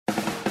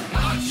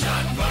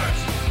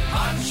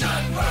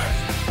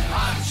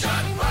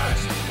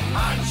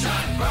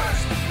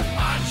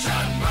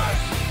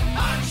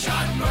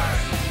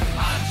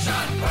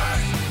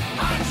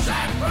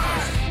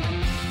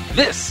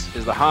This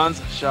is the Hans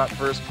Shot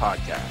First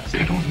podcast.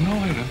 I don't know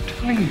it, I'm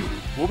telling you.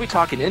 We'll be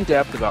talking in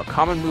depth about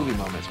common movie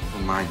moments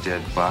My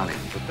dead body.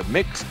 with the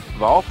mix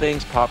of all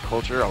things pop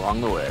culture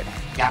along the way.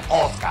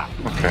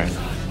 Okay.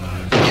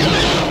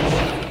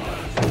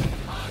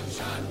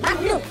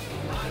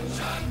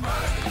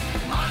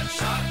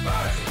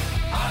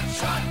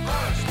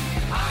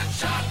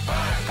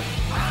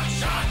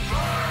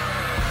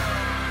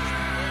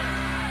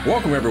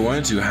 Welcome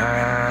everyone to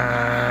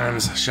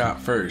Hans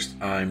Shot First.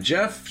 I'm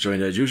Jeff,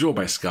 joined as usual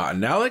by Scott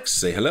and Alex.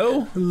 Say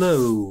hello.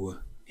 Hello.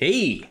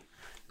 Hey.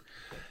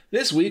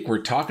 This week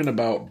we're talking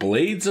about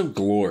Blades of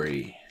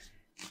Glory.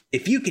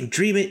 If you can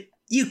dream it,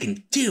 you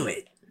can do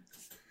it.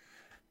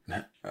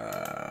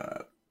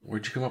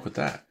 Where'd you come up with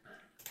that?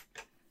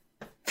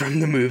 From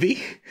the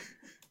movie?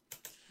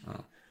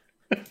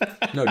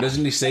 No,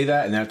 doesn't he say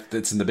that? And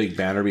that's in the big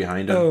banner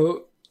behind him?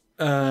 Oh,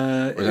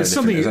 Or it's is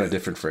something. that a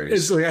different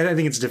phrase? I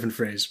think it's a different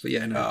phrase, but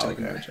yeah, I know what you're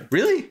talking okay. about. Jeff.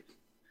 Really?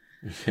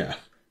 Yeah.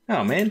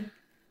 Oh, man.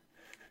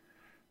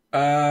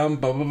 I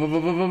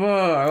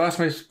lost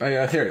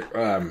my here.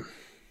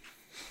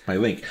 My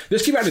link.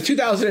 This came out in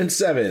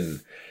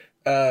 2007.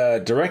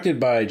 Directed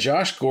by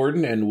Josh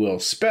Gordon and Will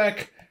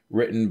Speck.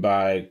 Written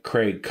by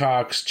Craig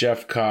Cox,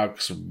 Jeff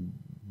Cox,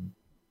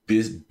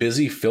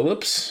 Busy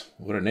Phillips.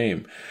 What a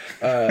name.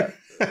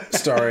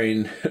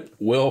 Starring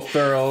Will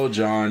Ferrell,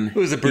 John. Who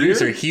was the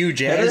producer? Heater? Hugh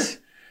Jazz?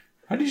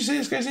 How did you say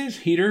this guy's name?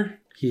 Heater?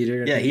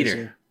 Heater. I Yeah, think it is,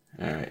 Heater.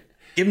 All right.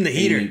 Give him the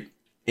heater.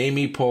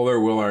 Amy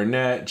Poehler, Will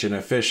Arnett,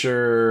 Jenna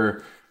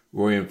Fisher,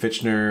 William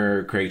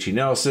Fichtner, Craig T.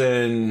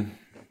 Nelson,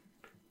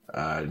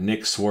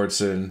 Nick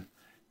Swartzen,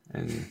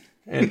 and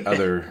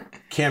other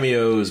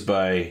cameos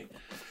by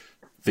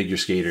figure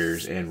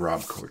skaters and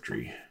Rob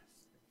Corddry.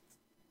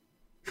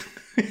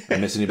 I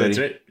miss anybody? That's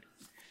right.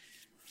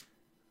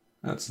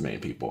 That's the main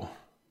people.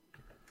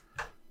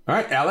 All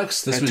right,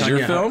 Alex, this was Tanya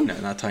your film? No,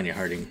 not Tanya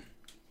Harding.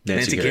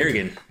 Nancy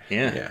Kerrigan.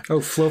 Yeah. Yeah.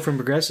 Oh, Flo from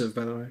Progressive,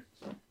 by the way.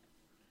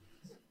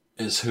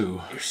 Is who?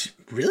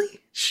 Really?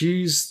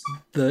 She's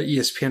the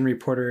ESPN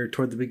reporter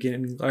toward the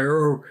beginning,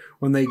 or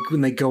when they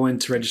go in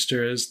to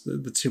register as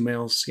the two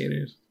male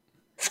skaters.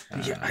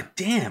 Yeah.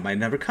 Damn, I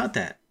never caught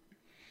that.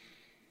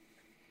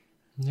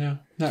 Yeah,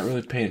 not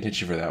really paying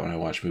attention for that when I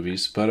watch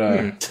movies, but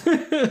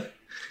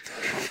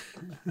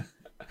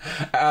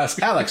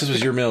Alex, this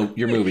was your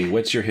movie.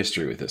 What's your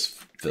history with this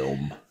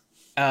film?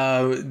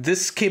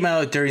 This came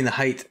out during the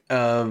height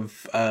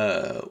of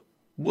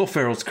Will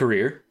Ferrell's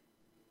career.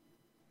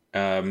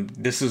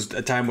 This was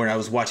a time where I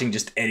was watching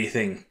just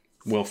anything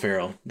Will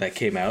Ferrell that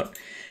came out.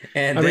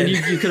 And I then,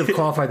 mean, you could have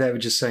qualified that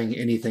with just saying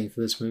anything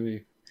for this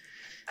movie.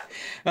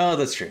 Oh,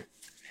 that's true.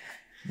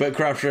 But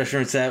cross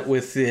reference that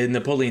with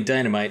Napoleon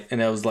Dynamite,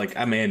 and I was like,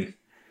 I'm in.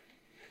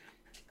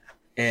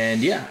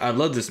 And yeah, I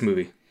love this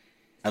movie.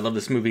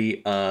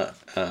 I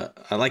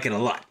like it a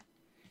lot.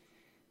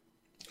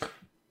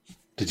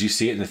 Did you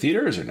see it in the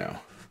theaters or no?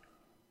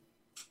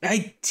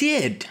 I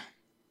did.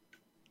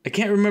 I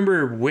can't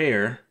remember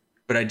where,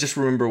 but I just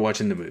remember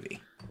watching the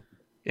movie.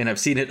 And I've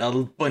seen it a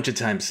bunch of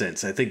times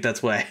since. I think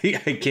that's why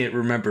I can't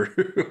remember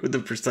the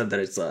first time that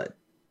I saw it.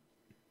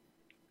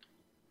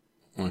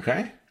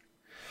 Okay.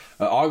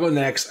 I'll go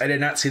next. I did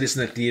not see this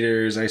in the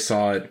theaters. I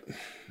saw it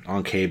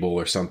on cable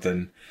or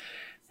something.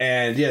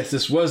 And yes,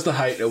 this was the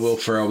height of Will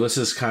Ferrell. This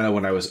is kind of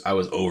when I was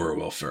over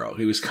Will Ferrell.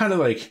 He was kind of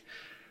like,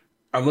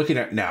 I'm looking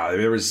at now.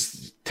 There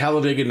was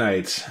Talladega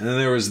Nights, and then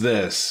there was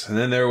this, and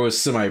then there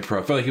was Semi-Pro.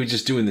 I felt like he was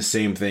just doing the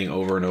same thing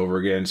over and over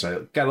again. So I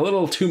got a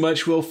little too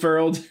much Will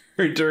Ferrell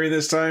during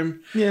this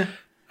time. Yeah.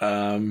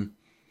 It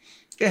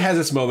has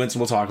its moments, and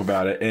we'll talk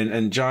about it.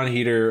 And John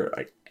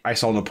Heater, I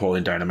saw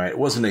Napoleon Dynamite.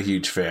 Wasn't a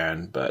huge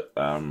fan, but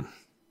yeah.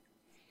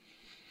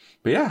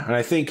 And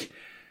I think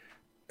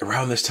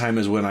around this time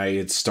is when I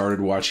had started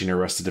watching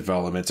Arrested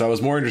Development. So I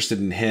was more interested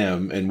in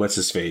him and what's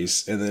his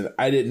face. And then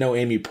I didn't know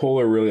Amy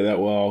Poehler really that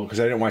well because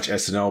I didn't watch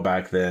SNL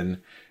back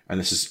then. And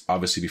this is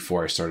obviously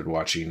before I started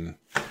watching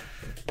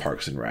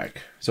Parks and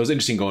Rec. So it was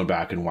interesting going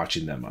back and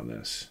watching them on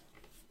this.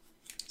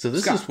 So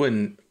this Scott. is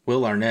when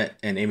Will Arnett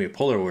and Amy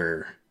Poehler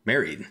were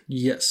married.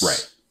 Yes.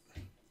 Right.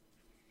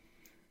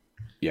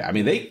 Yeah, I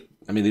mean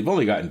they've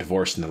only gotten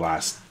divorced in the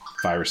last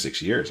 5 or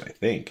 6 years, I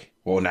think.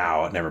 Well,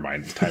 now, never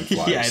mind. Time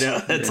flies. Yeah, I know.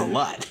 That's a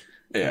lot.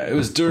 Yeah, it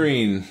was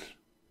during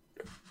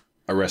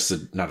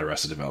not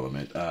Arrested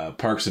Development,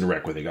 Parks and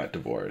Rec where they got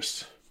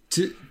divorced.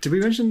 Did we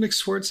mention Nick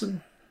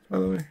Swartzen, by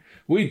the way?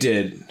 We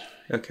did.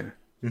 Okay.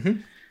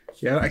 Mm-hmm.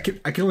 Yeah, I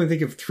can only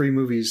think of 3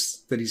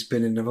 movies that he's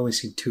been in. I've only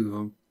seen 2 of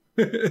them.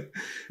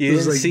 You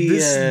didn't see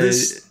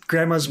this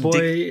Grandma's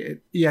Boy.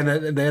 Yeah,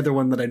 and the other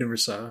one that I never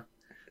saw.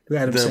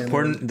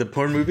 the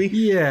porn movie?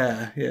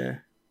 Yeah.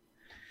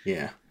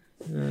 Yeah.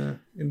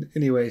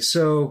 Anyway,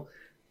 so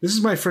this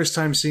is my first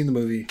time seeing the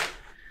movie.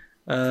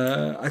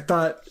 I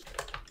thought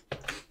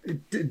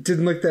it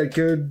didn't look that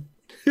good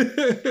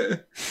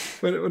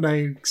when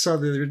I saw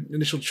the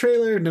initial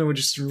trailer, and then we're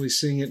just really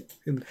seeing it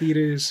in the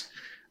theaters.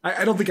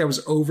 I don't think I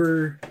was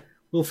over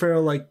Will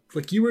Ferrell like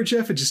you were,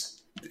 Jeff. It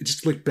just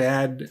looked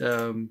bad.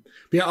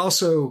 But yeah,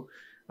 also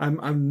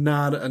I'm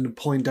not a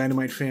Napoleon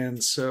Dynamite fan,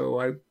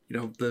 so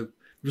there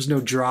was no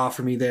draw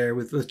for me there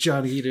with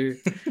John Heater.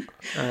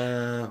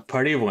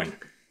 Party of one.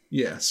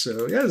 Yeah,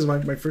 so this is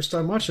my first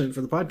time watching it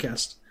for the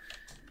podcast.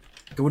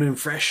 Going in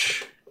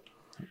fresh.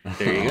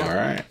 There you go. All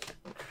right.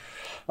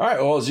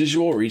 Well, as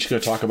usual, we're each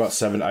going to talk about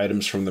 7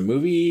 items from the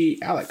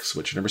movie. Alex,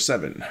 what's your number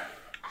 7?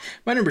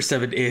 My number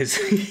 7 is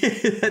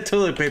that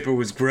toilet paper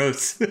was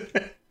gross.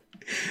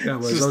 That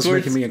was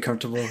making me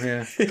uncomfortable.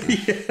 Yeah.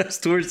 Yes,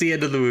 towards the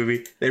end of the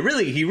movie,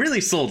 he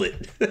really sold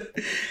it.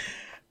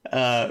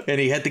 And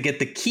he had to get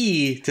the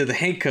key to the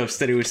handcuffs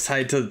that he was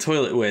tied to the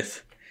toilet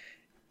with.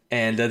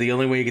 And the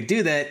only way you could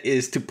do that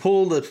is to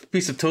pull the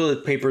piece of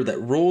toilet paper that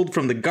rolled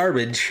from the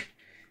garbage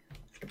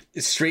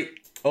straight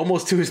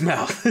almost to his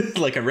mouth,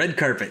 like a red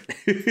carpet.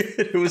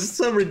 It was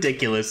so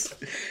ridiculous,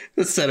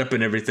 the setup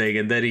and everything.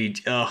 And then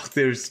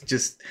there's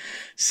just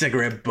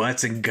cigarette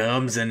butts and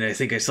gums, and I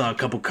think I saw a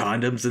couple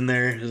condoms in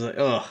there. It was like,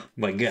 oh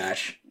my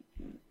gosh.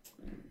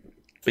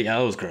 But yeah,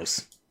 that was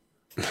gross.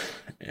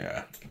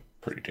 Yeah,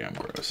 pretty damn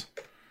gross.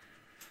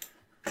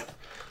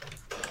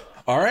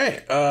 All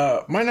right,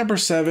 my number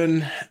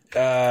 7.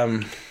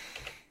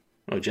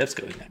 Jeff's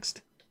going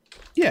next.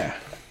 Yeah.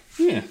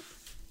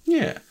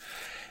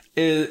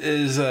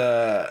 Is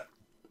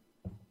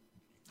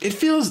it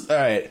feels all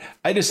right.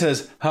 I just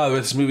says,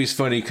 this movie's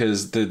funny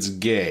because it's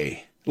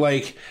gay.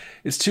 Like,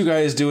 it's 2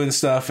 guys doing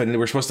stuff, and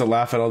we're supposed to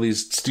laugh at all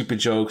these stupid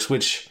jokes,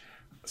 which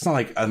it's not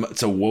like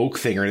it's a woke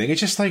thing or anything. It's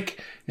just like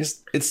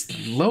it's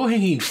low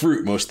hanging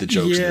fruit. Most of the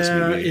jokes in this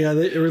movie. Yeah,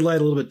 they relied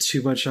a little bit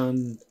too much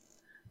on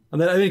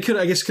that. I mean,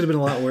 I guess it could have been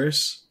a lot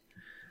worse.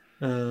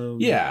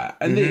 And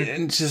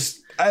just.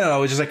 I don't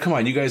know. It's just like, come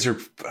on, you guys are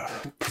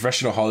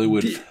professional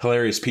Hollywood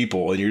hilarious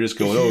people, and you're just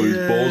going, "Oh, his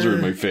balls are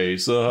in my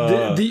face."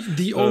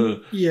 The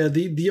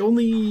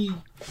only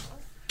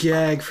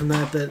gag from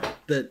that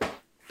didn't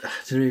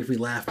make me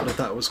laugh, but I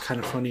thought was kind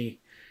of funny,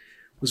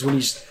 was when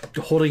he's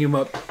holding him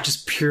up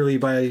just purely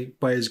by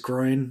his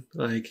groin.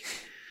 Like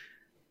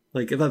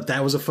I thought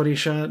that was a funny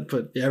shot,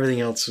 but everything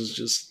else was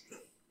just,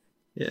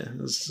 it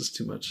was just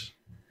too much.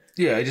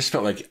 Yeah, I just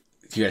felt like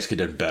you guys could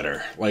have done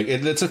better. Like,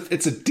 it's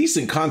a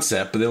decent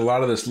concept, but then a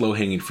lot of this low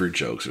hanging fruit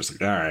jokes are just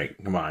like, all right,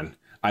 come on,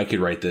 I could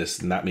write this,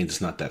 and that means it's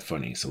not that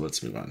funny. So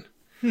let's move on.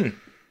 There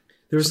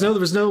was no.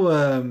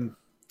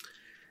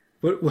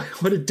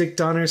 What did Dick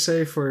Donner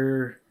say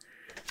for?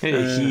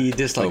 He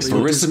dislikes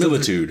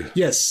verisimilitude.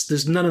 Yes,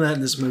 there's none of that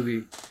in this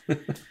movie.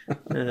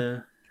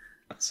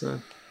 So.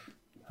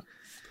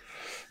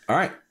 All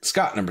right,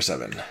 Scott, number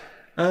 7.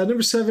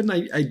 Number 7,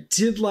 I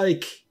did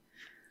like.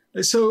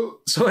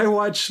 So I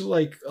watch,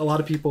 like a lot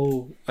of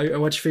people, I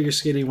watch figure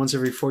skating once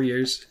every 4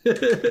 years.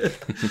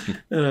 It's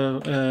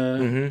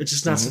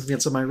just not something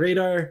that's on my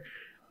radar.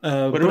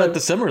 What about the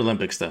Summer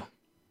Olympics, though?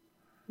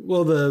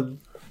 Well, the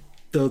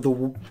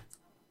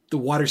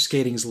water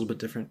skating is a little bit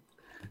different.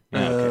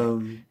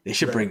 Okay. They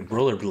should bring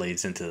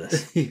rollerblades into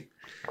this.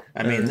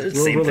 I mean,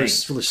 same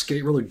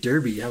thing. Roller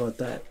derby. How about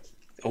that?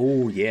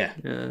 Oh yeah,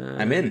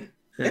 I'm in.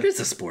 Yeah. It is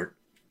a sport.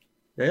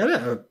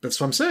 Yeah,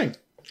 that's what I'm saying.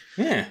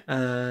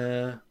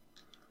 Yeah.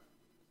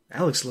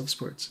 Alex loves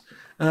sports.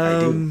 I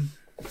do.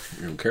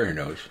 I don't care who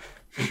knows.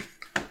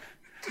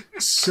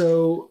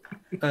 So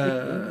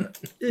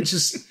it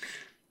just, I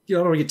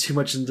don't want to get too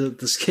much into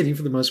the skating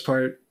for the most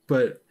part,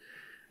 but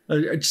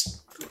I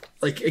just,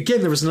 like,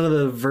 again, there was none of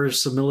the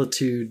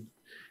verisimilitude,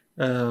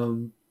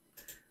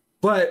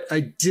 but I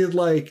did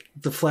like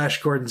the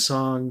Flash Gordon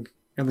song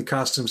and the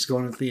costumes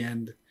going at the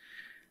end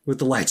with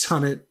the lights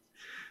on it.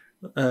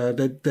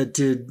 That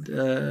did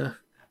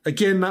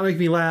again not make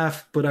me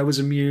laugh, but I was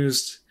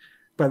amused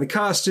by the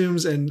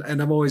costumes, and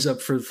I'm always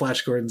up for the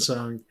Flash Gordon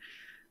song.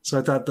 So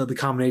I thought that the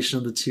combination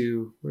of the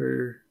two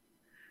were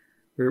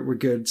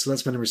good. So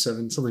that's my number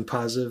 7, something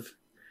positive.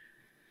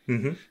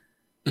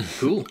 Mm-hmm.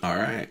 Cool. All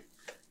right,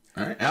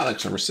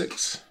 Alex, number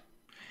 6.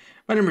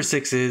 My number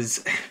 6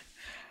 is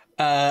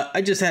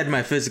I just had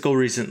my physical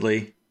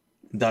recently.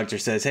 The doctor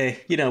says,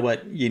 hey, you know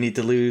what? You need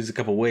to lose a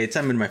couple weights.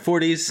 I'm in my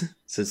 40s.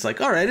 So it's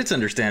like, all right, it's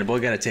understandable. I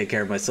got to take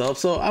care of myself.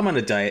 So I'm on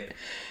a diet.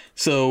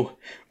 So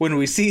when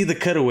we see the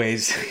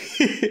cutaways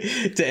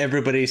to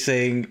everybody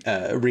saying,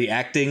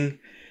 reacting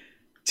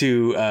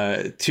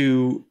to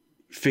 2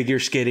 figure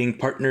skating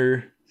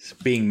partners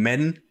being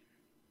men,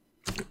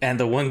 and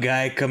the one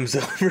guy comes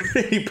over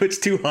and he puts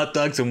 2 hot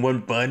dogs in 1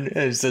 bun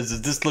and says,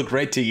 does this look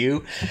right to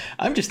you?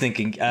 I'm just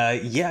thinking,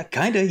 yeah,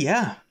 kind of,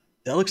 yeah.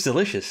 That looks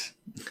delicious.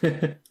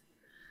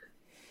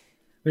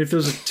 If there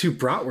was 2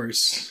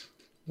 bratwursts,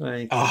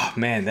 like, oh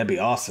man, that'd be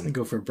awesome. I'd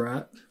go for a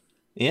brat.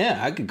 Yeah,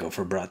 I could go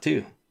for a brat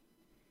too.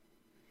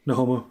 No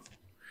homo.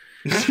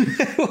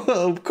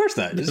 Well, of course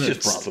not. It's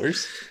just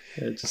bratwurst.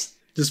 Yeah,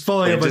 just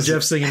following up on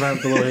Jeff's thing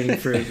about the low hanging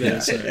fruit. Yeah,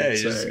 sorry.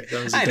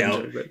 That was I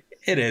know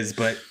it is,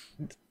 but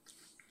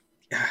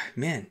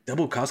man,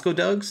 double Costco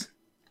dogs.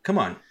 Come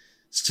on,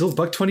 still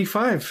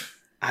 $1.25.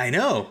 I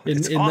know.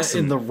 Awesome.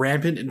 In the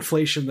rampant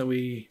inflation that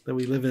we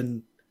live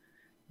in.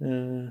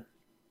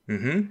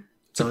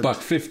 It's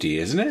 $1.50,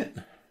 isn't it?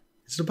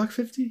 Is it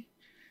 $1.50?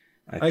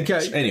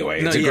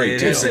 Anyway, No, it's a yeah, great it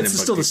deal. is. It's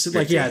still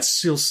it's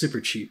still super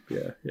cheap.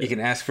 Yeah. You can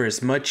ask for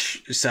as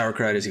much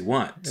sauerkraut as you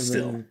want. And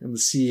Still, and the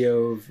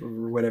CEO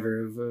or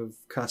whatever of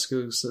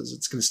Costco says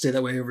it's going to stay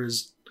that way over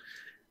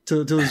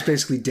till he's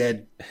basically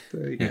dead.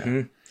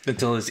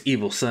 until his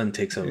evil son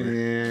takes over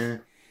Yeah.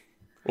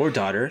 or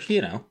daughter.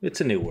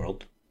 It's a new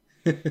world.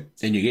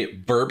 And you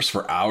get burps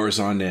for hours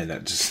on end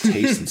that just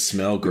taste and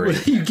smell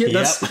great. You get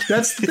that's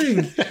the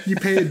thing. You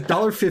pay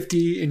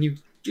 $1.50 and you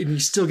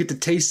still get to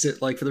taste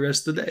it like for the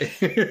rest of the day.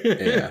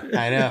 Yeah.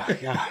 I know.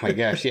 Oh my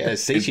gosh, yeah, it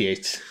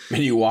satiates.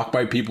 And you walk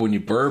by people and you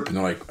burp and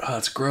they're like, oh,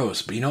 that's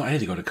gross. But I need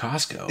to go to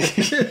Costco.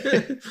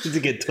 Just to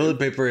get toilet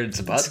paper and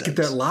some hot dogs. Get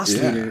that lost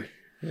Yeah. leader.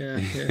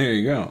 Yeah. There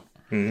you go.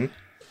 Mm-hmm.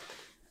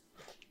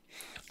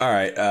 All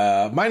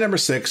right. My number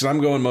 6, and I'm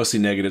going mostly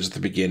negatives at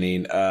the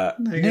beginning.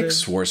 Nick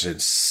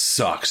Swartzen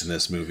sucks in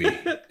this movie.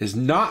 Is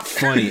not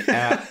funny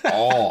at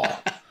all.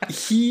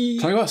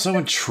 Talk about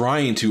someone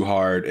trying too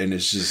hard and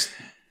it's just...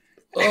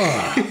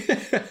 I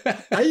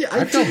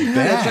felt That's why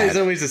bad. he's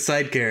always a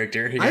side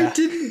character. Yeah.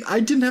 I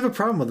didn't have a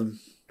problem with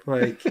him.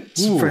 Like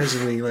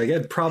surprisingly, like I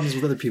had problems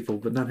with other people,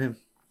 but not him.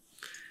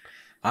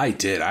 I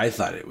did. I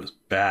thought it was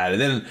bad.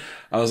 And then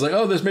I was like,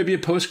 oh, there's maybe a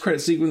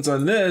post-credit sequence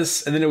on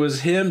this. And then it was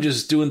him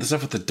just doing the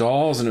stuff with the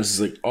dolls. And it was just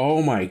like,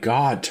 oh my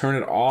God, turn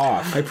it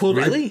off. I pulled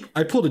Really?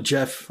 I pulled a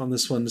Jeff on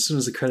this one. As soon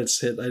as the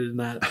credits hit, I did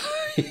not.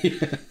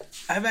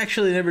 I've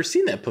actually never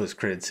seen that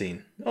post-credit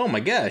scene. Oh my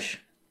gosh.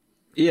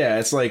 Yeah,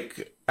 it's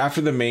like after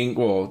the main,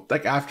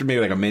 after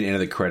maybe like a minute into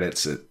the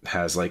credits, it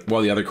has like,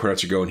 while the other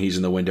credits are going, he's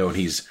in the window and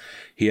he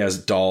has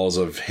dolls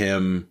of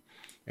him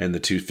and the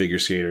 2 figure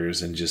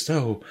skaters and just,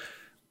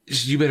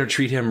 you better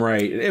treat him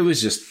right. It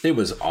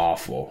was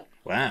awful.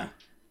 Wow.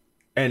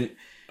 And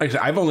like I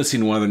said, I've only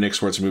seen one other Nick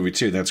Swartzen movie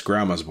too. That's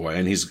Grandma's Boy,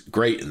 and he's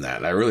great in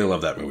that. I really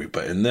love that movie.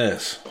 But in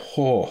this,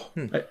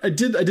 I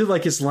did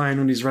like his line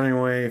when he's running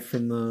away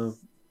from the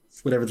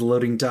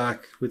loading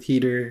dock with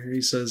Heater.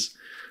 He says,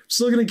 "I'm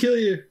still gonna kill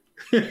you."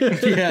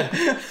 Yeah.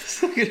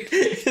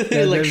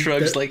 He like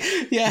shrugs like,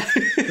 yeah.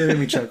 That made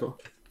me chuckle.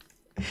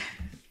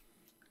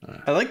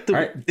 I like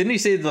didn't he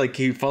say like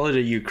he followed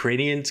a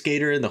Ukrainian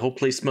skater and the whole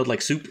place smelled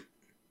like soup?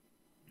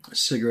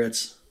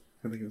 Cigarettes.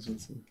 I think it was.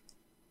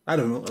 I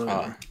don't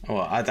know.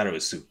 Well, I thought it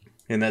was soup.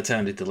 And that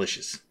sounded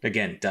delicious.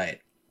 Again,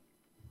 diet.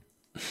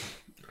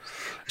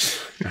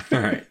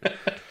 all right.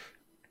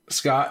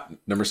 Scott,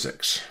 number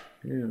 6.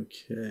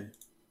 Okay.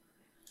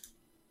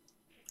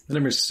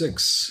 Number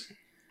 6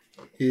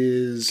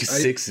 is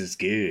 6 is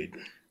good.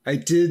 I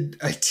did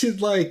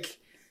like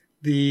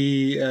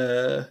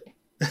the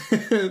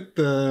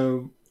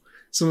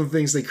some of the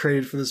things they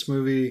created for this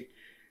movie,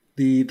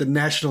 the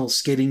National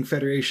Skating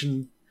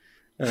Federation,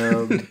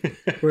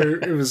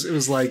 where it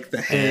was like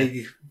the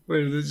Hague,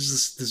 where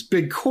there's this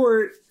big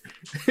court,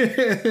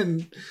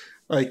 and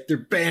like they're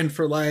banned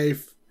for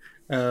life.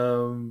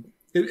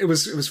 It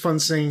was fun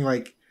seeing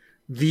like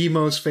the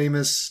most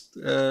famous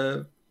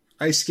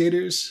ice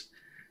skaters.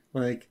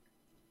 Like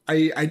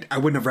I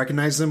wouldn't have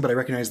recognized them, but I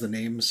recognize the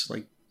names.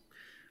 Like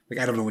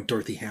I don't know what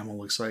Dorothy Hamill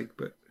looks like,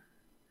 but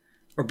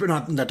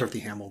not Dorothy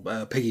Hamill,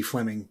 Peggy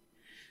Fleming.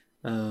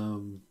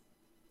 And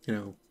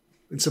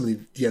some of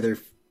the other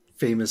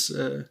famous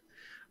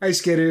ice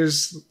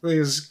skaters. It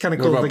was kind of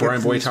cool. What about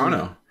Brian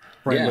Boitano?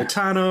 Brian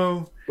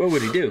Boitano. What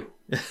would he do?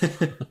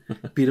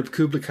 Beat up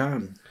Kubla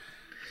Khan.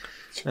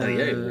 But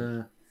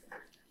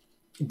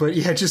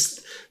yeah,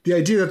 just the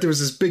idea that there was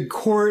this big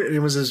court and it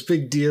was this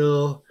big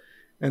deal,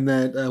 and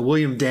that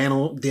William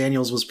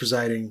Daniels was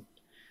presiding.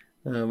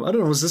 I don't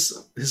know, was this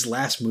his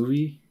last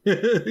movie?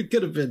 It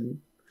could have been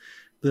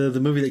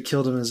the movie that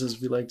killed him, as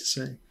we like to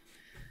say.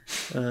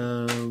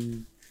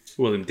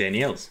 William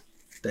Daniels.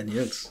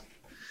 Daniels.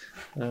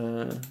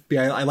 But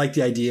yeah, I like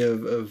the idea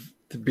of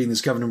being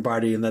this governing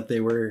body and that they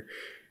were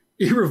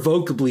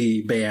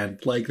irrevocably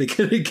banned. Like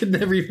it could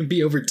never even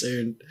be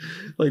overturned.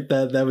 Like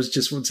that was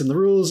just what's in the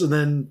rules. And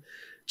then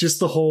just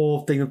the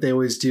whole thing that they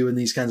always do in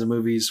these kinds of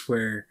movies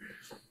where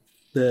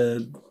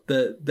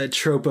that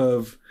trope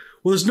of,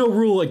 well, there's no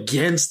rule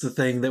against the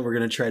thing that we're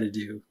going to try to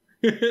do.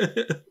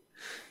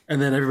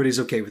 And then everybody's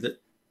okay with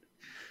it.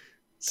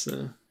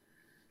 So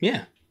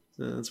yeah,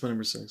 that's my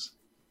number 6.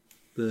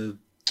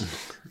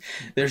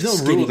 There's no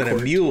rule that a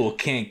mule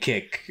can't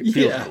kick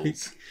field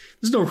goals.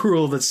 There's no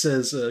rule that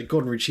says a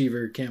golden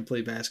retriever can't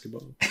play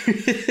basketball.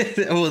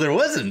 Well, there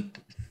wasn't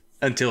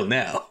until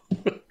now.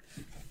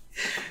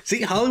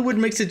 See, Hollywood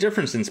makes a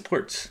difference in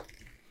sports.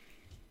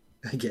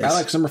 I guess.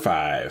 Alex, number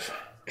 5.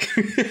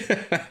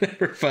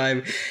 Number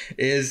 5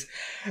 is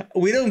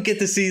we don't get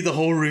to see the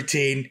whole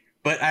routine,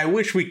 but I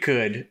wish we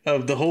could,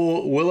 of the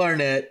whole Will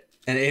Arnett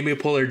and Amy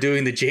Poehler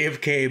doing the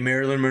JFK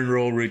Marilyn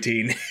Monroe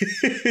routine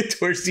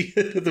towards the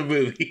end of the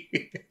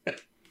movie.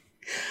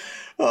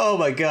 Oh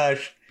my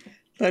gosh.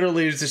 Not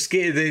only is their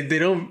skate, they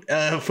don't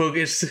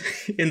focus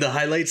in the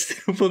highlights, they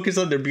don't focus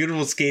on their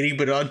beautiful skating,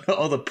 but on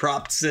all the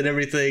props and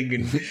everything,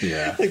 and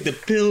like the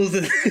pills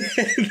and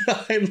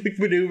the Heimlich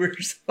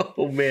maneuvers.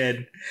 Oh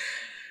man.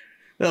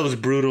 That was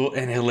brutal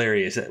and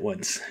hilarious at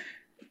once.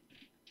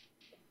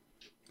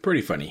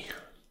 Pretty funny.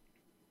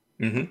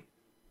 Mm-hmm.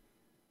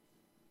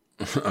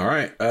 All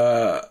right.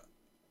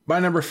 My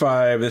number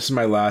 5. This is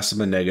my last of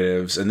the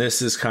negatives, and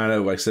this is kind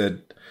of like I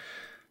said,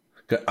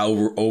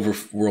 over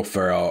Will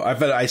Ferrell.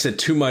 I said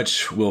too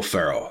much Will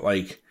Ferrell.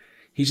 Like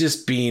he's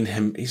just being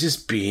him. He's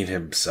just being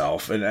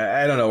himself, and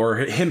I don't know, or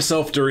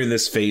himself during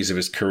this phase of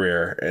his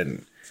career,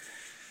 and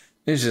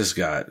it's just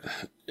got.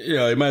 He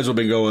might as well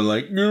been going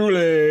like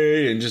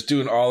Goulet and just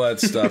doing all that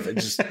stuff. And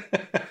just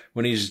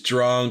when he's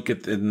drunk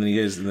and he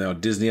is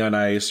Disney on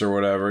Ice or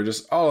whatever,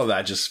 just all of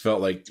that just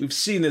felt like we've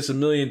seen this a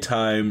million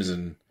times,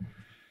 and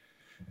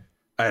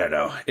I don't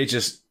know. It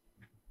just,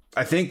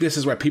 I think this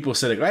is why people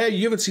said like, "Hey,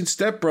 you haven't seen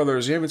Step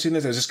Brothers, you haven't seen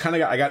this." I just kind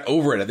of I got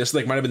over it. This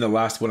might have been the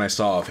last one I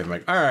saw of him.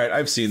 Like, all right,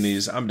 I've seen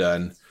these. I'm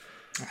done.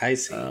 I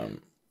see. So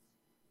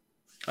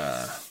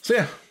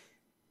yeah,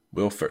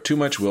 too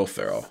much Will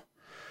Ferrell.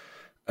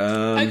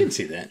 I can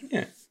see that.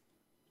 Yeah.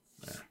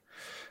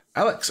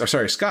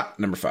 Scott,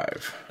 number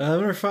 5.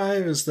 Number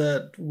 5 is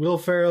that Will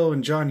Ferrell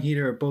and John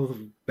Heder are both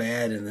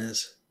bad in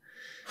this.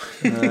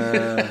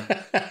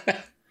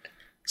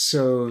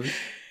 So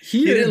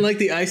you didn't like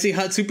the Icy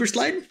Hot Super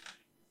Slide?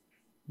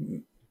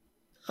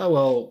 Oh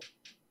well,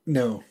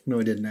 no,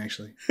 I didn't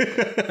actually.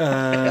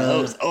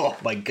 Oh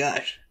my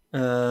gosh!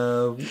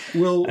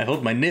 Will I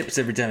hold my nips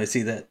every time I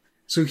see that.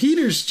 So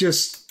Heder's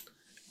just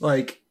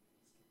like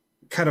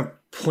kind of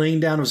playing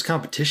down his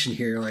competition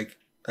here. Like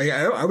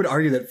I would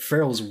argue that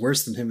Ferrell's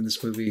worse than him in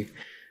this movie.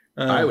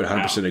 I would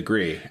 100%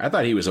 agree. I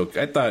thought he was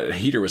okay. I thought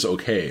Heder was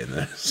okay in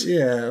this.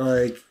 Yeah,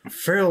 like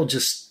Ferrell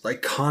just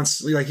like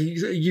constantly, like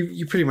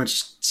you pretty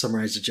much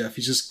summarized it, Jeff.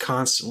 He's just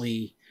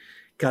constantly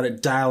got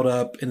it dialed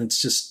up, and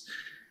it's just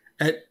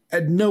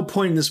at no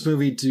point in this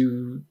movie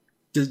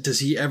does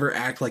he ever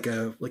act like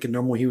a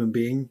normal human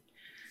being,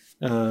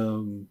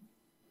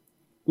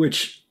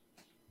 which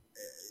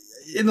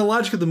in the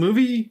logic of the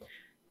movie,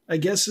 I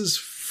guess is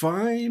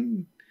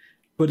fine.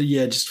 But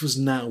yeah, it just was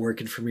not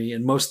working for me.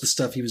 And most of the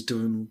stuff he was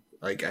doing,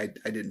 like I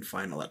didn't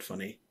find all that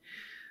funny.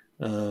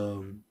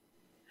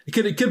 It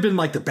could have been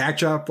like the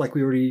backdrop, like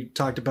we already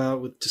talked about,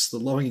 with just the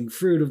low-hanging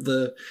fruit of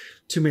the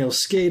 2 male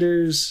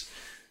skaters.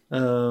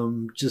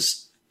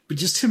 Just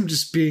him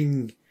just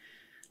being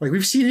like,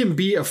 we've seen him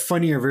be a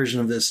funnier version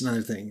of this and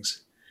other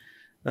things.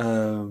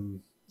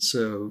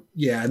 So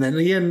yeah, and then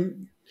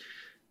again,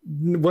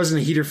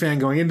 wasn't a Heder fan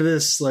going into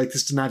this. Like,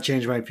 this did not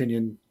change my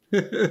opinion.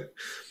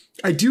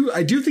 I do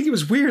think it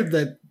was weird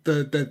that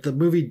the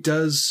movie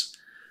does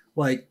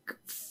like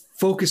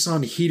focus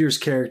on Heder's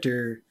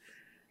character.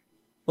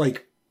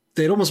 Like,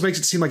 it almost makes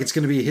it seem like it's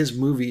going to be his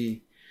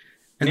movie,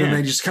 and then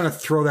they just kind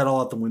of throw that all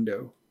out the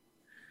window.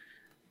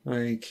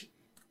 Like,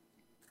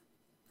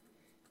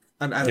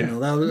 I don't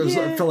know.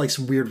 It felt like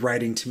some weird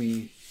writing to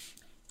me.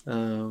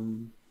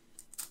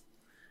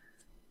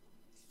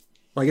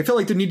 Like, it felt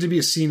like there needed to be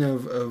a scene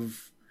of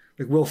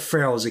like Will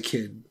Ferrell as a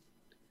kid.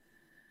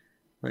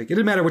 Like, it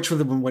didn't matter which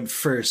one of them went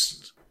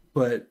first,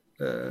 but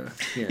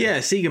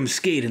seeing him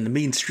skate in the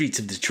mean streets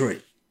of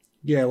Detroit.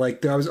 Yeah,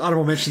 like there was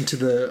honorable mention to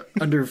the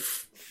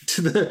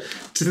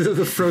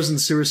the frozen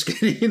sewer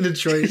skating in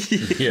Detroit.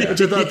 Yeah,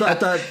 which I thought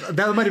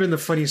that might have been the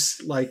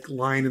funniest like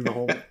line in the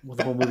whole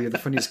movie, or the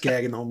funniest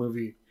gag in the whole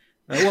movie.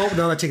 Well,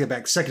 no, I take it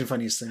back. Second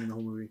funniest thing in the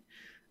whole movie.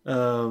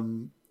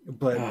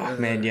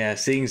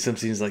 Seeing some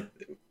scenes like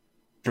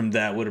from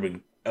that would have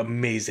been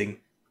amazing.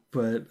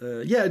 But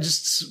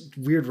just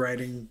weird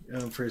writing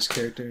for his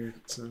character.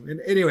 So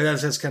anyway,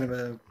 that's kind of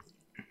a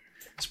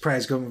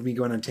surprise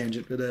going on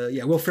tangent. But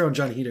Will Ferrell and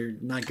John Heder,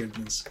 not good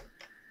in this.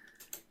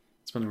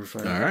 It's my number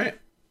 5. All right,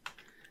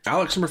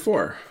 Alex, number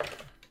 4.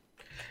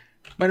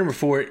 My number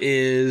 4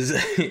 is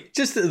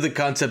just the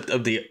concept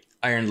of the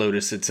Iron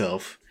Lotus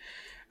itself.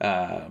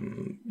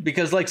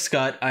 Because like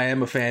Scott, I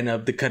am a fan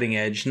of the cutting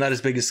edge. Not as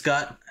big as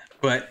Scott,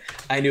 but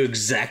I knew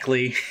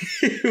exactly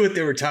what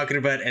they were talking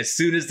about as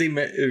soon as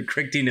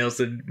Craig T.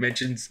 Nelson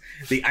mentions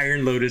the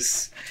Iron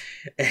Lotus.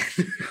 And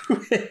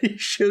when he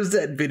shows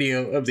that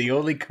video of the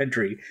only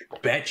country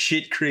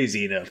batshit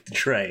crazy enough to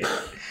try it.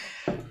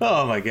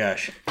 Oh my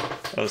gosh.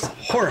 That was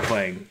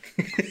horrifying.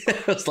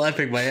 I was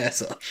laughing my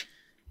ass off.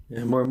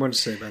 Yeah, more to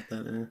say about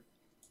that. Yeah.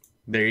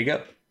 There you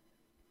go.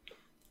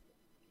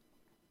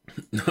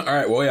 All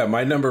right. Well, yeah,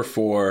 my number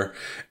 4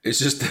 is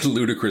just the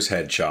ludicrous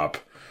head chop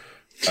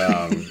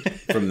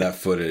from that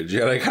footage.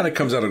 Yeah, it kind of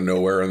comes out of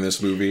nowhere in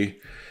this movie.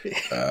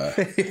 Gosh!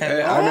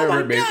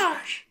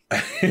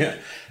 Yeah,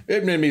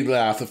 it made me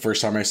laugh the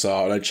first time I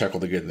saw it, and I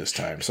chuckled again this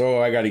time.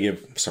 So I got to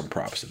give some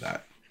props to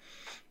that.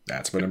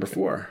 That's my number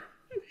 4.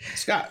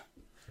 Scott.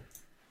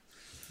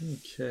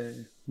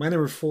 Okay, my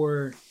number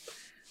 4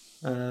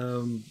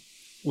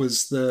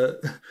 was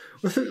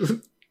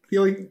the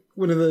only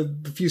one of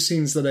the few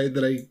scenes that I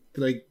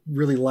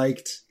really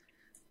liked.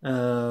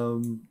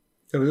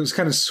 It was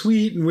kind of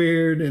sweet and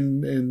weird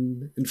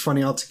and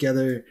funny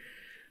altogether.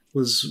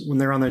 Was when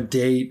they're on their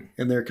date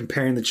and they're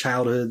comparing the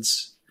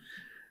childhoods.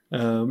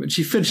 And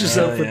she finishes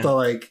up with the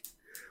like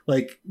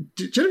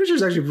Jennifer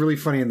is actually really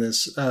funny in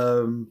this.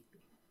 So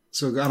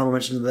I don't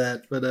mention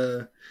that, but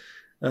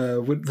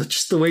with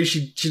just the way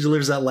she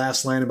delivers that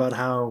last line about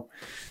how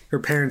her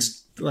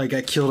parents like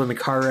got killed in a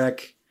car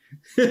wreck,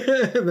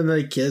 and then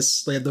they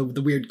kiss. They have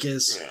the weird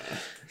kiss,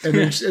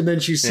 and then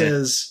she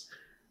says,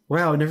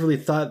 "Wow, I never really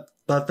thought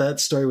that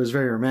story was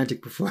very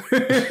romantic before."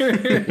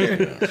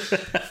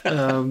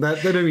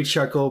 That made me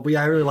chuckle. But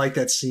yeah, I really like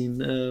that scene.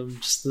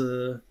 Just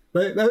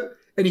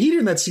and Heater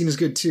in that scene is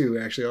good too.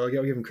 Actually,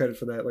 I'll give him credit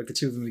for that. Like the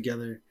two of them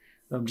together,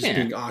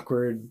 being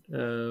awkward. It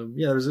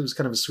was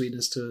kind of a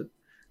sweetness to it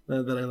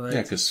that I liked.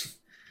 Yeah, because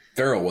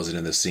Farrell wasn't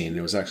in the scene.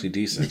 It was actually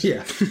decent.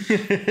 Yeah.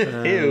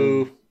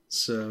 Ew.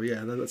 So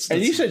yeah, that's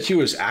and you said she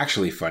was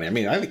actually funny. I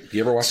mean, I think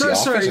you ever watch The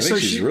Office? I think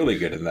she's really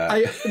good in that.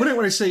 When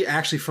I say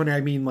actually funny,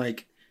 I mean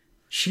like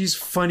she's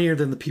funnier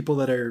than the people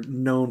that are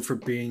known for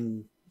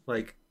being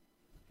like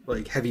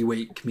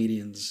heavyweight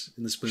comedians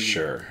in this movie.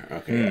 Sure.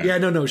 Okay. Yeah.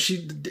 No.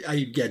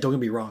 Don't get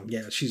me wrong.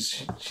 Yeah,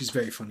 she's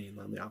very funny in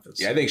The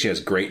Office. Yeah, I think she has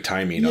great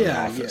timing on The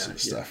Office and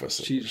stuff. With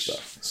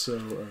stuff.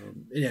 So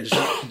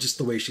just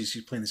the way she's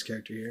playing this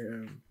character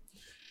here.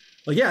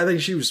 I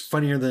think she was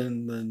funnier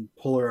than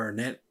Polar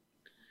Arnett.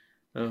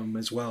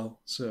 As well,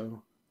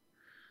 so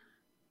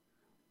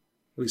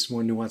at least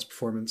more nuanced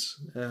performance.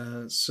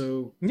 It's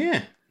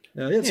my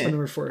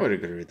number 4. I would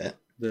agree with that.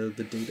 The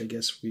date, I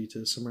guess, we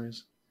to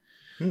summarize.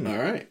 All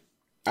right,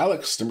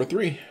 Alex, number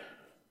 3.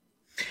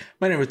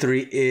 My number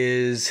 3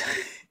 is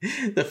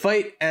the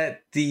fight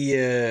at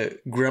the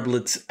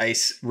Grublets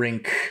ice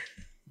rink.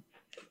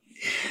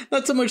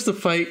 Not so much the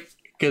fight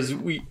because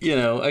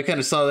I kind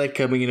of saw that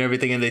coming and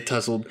everything, and they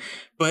tussled,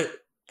 but.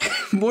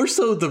 More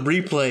so the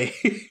replay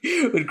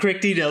when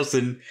Craig T.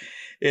 Nelson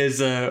is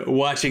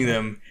watching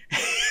them.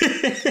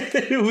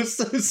 It was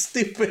so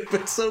stupid,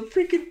 but so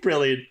freaking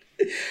brilliant.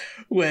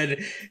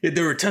 When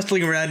they were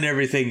tussling around and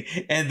everything,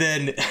 and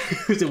then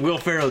Will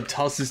Ferrell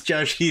tosses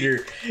Josh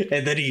Heater,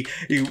 and then he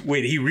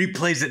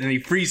replays it and he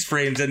freeze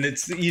frames, and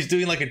he's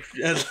doing like a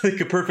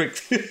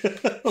perfect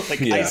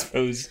ice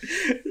pose.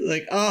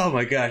 Like, oh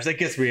my gosh, that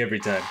gets me every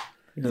time.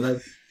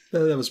 That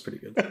was pretty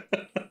good.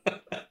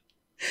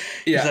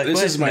 Yeah, like,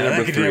 this is my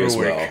number 3 as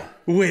well.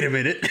 Wait a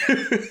minute.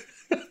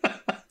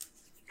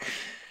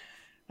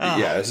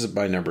 Yeah, this is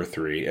my number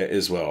 3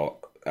 as well,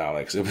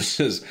 Alex. It was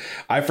just,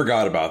 I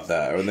forgot about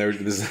that. When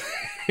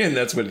and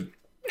that's what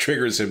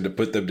triggers him to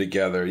put them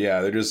together. Yeah,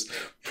 they're just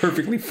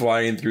perfectly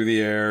flying through the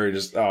air.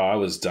 I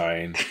was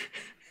dying.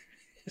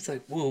 It's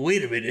like, whoa,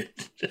 wait a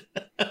minute.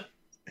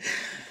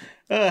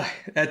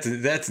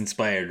 That's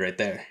inspired right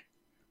there.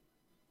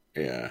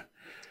 Yeah.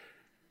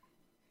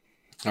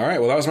 All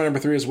right. Well, that was my number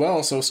 3 as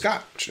well. So,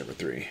 Scott, what's your number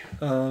 3?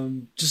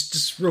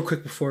 Just real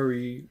quick before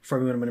we go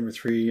to my number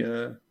 3,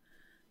 the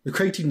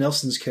Craig T.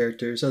 Nelson's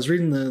characters. I was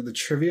reading the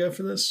trivia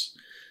for this.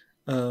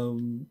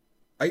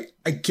 I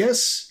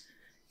guess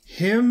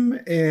him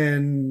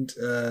and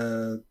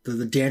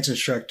the dance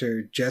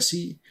instructor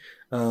Jesse,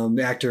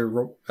 the actor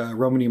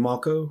Romany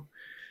Malco,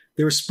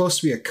 they were supposed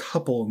to be a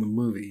couple in the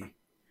movie.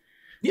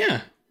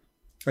 Yeah.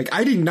 Like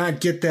I did not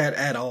get that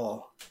at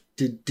all.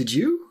 Did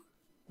you?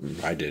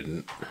 I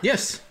didn't.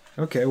 Yes.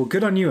 Okay, well,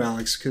 good on you,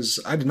 Alex, because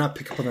I did not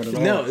pick up on that at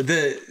all. No,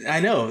 I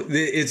know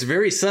it's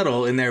very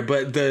subtle in there,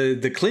 but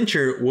the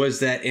clincher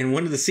was that in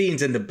one of the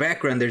scenes in the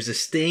background, there's a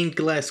stained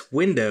glass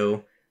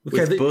window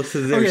with both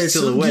of their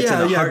silhouettes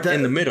and a heart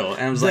in the middle,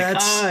 and I was like,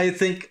 I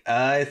think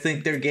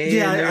they're gay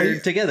and they're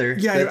together.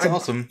 Yeah, that's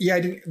awesome. Yeah,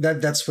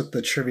 that's what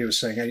the trivia was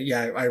saying. I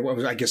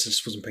guess I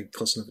just wasn't paying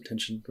close enough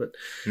attention, but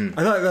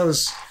I thought that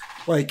was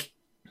like.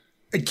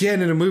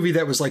 Again, in a movie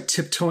that was like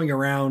tiptoeing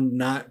around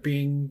not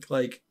being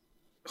like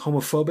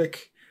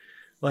homophobic,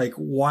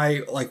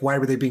 why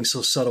were they being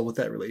so subtle with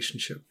that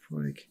relationship?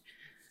 Like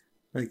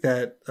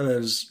that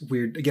was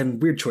weird.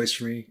 Again, weird choice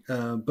for me.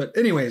 But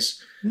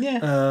anyways, yeah.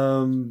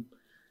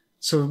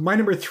 So my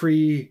number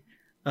 3,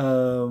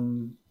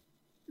 the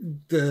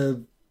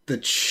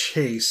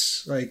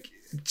chase, it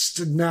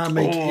did not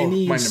make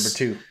any my number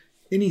 2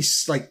 any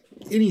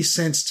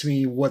sense to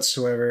me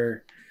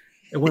whatsoever.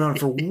 It went on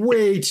for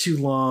way too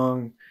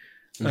long.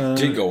 It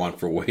did go on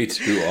for way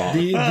too long.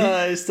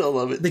 I still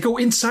love it. They go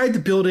inside the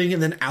building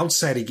and then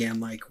outside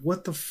again. Like,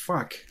 what the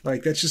fuck?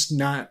 Like, that's just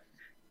not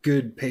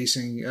good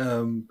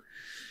pacing.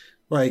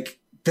 Like,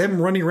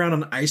 them running around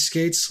on ice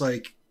skates,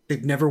 like,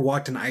 they've never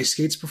walked on ice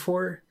skates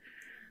before.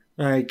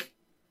 Like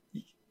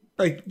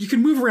you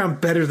can move around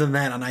better than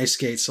that on ice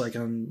skates. It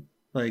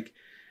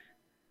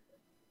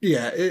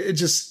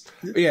just...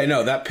 Yeah,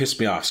 no, that pissed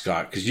me off,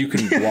 Scott, because you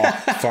can walk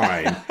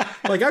fine.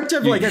 Like I'm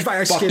definitely if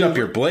I fucked up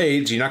your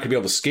blades, you're not gonna be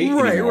able to skate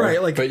anymore.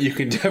 Right. But you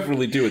can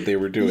definitely do what they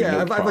were doing. Yeah,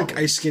 I've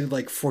ice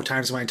skated 4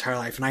 times in my entire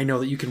life, and I know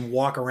that you can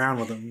walk around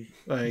with them.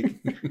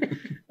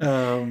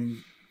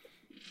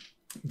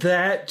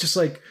 That just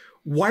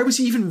why was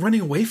he even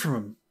running away from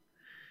him?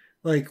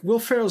 Like Will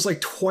Ferrell's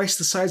twice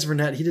the size of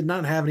Burnett. He did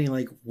not have any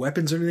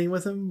weapons or anything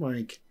with him.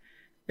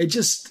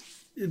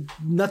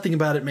 Nothing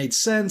about it made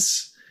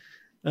sense.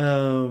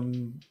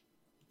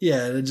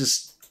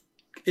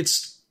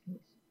 It's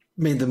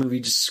made the movie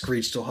just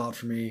screech to a halt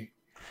for me.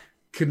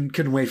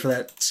 Couldn't wait for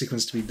that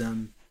sequence to be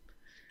done.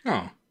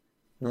 Oh,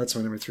 well, that's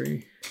my number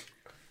 3.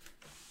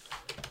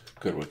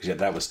 Good one, because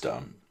that was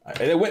dumb.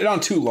 It went on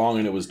too long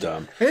and it was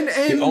dumb. And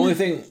the only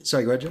thing,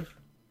 sorry, go ahead, Jeff.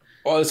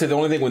 well, I'd say the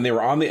only thing when they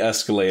were on the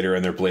escalator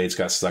and their blades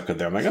got stuck in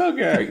there, I'm like,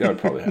 okay, that would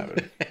probably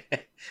happen.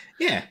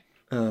 Yeah.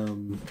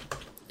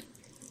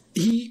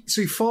 He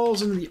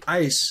falls into the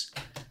ice.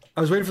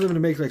 I was waiting for them to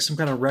make like some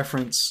kind of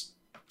reference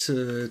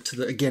to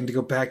the, again, to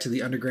go back to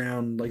the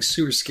underground like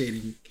sewer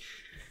skating,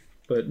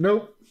 but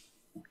nope.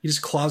 He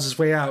just claws his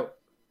way out,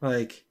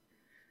 like,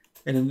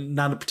 and in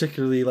not a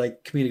particularly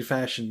like comedic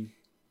fashion.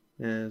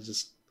 Yeah, it's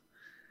just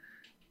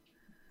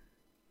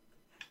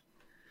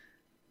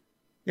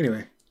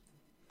anyway.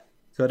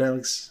 Go ahead,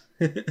 Alex.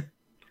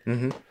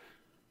 Mm-hmm.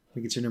 I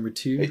think it's your number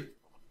 2.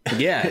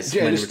 Yeah. It's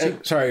Yeah, my just, number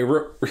 2.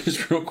 sorry,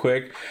 just real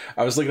quick.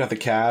 I was looking at the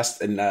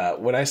cast, and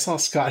when I saw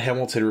Scott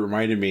Hamilton, it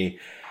reminded me,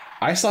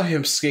 I saw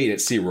him skate at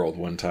SeaWorld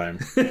one time.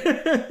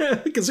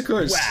 Because of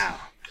course. Wow.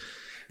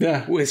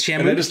 Yeah, With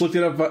Shamu? and I just looked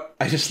it up.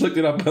 I just looked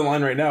it up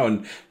online right now. In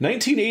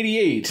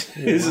 1988,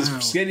 this is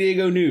San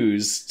Diego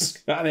News.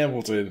 Scott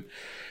Hamilton.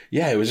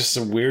 Yeah, it was just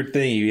some weird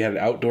thing. He had an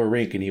outdoor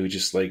rink, and he would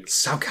just like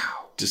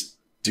Saukow. just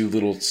do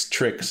little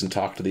tricks and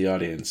talk to the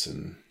audience.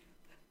 And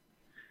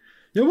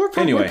Yeah, more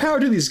Anyway. power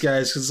to these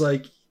guys because,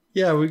 like,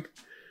 yeah, we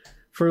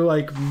for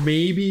like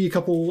maybe a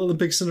couple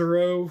Olympics in a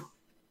row,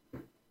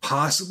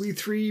 possibly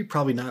 3,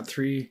 probably not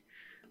 3.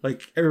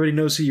 Like, everybody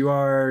knows who you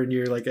are, and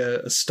you're like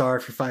a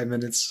star for 5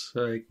 minutes.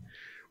 Like,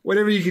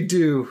 whatever you could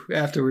do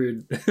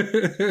afterward.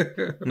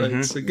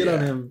 Like, so good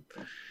on him.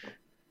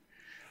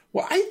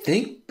 well, I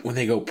think when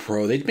they go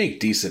pro, they'd make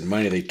decent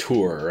money. They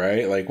tour,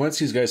 right? Like once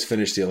these guys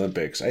finish the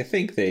Olympics, I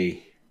think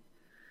they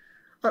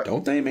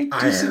don't they make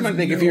decent money.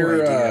 Like if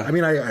you're I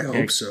mean, I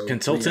hope so.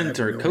 Consultant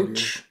Yeah, I or have no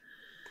coach?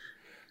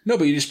 no,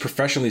 but you just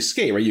professionally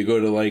skate, right? You go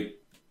to like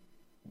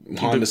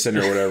Honda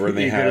Center or whatever, and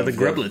they You have go to the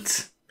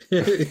Grublets.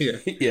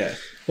 idea. Yeah. yeah,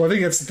 Well, I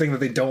think that's the thing that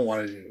they don't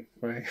want to do,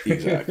 right?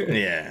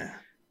 exactly. Yeah.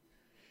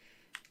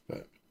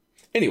 But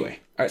anyway,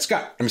 all right,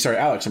 Scott. I'm sorry,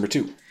 Alex. Number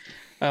 2.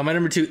 My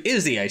number 2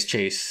 is the ice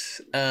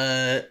chase.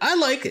 I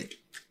like it.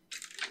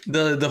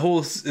 The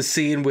whole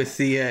scene with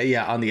the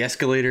on the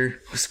escalator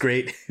was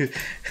great.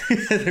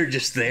 They're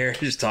just there,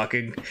 just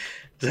talking.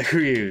 It's like, who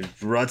are you,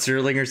 Rod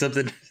Serling or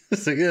something?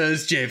 It's like, oh,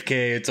 it's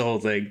JFK. It's a whole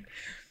thing.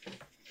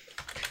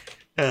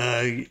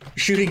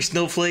 Shooting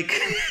Snowflake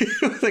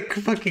with a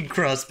fucking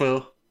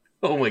crossbow.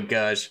 Oh my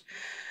gosh.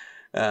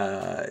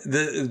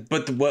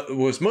 What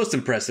was most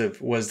impressive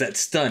was that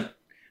stunt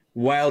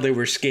while they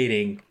were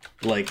skating,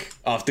 like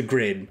off the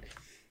grid.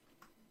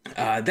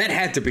 That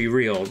had to be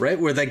real, right?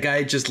 Where that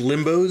guy just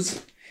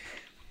limbos.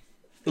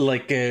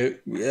 Like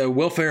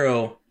Will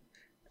Ferrell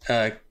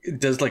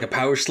does like a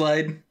power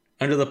slide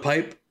under the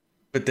pipe,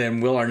 but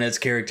then Will Arnett's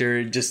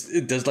character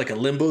just does like a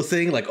limbo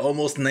thing, like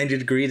almost 90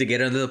 degrees to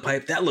get under the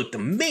pipe. That looked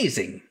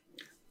amazing.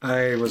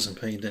 I wasn't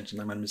paying attention.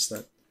 I might have missed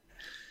that.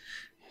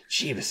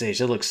 Jeebus H,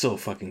 that looks so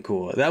fucking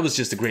cool. That was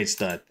just a great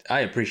stunt.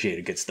 I appreciate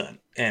a good stunt.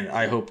 And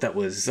I hope that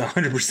was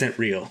 100%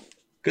 real.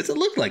 Because it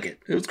looked like it.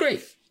 It was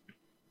great.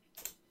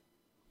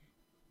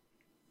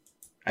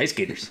 Ice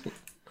skaters.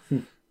 All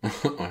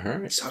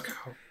right.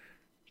 Saukow.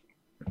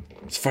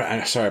 It's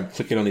fun. Sorry, I'm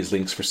clicking on these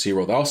links for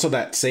SeaWorld. Also,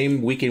 that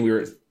same weekend we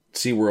were at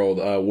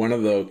SeaWorld, one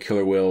of the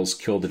killer whales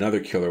killed another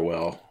killer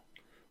whale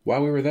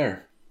while we were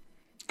there.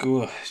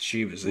 Ugh,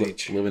 Jeebus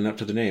H. Living up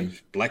to the name.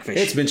 Blackfish.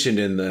 It's mentioned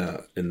in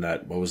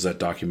that, what was that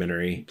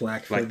documentary?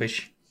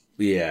 Blackfish.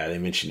 Yeah, they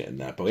mentioned it in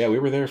that. But yeah, we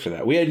were there for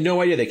that. We had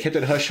no idea. They kept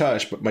it hush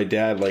hush, but my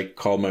dad like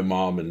called my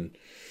mom and,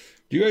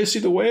 do you guys see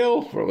the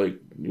whale? Or like,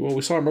 well,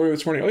 we saw him earlier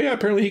this morning. Oh yeah,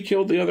 apparently he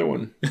killed the other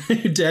one.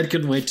 Your dad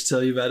couldn't wait to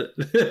tell you about it.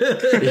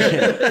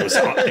 Yeah, it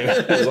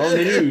was on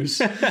the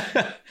news.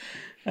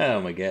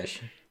 Oh my gosh.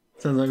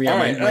 Sounds like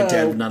my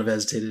dad would not have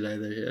hesitated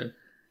either,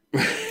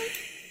 yeah.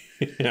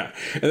 Yeah,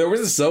 and there was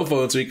a cell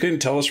phone, so he couldn't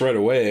tell us right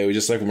away. It was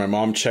just like when my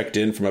mom checked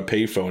in from a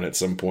payphone at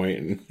some point,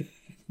 and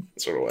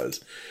that's what it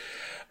was.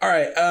 All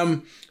right,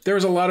 there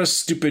was a lot of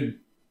stupid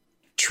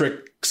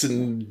tricks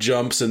and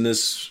jumps in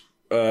this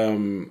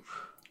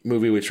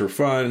movie, which were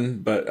fun,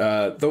 but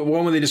the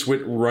one where they just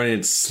went running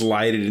and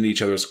slided in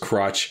each other's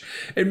crotch,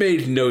 it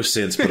made no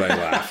sense, but I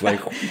laughed.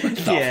 Like, what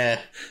the Yeah.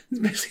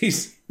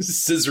 He's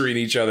scissoring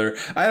each other.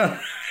 I don't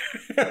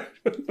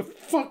what the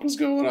fuck was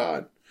going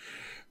on?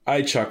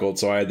 I chuckled,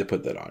 so I had to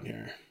put that on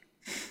here.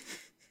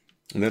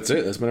 And that's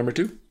it. That's my number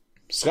 2.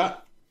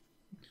 Scott.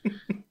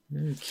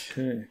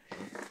 Okay.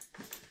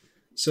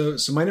 So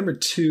my number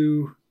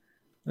 2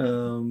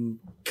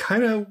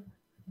 kind of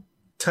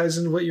ties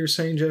into what you were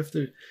saying, Jeff.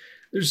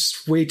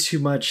 There's way too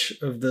much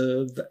of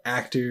the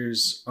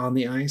actors on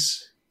the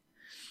ice.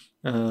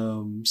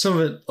 Some of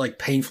it like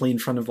painfully in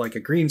front of like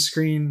a green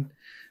screen.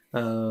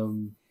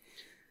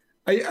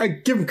 I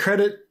give them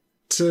credit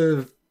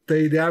to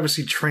they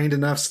obviously trained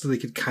enough so they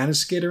could kind of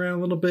skate around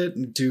a little bit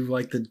and do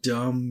like the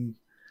dumb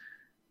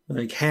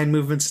like hand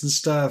movements and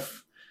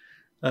stuff.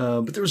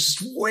 But there was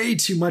just way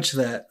too much of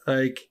that.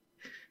 Like,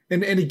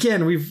 and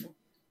again, we've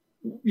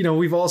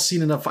all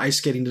seen enough ice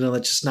skating to know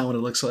that's just not what it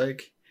looks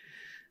like.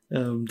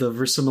 The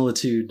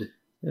verisimilitude,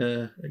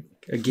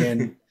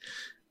 again,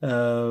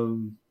 yeah,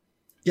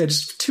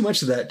 just too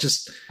much of that.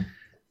 Just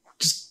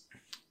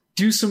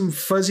do some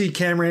fuzzy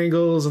camera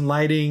angles and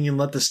lighting and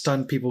let the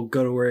stunt people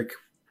go to work.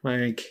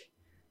 Like,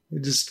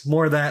 just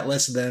more of that,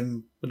 less of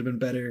them would have been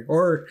better.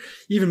 Or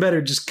even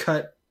better, just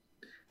cut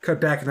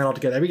back on that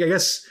altogether. I mean, I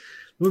guess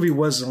the movie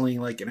was only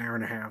like an hour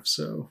and a half,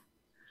 so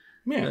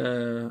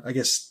Yeah. I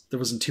guess there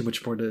wasn't too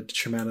much more to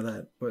trim out of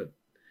that, but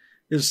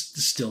there's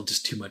still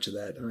just too much of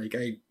that. Like,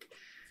 I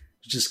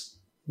was just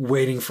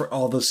waiting for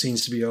all those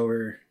scenes to be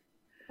over.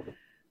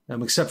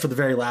 Except for the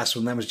very last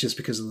one. That was just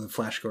because of the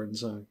Flash Gordon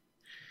song.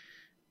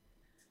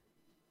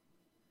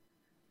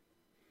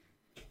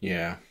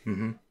 Yeah.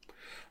 Mm-hmm.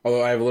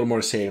 Although I have a little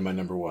more to say in my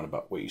number one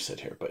about what you said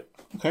here, but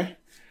okay.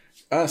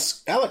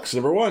 Alex,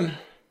 number one.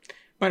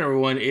 My number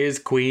one is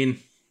Queen.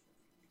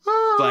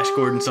 Flash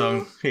Gordon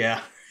song. Yeah.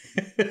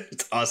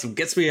 It's awesome.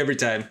 Gets me every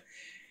time.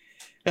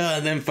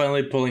 And then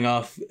finally pulling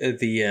off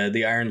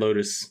the Iron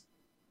Lotus.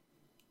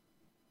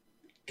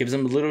 Gives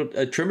him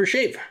a trimmer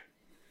shape.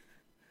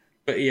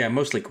 But yeah,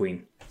 mostly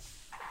Queen.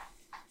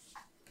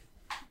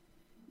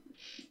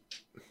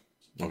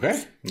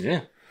 Okay.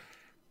 Yeah.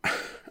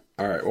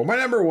 All right. Well, my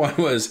number one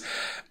was,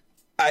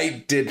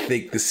 I did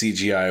think the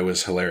CGI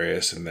was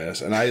hilarious in this,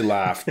 and I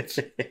laughed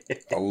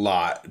a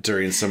lot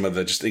during some of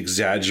the just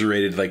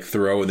exaggerated like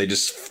throw, and they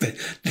just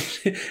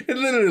it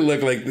literally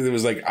looked like it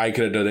was like I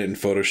could have done it in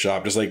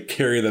Photoshop, just like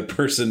carry the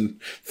person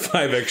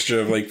 5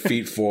 extra like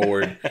feet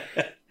forward.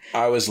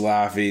 I was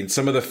laughing.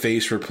 Some of the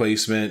face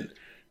replacement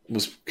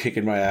was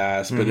kicking my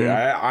ass, but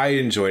I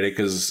enjoyed it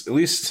because at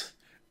least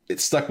it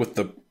stuck with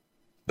the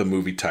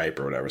movie type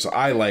or whatever. So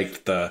I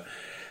liked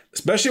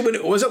especially when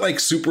it wasn't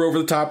like super over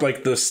the top,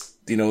 like this,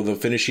 the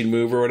finishing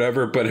move or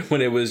whatever, but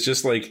when it was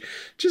just all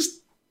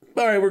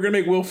right, we're gonna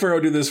make Will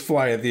Ferrell do this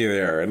fly in the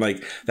air, and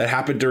like that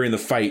happened during the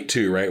fight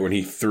too, right? When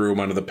he threw him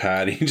onto the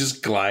pad, he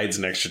just glides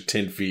an extra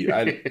 10 feet.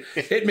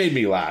 It made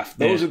me laugh.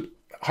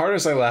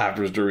 Hardest I laughed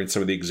was during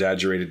some of the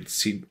exaggerated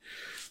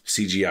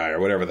CGI or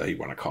whatever that you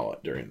want to call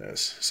it during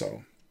this.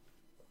 So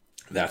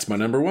that's my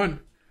number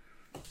one.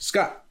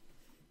 Scott.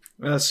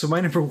 So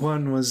my number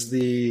one was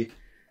the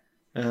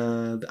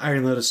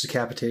Iron Lotus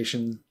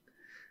decapitation.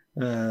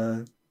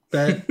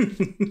 That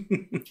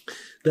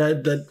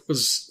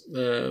was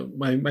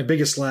my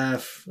biggest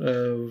laugh.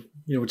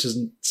 Which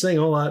isn't saying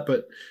a whole lot,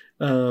 but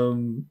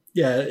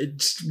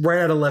it's right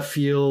out of left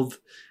field.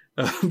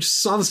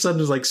 Just all of a sudden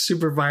it was like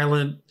super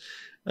violent.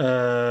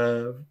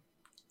 Did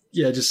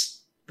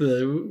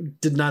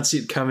not see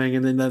it coming,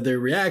 and then their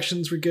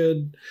reactions were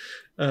good.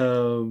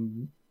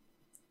 The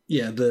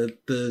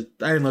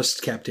Iron Lotus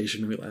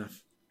decapitation made me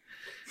laugh.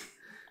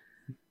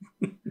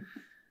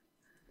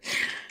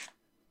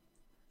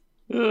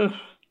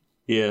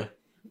 Yeah.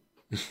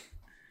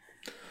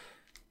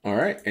 All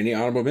right. Any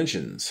honorable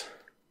mentions?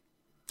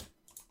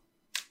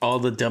 All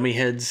the dummy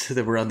heads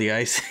that were on the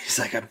ice. He's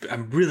like,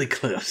 I'm really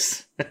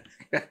close.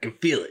 I can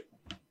feel it.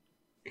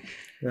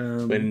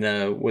 When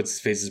what's his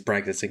face is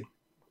practicing.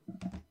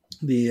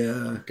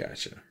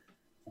 Gotcha.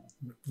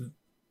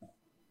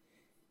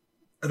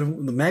 The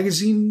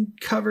magazine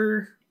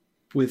cover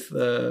with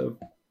Will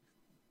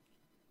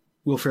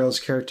Ferrell's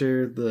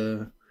character,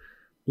 the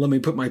 "Let me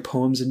put my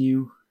poems in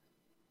you."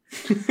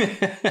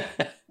 I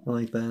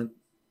like that.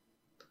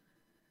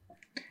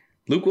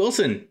 Luke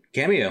Wilson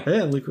cameo.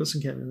 Yeah, Luke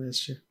Wilson cameo. That's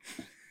true.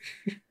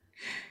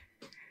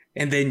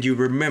 And then you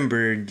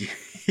remembered,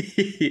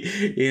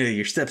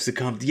 your steps to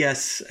come.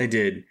 Yes, I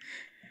did.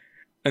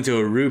 Until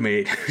a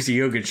roommate, who's a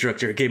yoga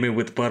instructor, came in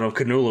with a bottle of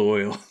canola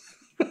oil.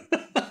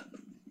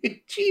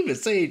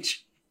 Jeebus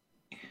H.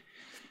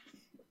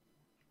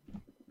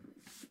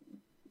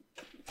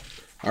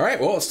 All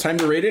right, well, it's time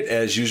to rate it.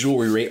 As usual,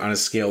 we rate on a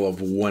scale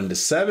of 1 to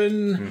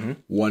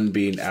 7. 1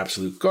 being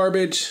absolute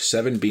garbage,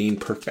 7 being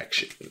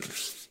perfection.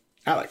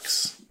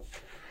 Alex,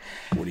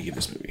 what do you give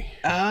this movie?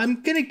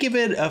 I'm going to give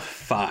it a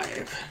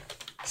 5.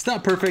 It's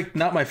not perfect,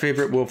 not my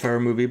favorite Will Ferrell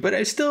movie, but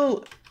I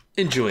still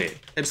enjoy it.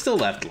 I've still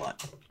laughed a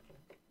lot.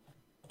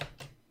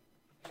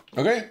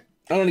 Okay,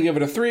 I'm going to give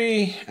it a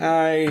 3.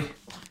 I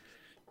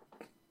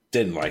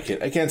didn't like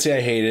it. I can't say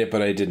I hate it,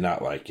 but I did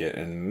not like it.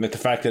 And the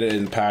fact that it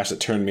didn't pass, it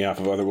turned me off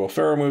of other Will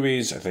Ferrell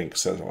movies, I think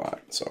says a lot.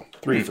 So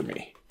 3 for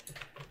me.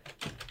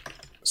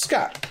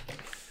 Scott.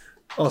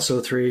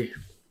 Also 3.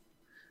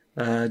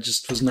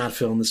 Just was not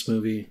feeling this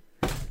movie.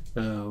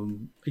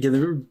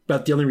 Again,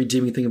 about the only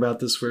redeeming thing about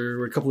this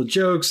were a couple of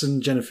jokes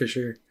and Jenna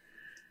Fisher.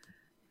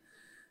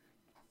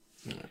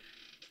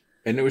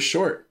 And it was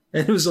short.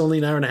 And it was only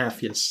an hour and a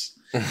half, yes.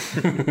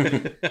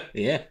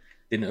 Yeah,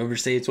 didn't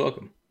overstay its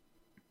welcome.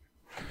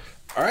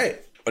 All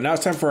right. Well, now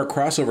it's time for our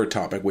crossover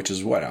topic, which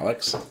is what,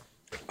 Alex?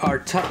 Our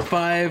top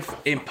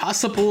 5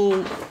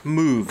 impossible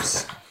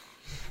moves.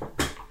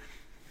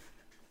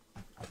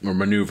 Or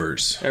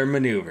maneuvers. Or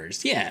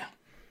maneuvers, yeah.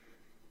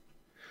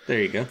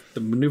 There you go.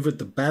 The maneuver at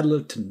the Battle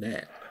of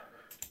Tanab.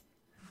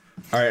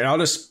 All right, and I'll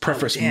just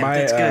preface my...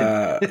 That's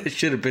good. It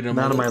should have been on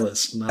Not on my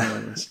list. Not on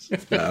my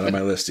list. Not on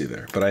my list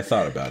either, but I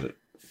thought about it.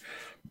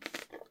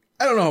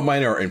 I don't know how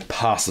mine are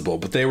impossible,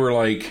 but they were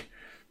like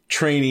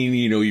training,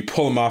 you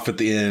pull them off at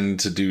the end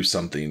to do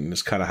something.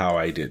 That's kind of how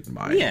I did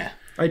mine. Yeah.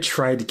 I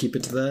tried to keep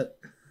it to that.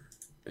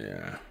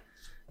 Yeah.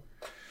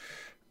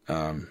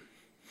 All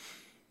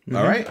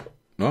right.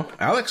 Well,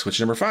 Alex, what's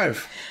your number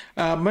 5?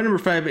 My number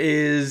 5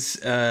 is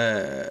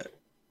the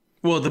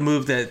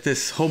move that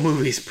this whole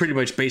movie is pretty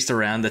much based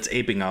around, that's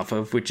aping off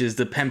of, which is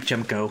the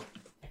Pamchenko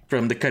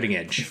from The Cutting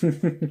Edge.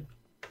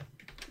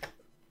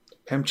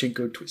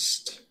 Pamchenko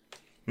twist.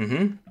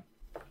 Mm-hmm.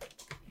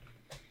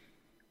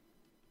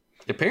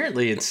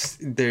 Apparently,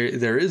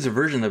 there is a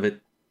version of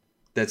it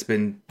that's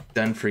been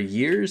done for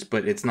years,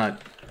 but it's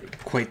not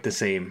quite the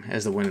same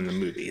as the one in the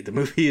movie.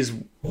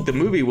 The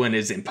movie one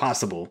is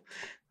impossible.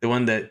 The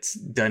one that's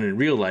done in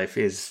real life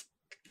is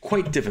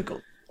quite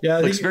difficult. Yeah,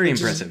 looks very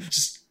impressive.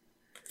 Just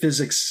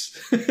physics.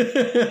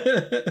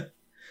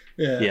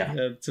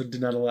 yeah. So do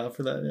not allow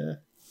for that. Yeah.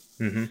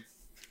 Mm-hmm.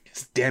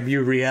 Damn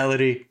you,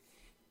 reality.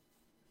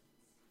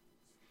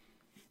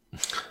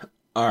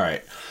 All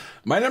right.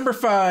 My number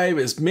 5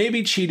 is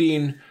maybe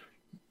cheating,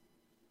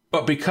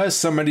 but because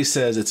somebody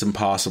says it's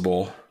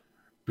impossible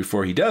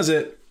before he does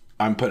it,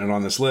 I'm putting it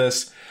on this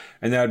list.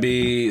 And that would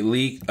be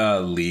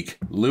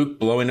Luke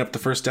blowing up the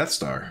first Death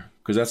Star,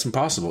 because that's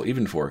impossible,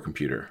 even for a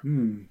computer.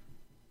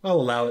 I'll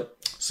allow it.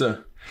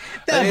 So,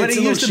 but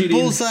he used the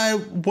bullseye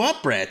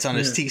wop rats on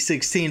his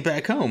T-16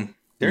 back home.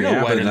 They're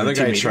no wider but another than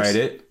 2 guy meters. tried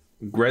it.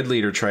 Red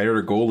Leader tried it,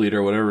 or Gold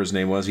Leader, whatever his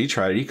name was. He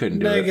tried it. He couldn't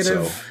do it.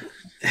 So.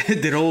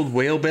 Did old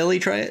Whale Belly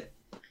try it?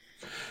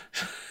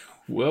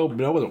 Well,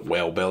 no, it wasn't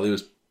Whale Belly. It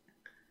was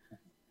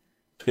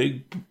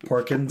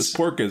Porkins.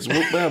 Porkins.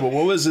 Well, but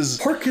what was his...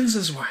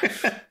 Porkins'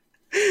 wife.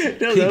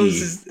 No,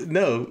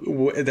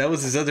 that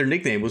was his other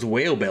nickname, was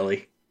Whale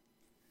Belly.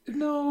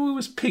 No, it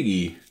was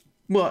Piggy.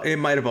 Well, it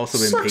might have also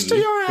been Sucks Piggy, to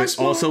your ass,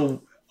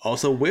 but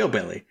also Whale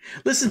Belly.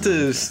 Listen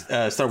to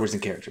Star Wars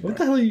in Character. What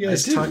the hell are you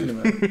guys talking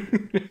about?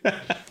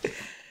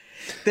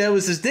 That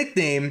was his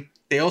nickname.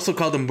 They also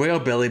called him Whale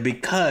Belly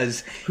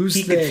because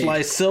he they? could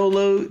fly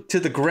solo to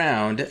the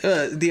ground.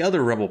 The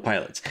other Rebel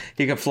pilots,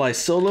 he could fly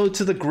solo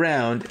to the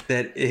ground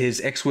that his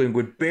X-wing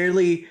would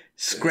barely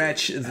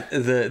scratch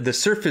the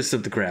surface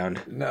of the ground,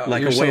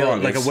 like a whale,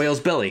 like a whale's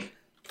belly.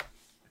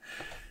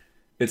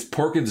 It's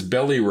Porkins'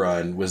 belly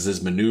run was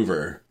his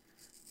maneuver.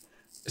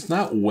 It's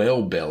not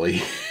Whale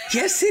Belly.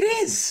 Yes, it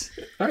is.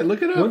 All right,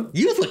 look it up. What?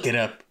 You look it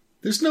up.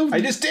 There's no. I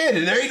just did,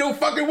 and there ain't no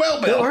fucking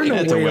Whale Belly. There are no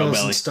It's a whale whales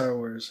belly. in Star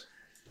Wars.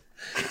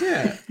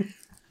 Yeah.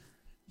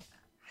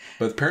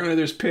 But apparently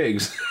there's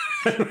pigs.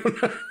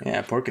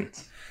 Yeah,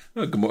 Porkins.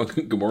 Oh,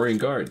 Gamorrean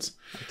guards.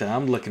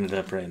 I'm looking it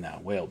up right now.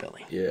 Whale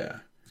Belly. Yeah.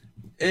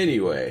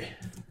 Anyway,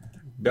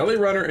 Belly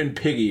Runner and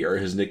Piggy are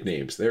his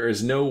nicknames. There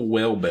is no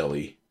Whale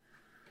Belly.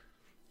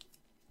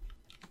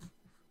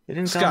 They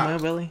didn't call Scott. him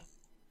Whale Belly?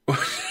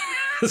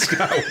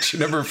 Scott, what's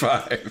your number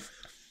 5?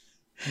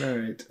 All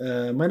right.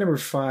 My number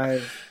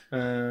 5.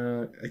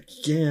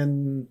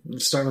 Again,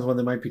 let's start with one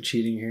that might be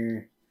cheating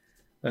here.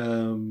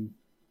 God,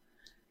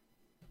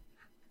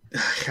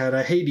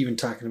 I hate even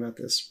talking about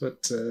this,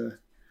 but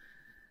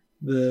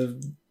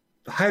the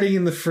hiding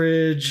in the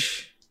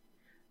fridge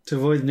to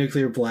avoid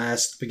nuclear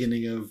blast,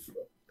 beginning of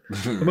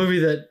a movie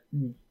that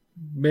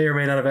may or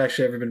may not have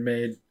actually ever been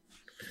made.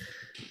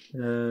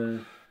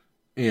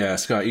 Yeah,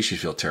 Scott, you should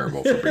feel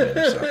terrible for bringing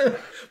this up.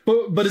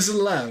 But is it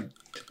allowed?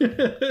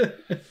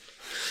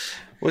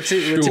 What's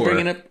he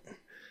bringing up?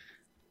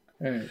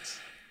 All right.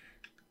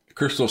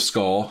 Crystal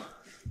Skull.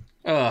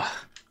 Ugh.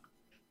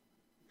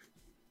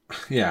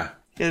 Yeah.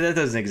 Yeah, that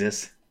doesn't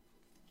exist.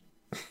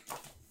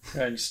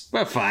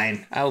 Well,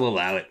 fine. I'll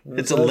allow it.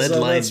 It's a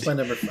lead-lined... That's my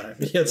number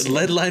 5. Yes.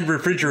 Lead-lined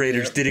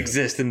refrigerators did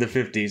exist in the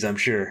 50s, I'm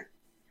sure.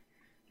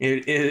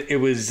 It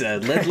was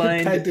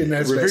lead-lined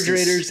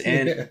refrigerators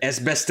and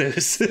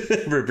asbestos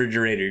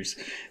refrigerators.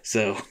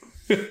 So,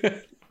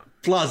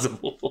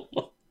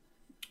 plausible.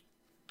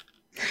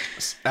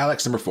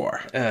 Alex, number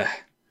 4.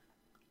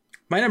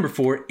 My number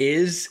 4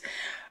 is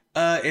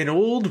an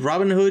old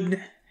Robin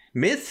Hood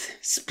myth,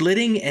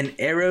 splitting an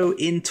arrow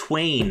in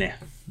twain.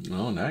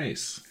 Oh,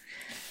 nice.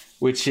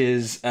 Which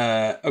is,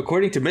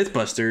 according to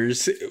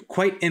Mythbusters,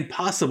 quite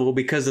impossible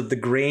because of the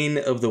grain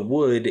of the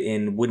wood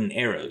in wooden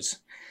arrows.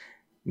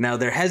 Now,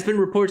 there has been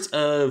reports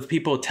of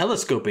people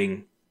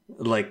telescoping,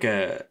 like,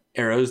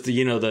 arrows,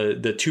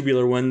 the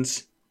tubular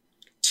ones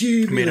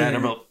made out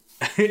of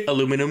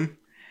aluminum.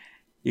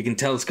 You can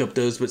telescope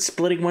those, but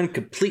splitting one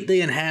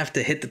completely in half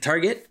to hit the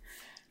target,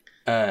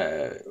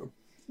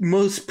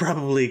 most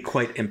probably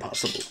quite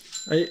impossible.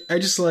 I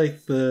just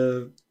like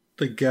the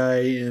guy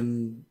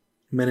in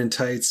Men in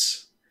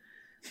Tights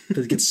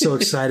that gets so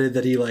excited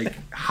that he like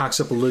hawks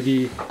up a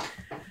loogie.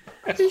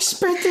 He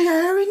split the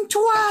arrow in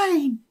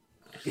twain.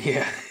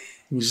 Yeah.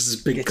 He's just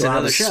this big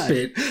glob of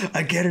spit.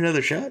 I get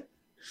another shot.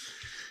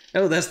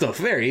 Oh, that's not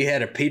fair. He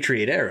had a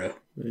Patriot arrow.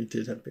 He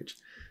did have a Patriot.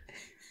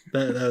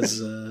 That was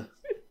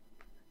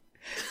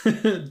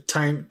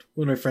time.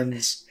 One of my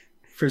friends'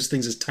 first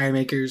things is time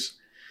makers.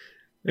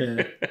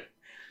 Yeah.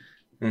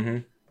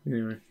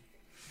 Anyway.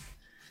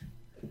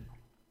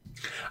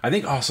 I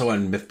think also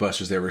on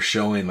Mythbusters they were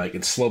showing like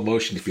in slow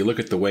motion, if you look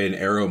at the way an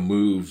arrow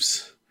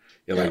moves,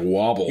 it like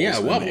wobbles in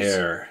the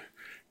air,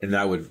 and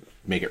that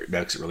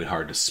makes it really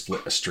hard to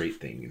split a straight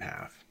thing in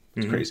half.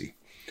 It's crazy.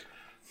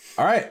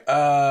 All right.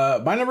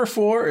 My number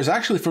 4 is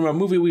actually from a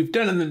movie we've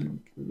done in the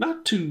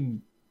not too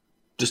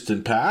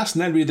distant past,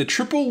 and that'd be the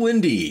Triple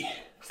Lindy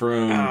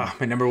from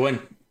My number 1.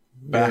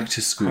 Back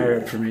to School.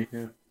 Higher up for me.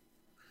 Yeah.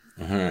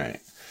 All right.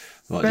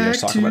 Well, Back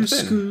let's talk about it to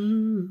then.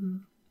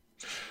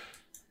 school.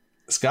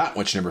 Scott,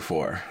 what's your number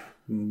 4?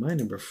 My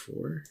number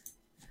 4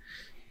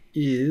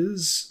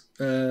 is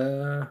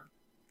Rima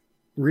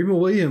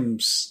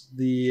Williams.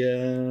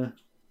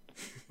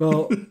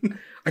 Well,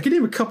 I can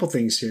name a couple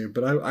things here,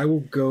 but I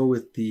will go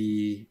with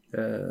the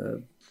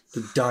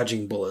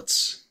dodging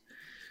bullets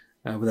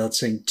without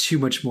saying too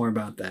much more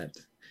about that.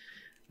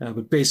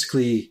 But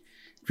basically,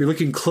 if you're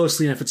looking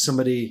closely enough at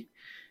somebody,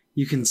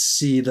 you can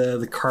see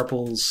the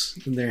carpals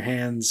in their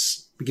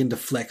hands begin to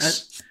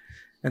flex,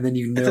 and then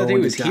you know I thought he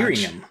when was to hearing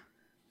dodge. him.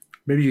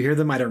 Maybe you hear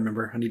them. I don't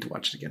remember. I need to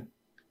watch it again.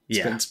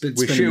 It's been a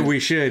minute. We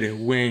should.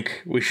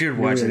 Wink. We should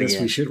watch it Yes,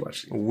 again. we should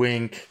watch it.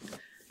 Wink.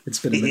 It's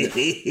been a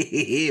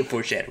minute.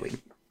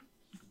 Foreshadowing.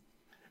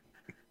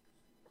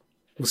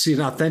 We'll see an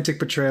authentic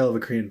portrayal of a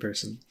Korean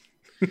person.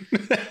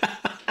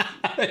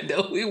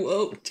 No, we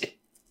won't.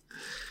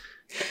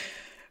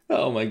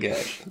 Oh my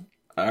gosh.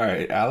 All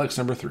right. Alex,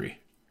 number 3.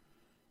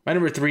 My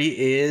number 3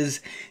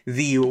 is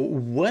the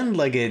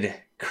one-legged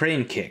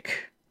crane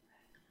kick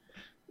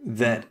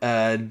that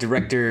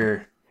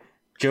director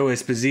Joe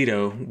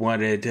Esposito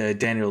wanted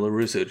Daniel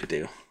LaRusso to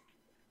do.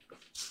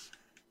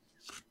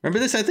 Remember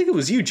this? I think it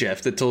was you,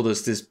 Jeff, that told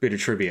us this bit of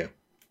trivia.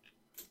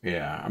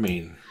 Yeah, I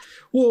mean...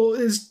 Well,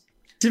 there's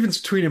difference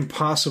between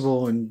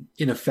impossible and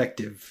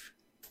ineffective.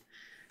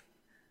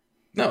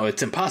 No,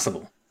 it's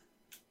impossible.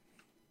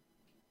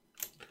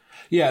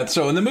 Yeah,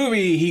 so in the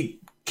movie, he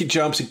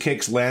jumps and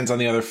kicks, lands on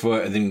the other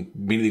foot, and then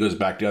immediately goes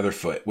back to the other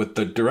foot. What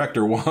the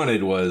director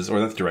wanted was, or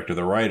not the director,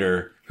 the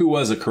writer, who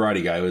was a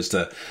karate guy, was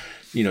to,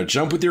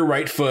 jump with your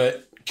right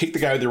foot, kick the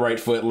guy with your right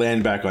foot,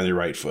 land back on your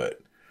right foot.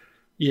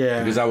 Yeah.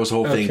 Because that was the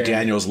whole thing. Okay.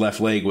 Daniel's left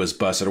leg was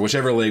busted, or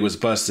whichever leg was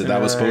busted.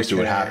 That was supposed to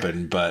have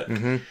happened, but...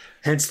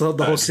 Hence the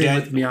whole scene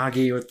Dan- with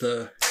Miyagi with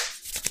the...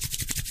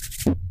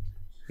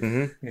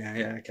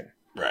 Yeah, okay.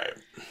 Right.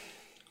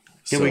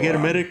 Can we get a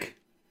medic?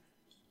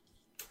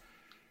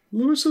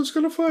 Lewis's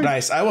gonna fight.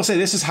 Nice. I will say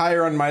this is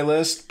higher on my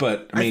list,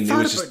 but I mean, it thought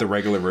was just about- the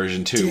regular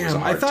version too. It was a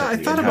Damn, I hard thought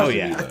technique. about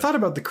It had to be I thought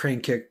about the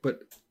crane kick, but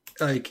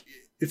like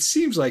it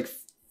seems like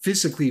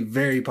physically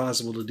very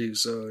possible to do,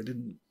 so I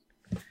didn't.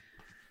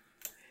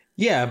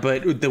 Yeah,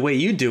 but the way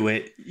you do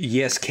it,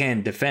 yes,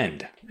 can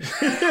defend.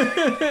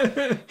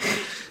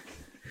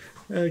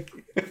 Okay.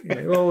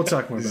 Yeah, well, we'll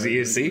talk more about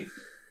it. See?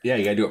 Yeah,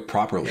 you gotta do it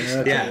properly.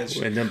 Yeah,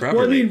 and then properly.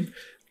 Well, I mean,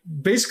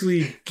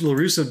 basically,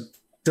 LaRusso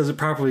does it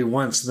properly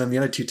once, and then the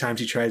other 2 times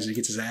he tries it, he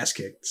gets his ass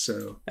kicked.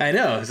 So I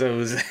know. So it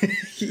was.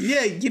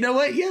 Yeah, you know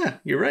what? Yeah,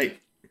 you're right.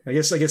 I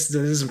guess that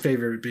is in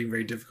favor of it being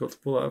very difficult to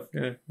pull off.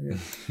 Yeah.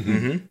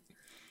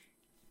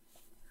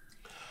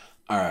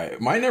 All right,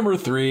 my number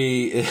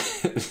 3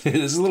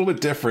 is a little bit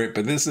different,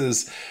 but this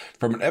is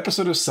from an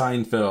episode of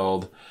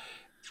Seinfeld,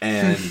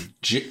 and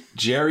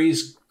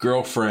Jerry's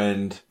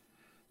girlfriend,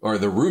 or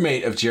the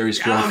roommate of Jerry's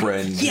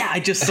girlfriend. Yeah, I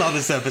just saw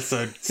this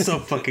episode. So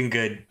fucking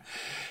good.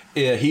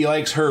 Yeah, he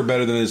likes her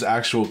better than his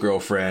actual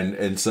girlfriend,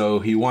 and so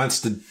he wants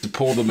to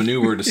pull the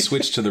maneuver to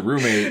switch to the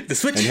roommate. The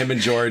switch. And him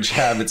and George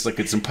have it's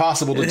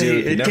impossible to do.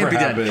 It never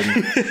can't be done.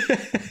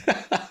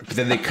 happened. But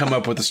then they come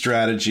up with a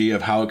strategy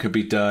of how it could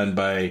be done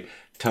by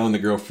telling the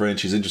girlfriend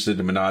she's interested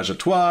in menage a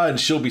trois, and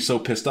she'll be so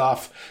pissed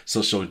off,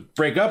 so she'll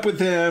break up with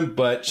him.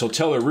 But she'll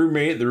tell her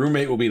roommate. The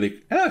roommate will be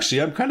like,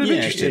 "Actually, I'm kind of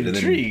interested."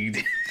 Intrigued.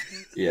 And then,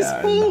 yeah,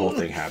 and the whole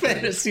thing happens.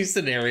 Fantasy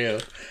scenario.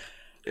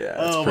 Yeah,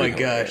 Oh my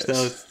gosh,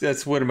 hilarious.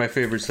 that's one of my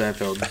favorite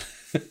Seinfeld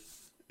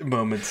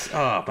moments.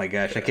 Oh my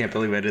gosh, I can't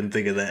believe I didn't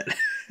think of that.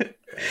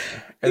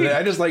 And then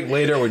I just like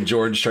later when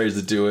George tries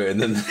to do it,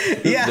 and then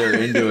Yeah,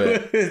 they're into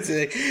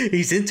it.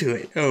 He's into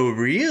it. Oh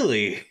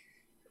really?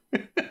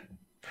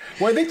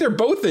 Well, I think they're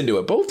both into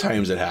it. Both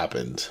times it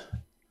happened.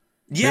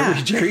 Yeah.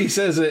 Remember, Jerry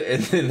says it,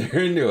 and then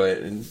they're into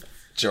it, and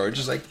George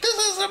is like, "This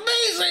is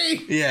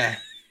amazing." Yeah.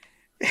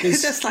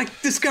 That's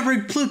like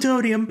discovering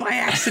plutonium by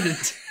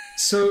accident.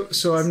 So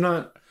I'm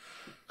not.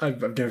 I've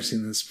never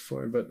seen this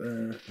before, but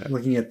I'm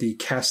looking at the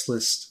cast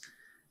list.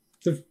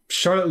 The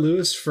Charlotte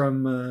Lewis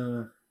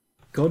from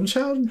Golden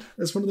Child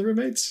as one of the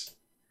roommates.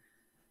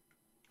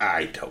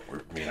 I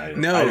don't know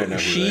No, who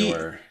they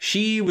were.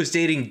 she was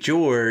dating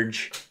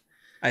George.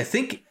 I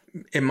think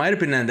it might have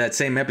been on that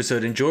same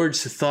episode, and George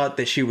thought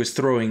that she was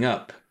throwing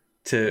up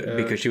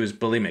because she was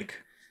bulimic.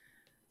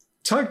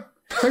 Talk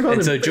about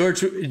And so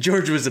George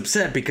was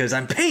upset because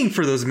I'm paying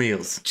for those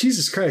meals.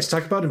 Jesus Christ!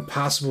 Talk about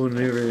impossible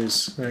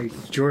maneuvers, like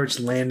George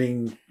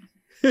landing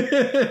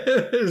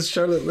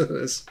Charlotte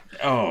Lewis.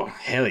 Oh,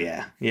 hell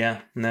yeah.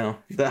 Yeah, no.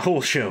 The whole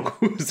show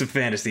was a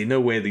fantasy. No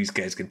way these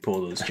guys could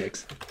pull those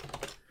chicks.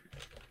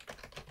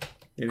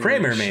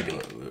 Kramer, maybe.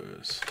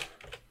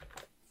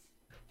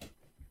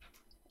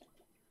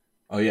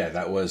 Oh yeah,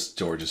 that was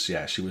George's.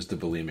 Yeah, she was the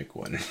bulimic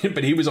one,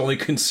 but he was only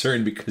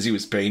concerned because he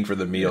was paying for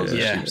the meals and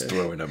Yeah. she was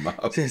throwing them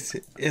up.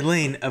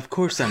 Elaine, of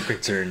course I'm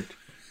concerned.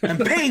 I'm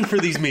paying for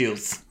these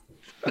meals.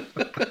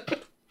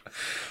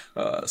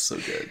 So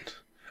good.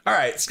 All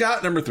right,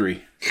 Scott, number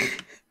 3.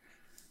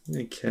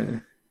 Okay.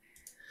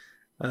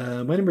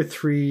 My number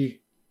 3.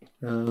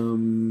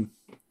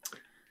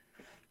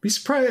 Be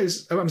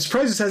surprised. I'm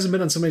surprised this hasn't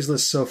been on somebody's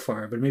list so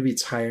far, but maybe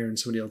it's higher in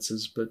somebody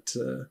else's. But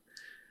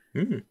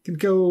can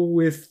go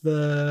with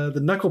the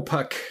Knuckle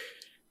Puck.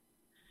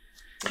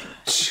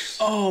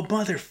 Oh,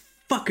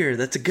 motherfucker.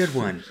 That's a good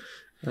one.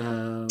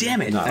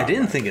 Damn it. I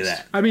didn't think of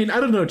that. I mean, I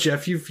don't know,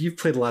 Jeff. You've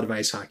played a lot of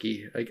ice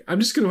hockey. Like, I'm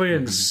just going to go ahead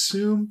and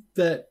assume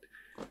that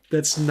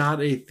that's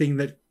not a thing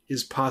that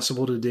is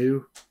possible to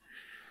do.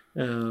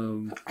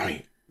 I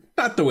mean,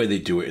 not the way they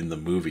do it in the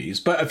movies,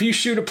 but if you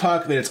shoot a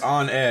puck that it's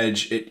on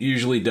edge, it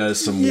usually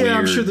does some weird. Yeah,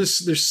 I'm sure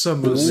there's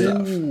some of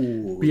stuff.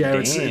 But yeah,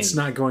 it's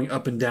not going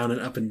up and down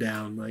and up and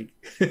down like.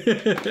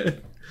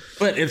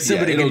 But if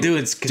somebody can do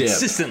it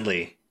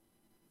consistently,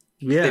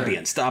 they'd be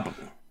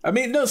unstoppable. I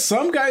mean, no,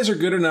 some guys are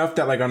good enough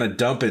that like on a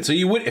dump it. So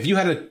you would, if you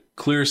had a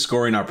clear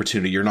scoring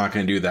opportunity, you're not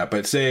going to do that.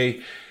 But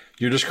say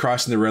you're just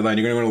crossing the red line,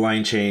 you're going to go to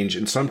line change,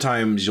 and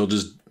sometimes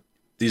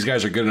these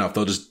guys are good enough,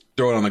 they'll just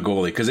throw it on the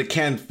goalie because it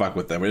can fuck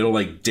with them. It'll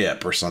like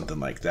dip or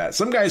something like that.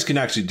 Some guys can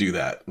actually do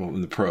that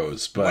in the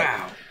pros, but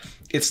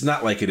it's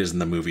not like it is in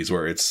the movies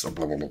where it's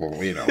going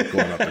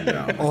up and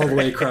down all the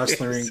way across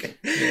the rink.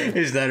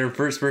 Is that her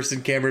first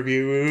person camera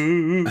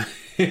view?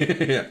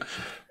 Yeah.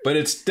 But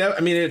it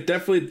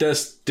definitely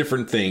does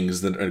different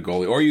things than a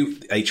goalie. Or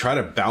I try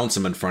to bounce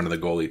them in front of the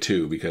goalie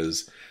too,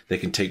 because they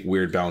can take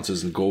weird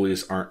bounces, and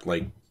goalies aren't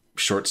like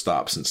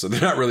shortstops, and so they're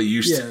not really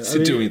used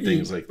to doing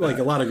things like that. Like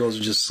a lot of goals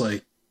are just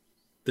like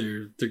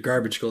they're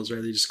garbage goals,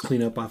 right? They just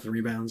clean up off the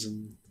rebounds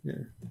and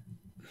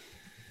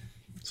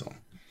So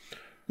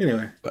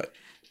anyway,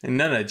 and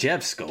none of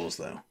Jeff's goals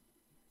though.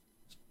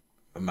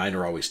 Mine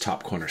are always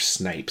top corner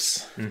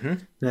snipes.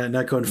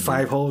 Not going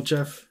 5-hole,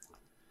 Jeff.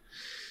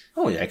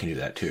 Oh yeah, I can do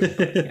that too.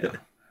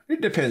 It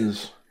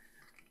depends.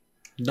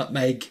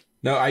 Nutmeg.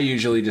 No, I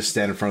usually just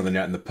stand in front of the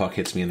net and the puck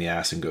hits me in the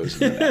ass and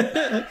goes in the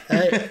net.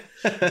 Hey,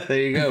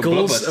 there you go.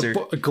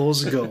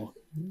 goal's a goal.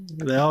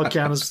 They all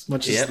count as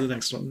much as the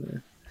next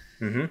one.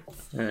 All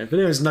right, but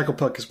anyways, Knuckle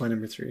Puck is my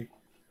number 3.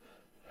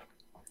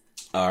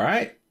 All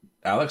right,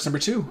 Alex, number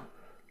 2.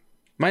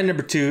 My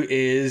number 2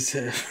 is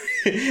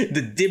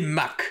the Dim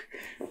Mak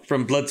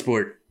from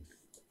Bloodsport.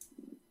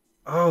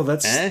 Oh,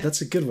 that's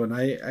a good one.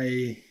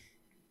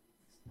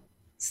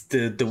 It's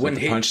the one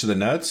hit punch to the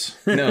nuts.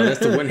 No,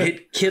 that's the one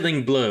hit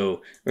killing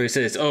blow where he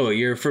says, "Oh,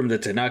 you're from the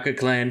Tanaka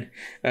clan."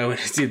 When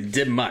it's the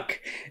Dim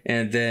Mak,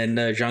 and then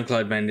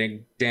Jean-Claude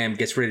Van Damme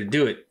gets ready to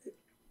do it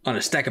on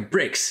a stack of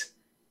bricks.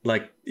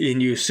 Like, and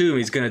you assume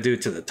he's gonna do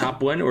it to the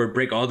top one or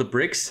break all the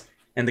bricks,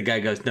 and the guy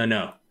goes,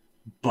 "No,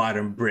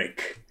 bottom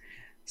brick."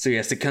 So he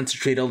has to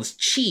concentrate all this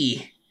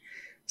chi,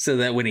 so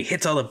that when he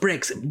hits all the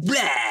bricks,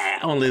 blah,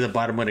 only the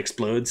bottom one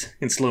explodes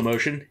in slow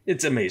motion.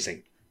 It's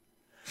amazing.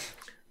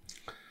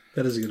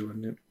 That is a good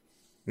one.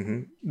 Yeah.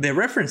 They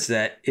reference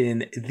that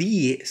in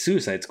the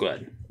Suicide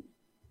Squad,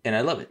 and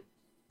I love it.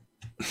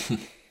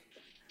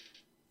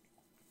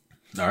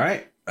 All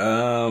right.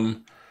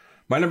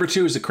 My number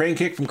 2 is the crane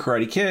kick from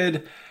Karate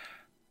Kid.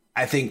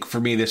 I think for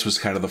me, this was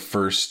kind of the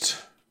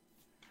first.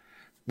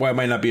 Well, it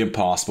might not be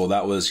impossible.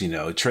 That was,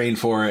 train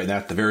for it, and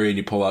at the very end,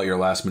 you pull out your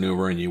last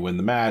maneuver and you win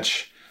the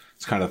match.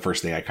 It's kind of the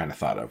first thing I kind of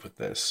thought of with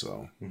this.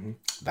 So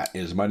that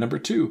is my number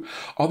 2.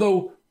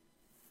 Although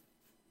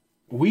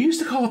we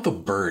used to call it the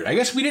bird. I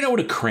guess we didn't know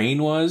what a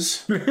crane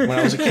was when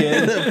I was a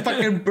kid. The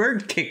fucking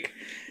bird kick.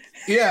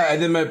 Yeah,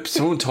 and then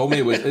someone told me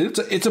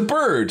it's a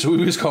bird, so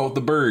we just call it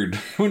the bird.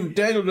 When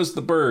Daniel does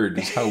the bird,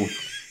 is how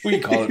we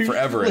call it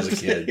forever as a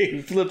kid.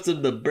 He flips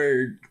him the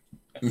bird.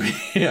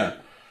 Yeah.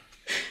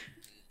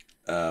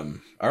 All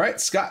right,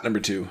 Scott, number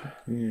 2.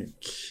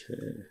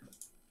 Okay.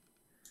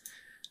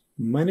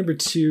 My number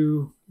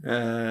 2,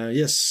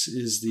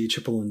 is the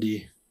Triple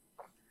ND.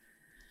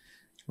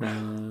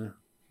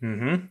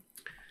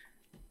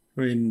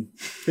 I mean,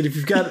 but if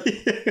you've got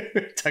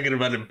talking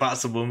about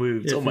impossible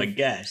moves, my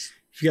gosh!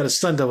 If you got a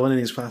stunt double,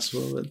 anything's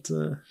possible. But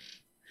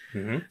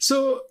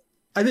so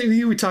I think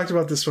we talked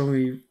about this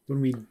when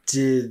we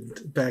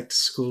did Back to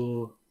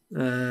School.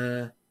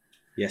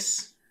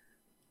 Yes,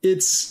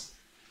 it's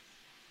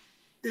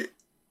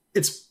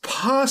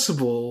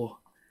possible.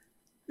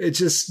 It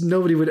just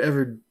nobody would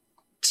ever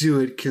do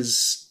it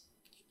because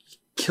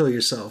kill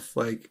yourself.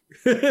 Like,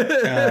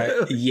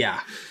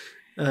 yeah.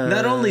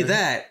 Not only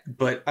that,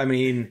 but I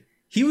mean,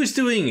 he was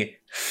doing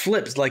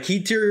flips. Like he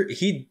did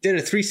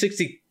a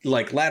 360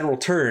 like lateral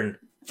turn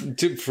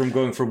from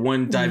going from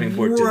one diving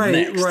board to the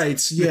next.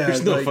 Right, yeah.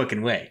 There's no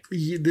fucking way.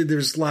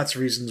 There's lots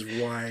of reasons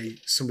why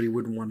somebody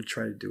wouldn't want to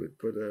try to do it,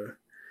 but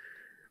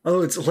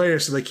although it's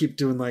hilarious, so they keep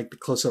doing like the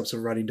close-ups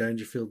of Rodney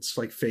Dangerfield's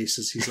like face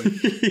as he's like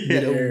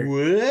midair.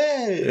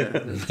 Yeah,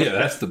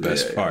 that's the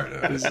best part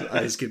of it. His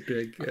eyes get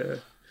big.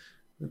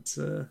 It's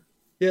the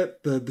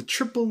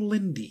Triple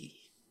Lindy.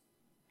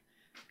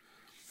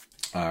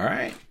 All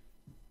right.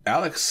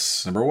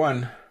 Alex, number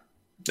 1.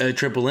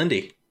 Triple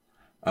Indy.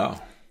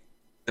 Oh.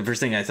 The first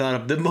thing I thought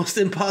of, the most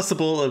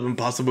impossible of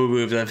impossible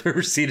moves I've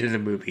ever seen in a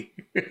movie.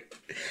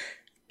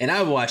 And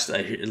I watched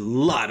a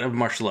lot of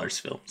martial arts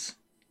films.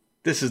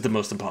 This is the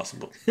most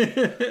impossible.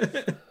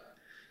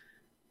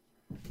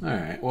 All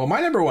right. Well, my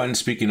number one,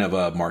 speaking of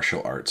a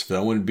martial arts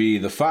film, would be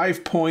the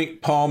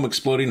 5-point palm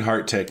exploding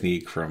heart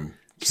technique from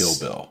Kill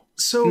Bill.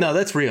 So No,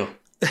 that's real.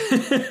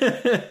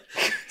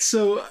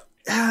 So,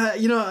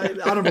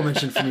 honorable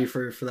mention for me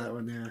for that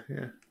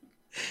one.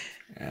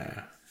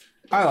 Yeah.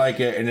 I like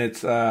it, and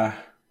it's a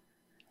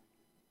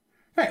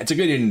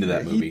good ending to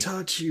that movie. He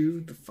taught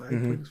you the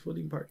 5-point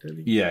exploding part,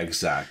 didn't he? Yeah,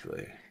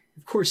 exactly.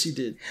 Of course he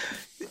did.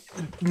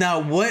 Now,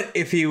 what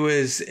if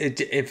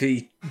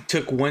he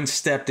took one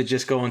step to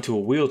just go into a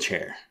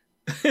wheelchair?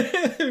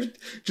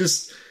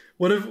 Just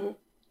what if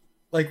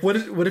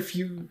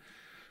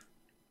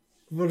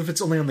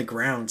it's only on the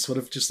ground? So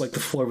what if just like the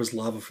floor was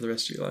lava for the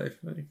rest of your life?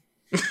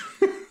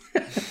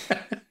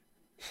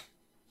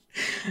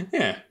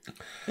 Yeah,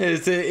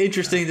 it's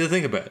interesting to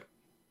think about.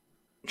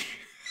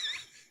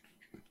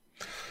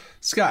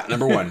 Scott,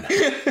 number one.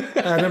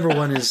 Number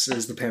one is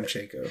the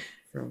Pamchenko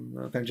from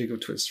Pamchenko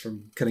twist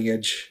from Cutting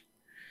Edge.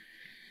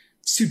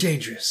 It's too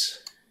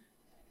dangerous.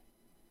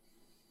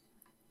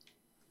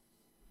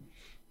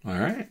 All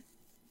right.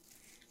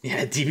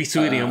 Yeah, D.B.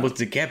 Sweeney almost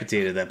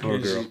decapitated that poor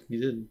girl. He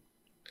did.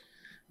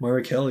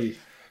 Moira Kelly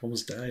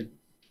almost died.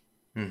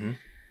 Mm-hmm.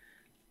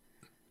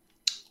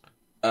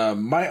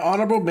 My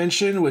honorable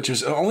mention, which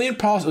was only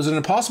was an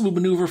impossible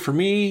maneuver for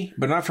me,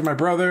 but not for my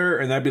brother,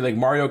 and that'd be like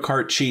Mario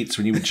Kart cheats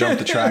when you would jump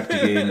the track to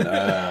gain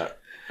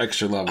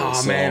extra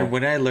levels. Oh man,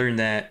 when I learned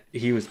that,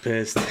 he was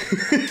pissed. When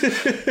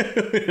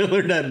I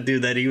learned how to do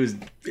that, he was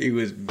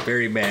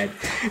very mad.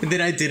 And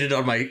then I did it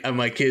on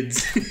my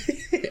kids,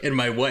 and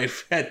my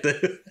wife had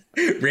to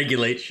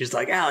regulate. She's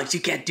like, "Alex,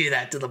 you can't do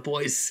that to the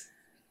boys."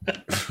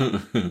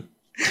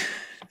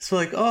 So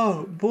like,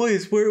 oh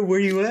boys, where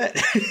you at?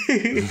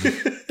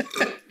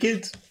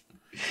 Kids,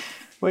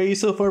 why are you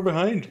so far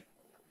behind?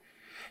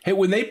 Hey,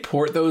 when they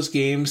port those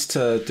games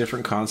to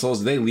different consoles,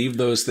 do they leave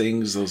those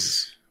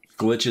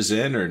glitches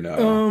in or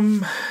no?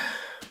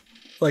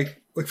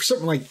 Like for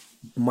something like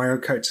Mario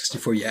Kart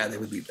 64, yeah, they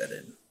would leave that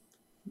in.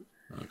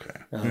 Okay.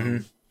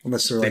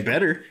 Unless they're They like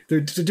better. they're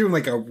doing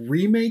like a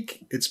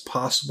remake, it's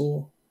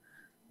possible.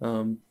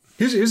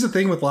 Here's the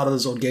thing with a lot of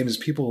those old games: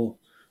 people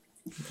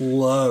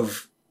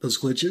love those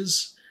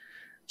glitches.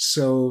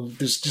 So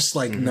there's just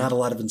like not a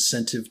lot of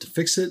incentive to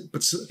fix it.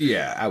 But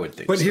Yeah, I would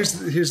think But so.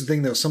 here's the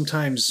thing though.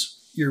 Sometimes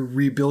you're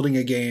rebuilding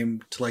a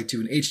game to like do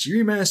an HD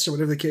remaster or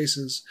whatever the case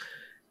is,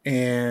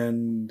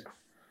 and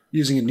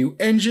using a new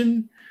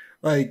engine,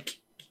 like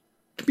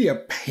it can be a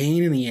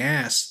pain in the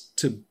ass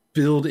to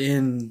build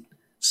in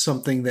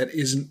something that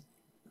isn't,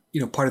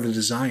 part of the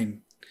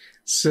design.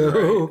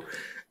 So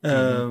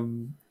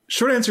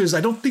short answer is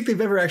I don't think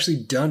they've ever actually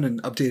done an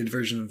updated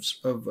version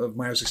of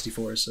Mario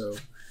 64. So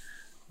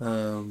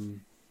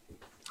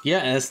Yeah,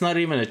 and it's not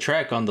even a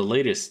track on the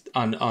latest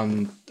on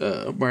Mario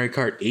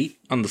Kart 8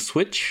 on the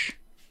Switch.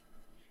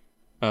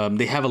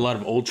 They have a lot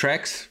of old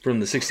tracks from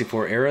the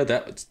 64 era.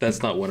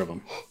 That's not one of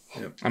them.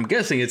 Yep. I'm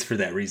guessing it's for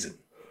that reason.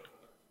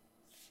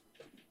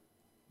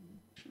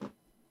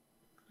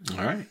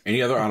 All right.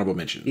 Any other honorable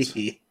mentions?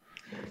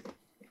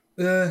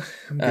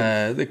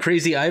 The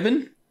Crazy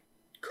Ivan.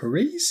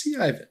 Crazy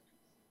Ivan.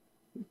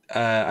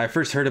 I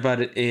first heard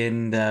about it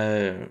in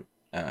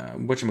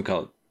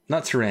whatchamacallit?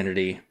 Not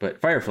Serenity,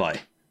 but Firefly.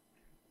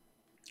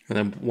 And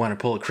I want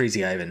to pull a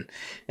Crazy Ivan.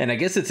 And I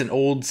guess it's an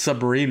old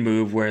submarine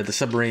move where the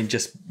submarine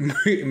just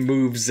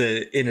moves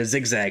in a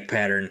zigzag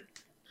pattern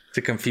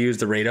to confuse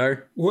the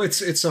radar. Well,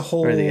 it's a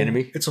whole Or the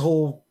enemy. It's a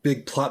whole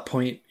big plot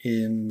point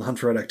in The Hunt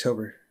for Red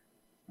October.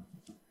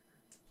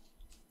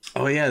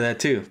 Oh yeah, that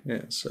too.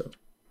 Yeah, so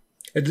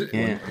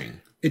Yeah.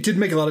 it did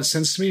make a lot of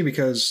sense to me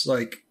because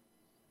like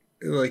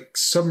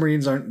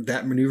submarines aren't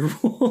that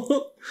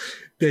maneuverable.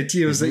 The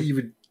idea was that you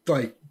would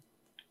like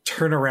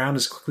turn around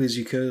as quickly as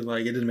you could.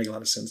 Like it didn't make a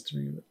lot of sense to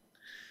me.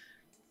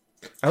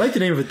 But I like the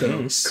name of it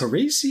though.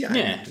 Crazy Ivan.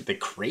 Yeah, the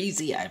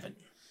Crazy Ivan.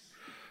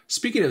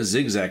 Speaking of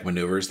zigzag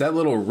maneuvers, that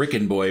little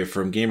Rickon boy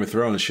from Game of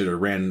Thrones should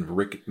have ran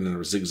Rick in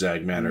a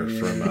zigzag manner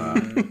from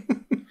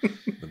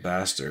the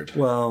bastard.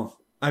 Well,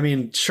 I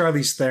mean,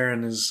 Charlize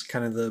Theron is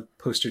kind of the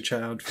poster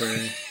child for.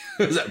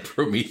 Is that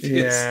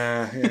Prometheus?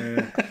 Yeah.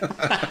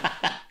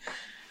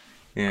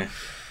 Yeah.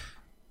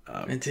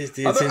 It's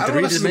in I don't know three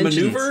if it's a dimensions.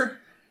 maneuver.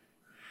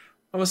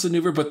 Almost a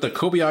maneuver, but the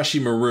Kobayashi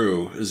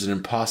Maru is an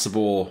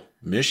impossible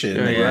mission.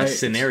 Oh, yeah, Right.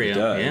 scenario. It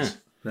does. Yeah.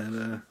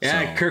 That,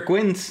 Yeah, So- Kirk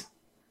wins.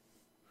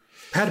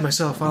 patted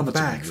myself on the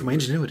back for my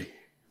ingenuity.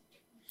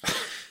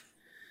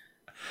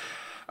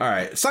 All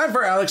right, it's time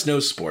for Alex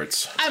Knows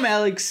Sports. I'm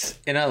Alex,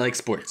 and I like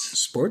sports.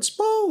 Sports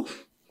ball.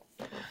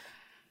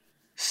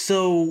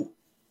 So,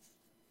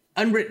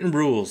 unwritten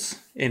rules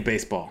in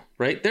baseball,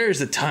 right?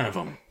 There's a ton of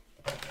them.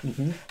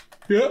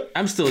 Yeah.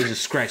 I'm still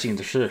just scratching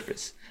the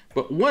surface.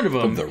 But one of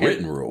them... The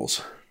written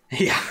rules.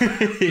 Yeah,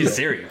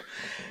 stereo.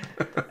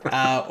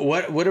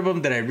 What of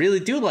them that I really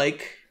do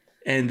like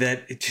And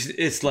that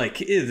it's like,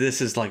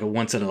 this is like a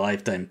once in a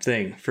lifetime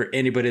thing for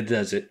anybody that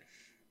does it.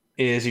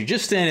 Is you're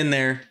just standing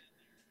there,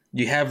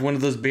 you have one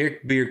of those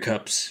beer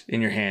cups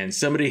in your hand.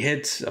 Somebody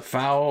hits a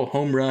foul,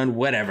 home run,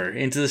 whatever,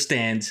 into the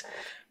stands.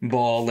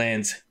 Ball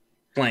lands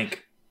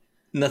blank.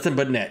 Nothing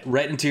but net.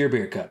 Right into your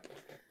beer cup.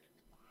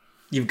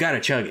 You've got to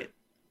chug it.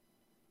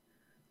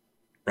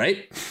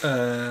 Right?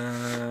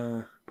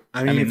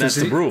 I mean that's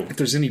the rule. If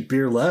there's any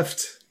beer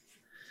left.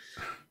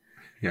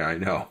 Yeah, I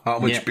know. How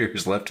much beer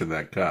is left in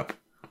that cup?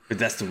 But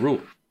that's the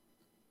rule.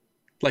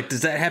 Like,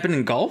 does that happen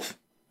in golf?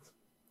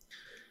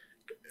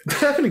 If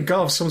that happened in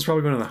golf, someone's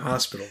probably going to the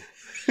hospital.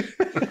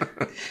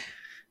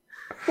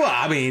 Well,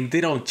 I mean,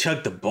 they don't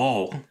chug the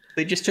ball.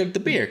 They just chug the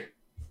beer.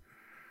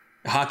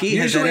 Hockey,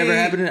 has that ever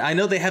happened? I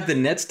know they have the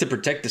nets to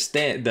protect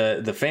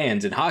the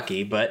fans in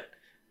hockey, but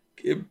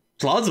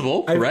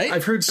plausible, right?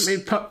 I've heard. I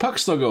mean,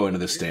 pucks still go into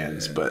the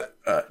stands, but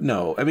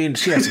no. I mean,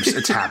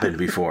 it's happened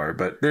before,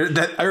 but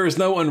there is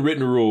no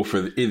unwritten rule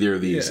for either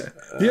of these. Yeah.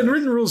 The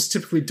unwritten rules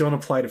typically don't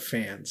apply to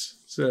fans.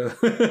 So,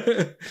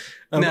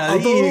 no,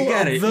 you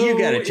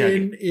gotta chug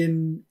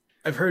it.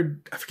 I've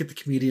heard, I forget the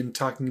comedian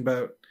talking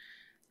about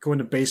going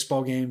to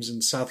baseball games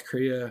in South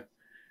Korea.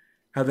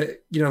 How they,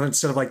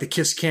 instead of like the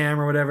kiss cam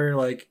or whatever,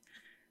 like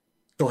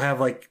they'll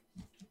have like,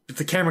 if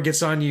the camera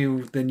gets on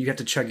you, then you have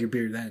to chug your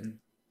beer then.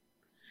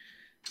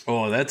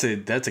 Oh, that's a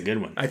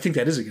good one. I think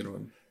that is a good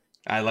one.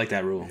 I like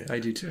that rule. I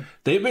do too.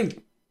 They've been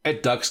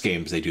at Ducks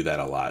games. They do that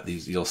a lot.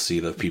 You'll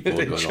see the people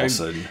going all of a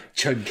sudden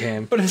chug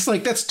cam, but it's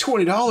like that's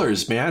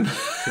 $20, man.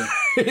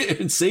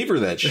 Savor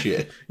that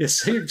shit. Yeah,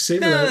 savor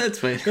no, that. That's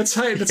fine. That's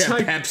high. That's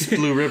high. Pabst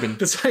Blue Ribbon.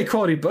 That's high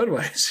quality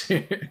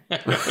Budweiser.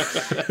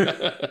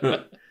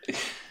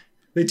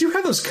 They do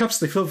have those cups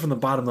they fill from the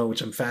bottom though,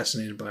 which I'm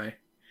fascinated by. At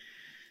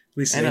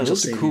least I know,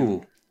 those are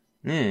cool.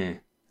 Yeah.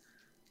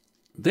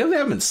 They only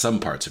have them in some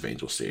parts of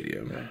Angel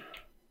Stadium. Yeah.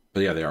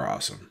 But yeah, they are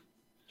awesome.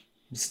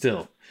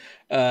 Still.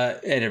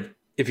 And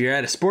if you're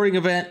at a sporting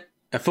event,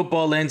 a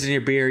football lands in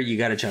your beer, you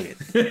got to chug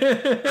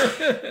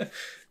it.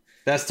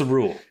 That's the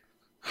rule.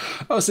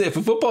 I would say if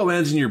a football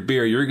lands in your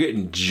beer, you're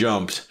getting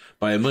jumped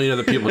by a million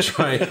other people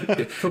trying.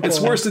 It's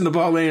worse than the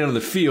ball landing on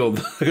the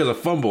field because of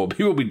fumble.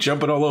 People will be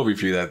jumping all over you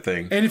through that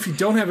thing. And if you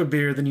don't have a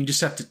beer, then you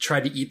just have to try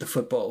to eat the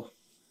football.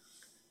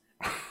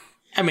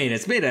 I mean,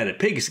 it's made out of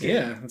pig skin.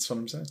 Yeah, that's what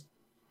I'm saying.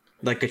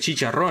 Like a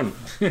chicharrón.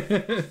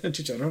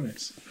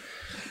 Chicharrones.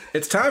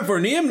 It's time for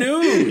Neum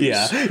News.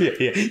 Yeah.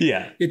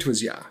 It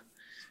was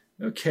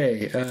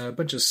Okay, a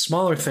bunch of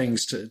smaller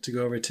things to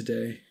go over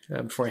today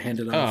before I hand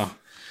it off.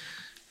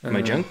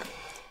 My junk?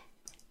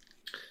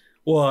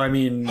 Well, I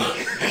mean,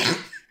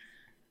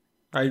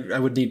 I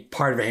would need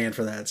part of a hand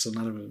for that, so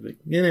not a big.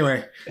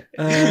 Anyway,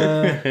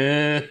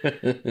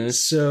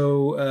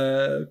 so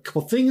a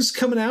couple things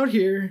coming out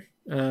here.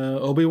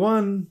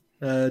 Obi-Wan,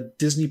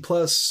 Disney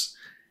Plus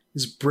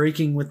is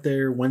breaking with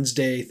their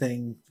Wednesday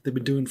thing they've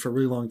been doing for a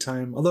really long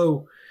time.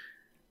 Although,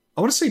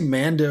 I want to say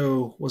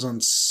Mando was on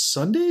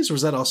Sundays, or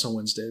was that also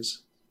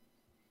Wednesdays?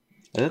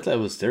 I thought that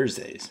was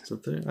Thursdays.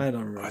 I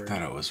don't remember. I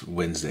thought it was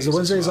Wednesdays. Is it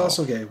Wednesdays well.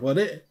 also? Okay. Well,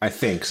 I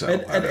think so.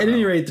 At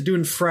any rate, they're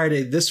doing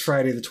this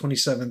Friday, the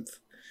 27th,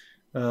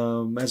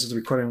 as of the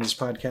recording of this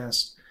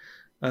podcast,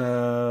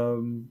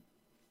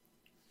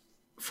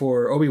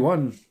 for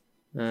Obi-Wan.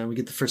 We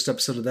get the first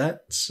episode of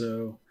that,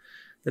 so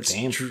that's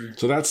true.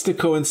 So that's to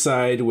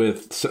coincide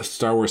with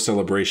Star Wars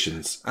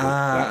Celebrations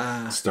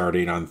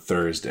starting on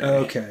Thursday.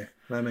 Okay.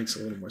 That makes a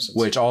little more sense.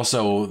 Which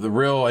also, I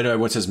know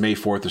everyone says May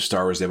 4th or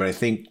Star Wars Day, but I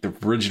think the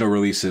original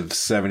release of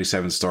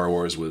 77 Star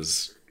Wars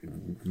was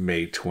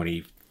May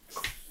 25th?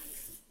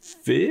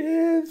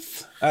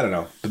 I don't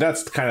know. But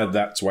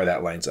that's why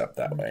that lines up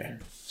that way.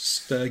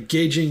 Just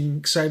gauging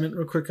excitement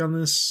real quick on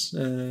this.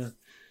 I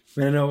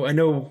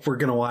know we're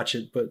going to watch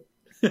it, but...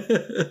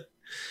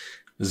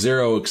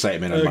 Zero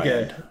excitement on my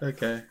end.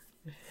 Okay.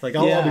 Like,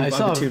 I'll be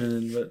tuning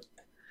in, but...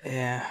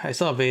 Yeah, I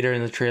saw Vader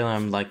in the trailer.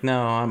 I'm like,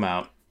 no, I'm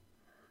out.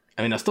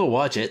 I mean, I'll still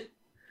watch it.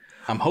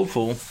 I'm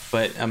hopeful,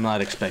 but I'm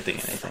not expecting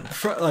anything.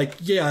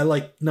 I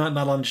like not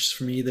lunches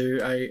for me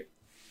either. I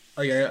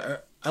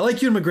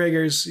like Ewan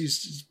McGregor.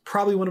 He's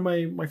probably one of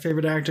my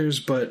favorite actors,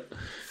 but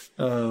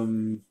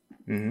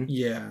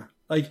yeah.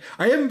 Like,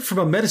 I am, from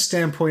a meta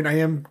standpoint, I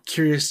am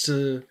curious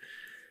to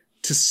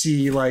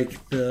see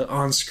like the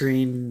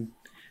on-screen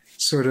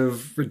sort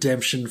of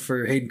redemption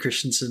for Hayden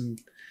Christensen.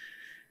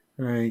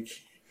 Like,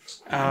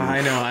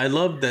 I know. I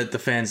love that the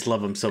fans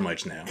love him so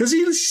much now. Because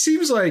he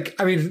seems like,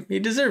 I mean, he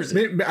deserves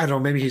it. I don't know.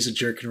 Maybe he's a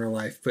jerk in real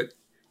life, but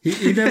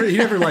he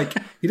never like,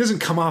 he doesn't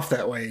come off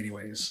that way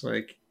anyways.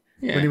 Like,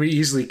 when he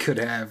easily could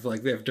have,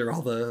 like, after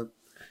all the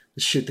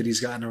shit that he's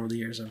gotten over the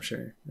years, I'm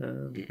sure.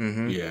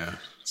 Yeah.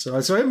 So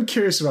I'm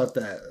curious about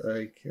that.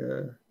 Like,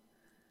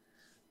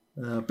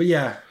 but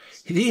yeah.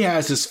 He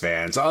has his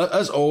fans.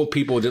 Us old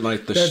people didn't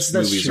like the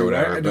movies true. or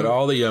whatever, but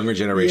all the younger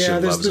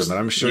generation loves him, and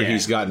I'm sure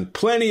he's gotten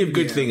plenty of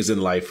good things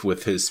in life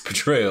with his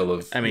portrayal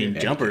of. I mean,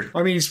 Jumper.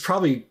 I mean, he's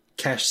probably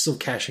still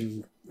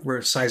cashing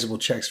sizable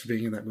checks for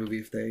being in that movie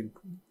if they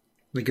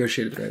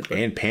negotiated right. But,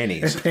 And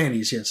panties. and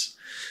panties, yes.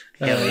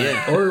 Hell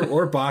yeah.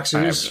 Or boxers,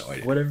 I have no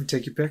idea. whatever,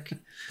 take your pick.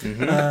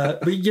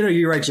 But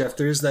you're right, Jeff.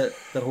 There's that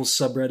whole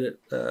subreddit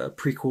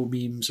prequel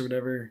memes or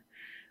whatever.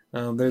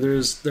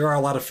 There are a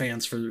lot of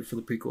fans for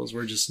the prequels.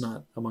 We're just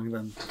not among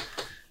them.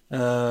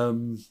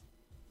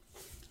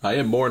 I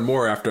am more and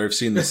more after I've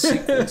seen the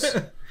sequels.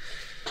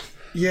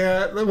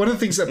 Yeah, one of the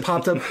things that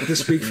popped up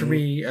this week for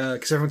me,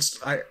 because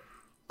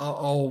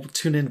I'll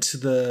tune into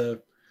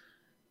the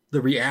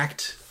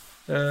React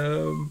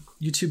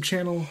YouTube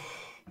channel.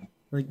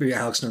 I think maybe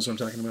Alex knows what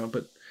I'm talking about,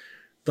 but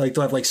like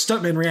they'll have like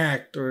Stuntman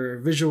React or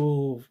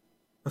visual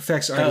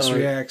effects artist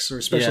reacts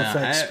or special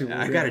effects people.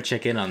 I gotta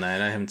check in on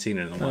that. I haven't seen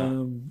it in a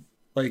while.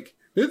 Like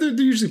they're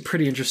usually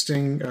pretty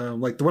interesting.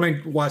 Like the one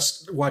I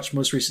watched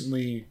most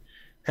recently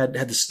had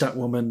the stunt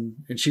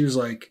woman, and she was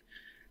like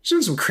she's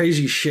doing some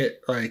crazy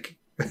shit. Like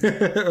yeah,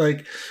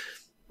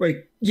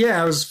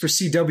 it was for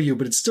CW,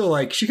 but it's still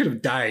like she could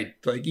have died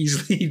like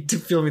easily to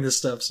filming this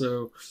stuff.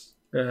 So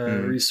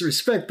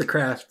respect the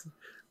craft.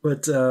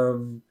 But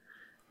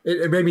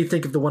it made me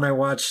think of the one I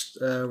watched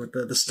with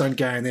the stunt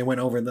guy, and they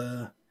went over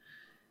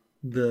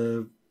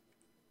the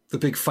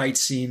big fight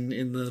scene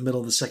in the middle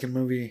of the second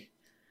movie,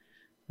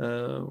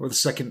 or the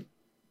second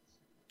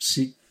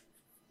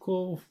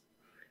sequel,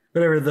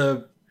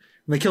 whatever.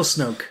 When they kill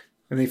Snoke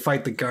and they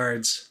fight the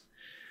guards,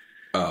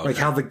 like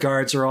how the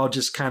guards are all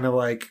just kind of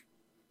like,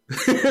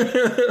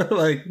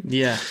 like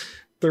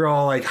they're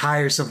all like high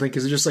or something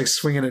because they're just like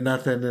swinging at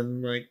nothing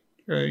and like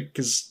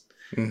because.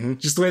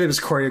 Just the way that it was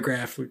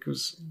choreographed, like,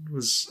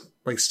 was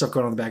like stuff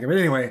going on in the back of it.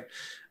 Anyway,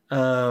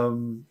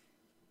 so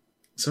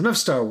enough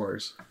Star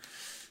Wars.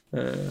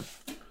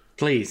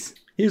 Please.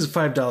 Here's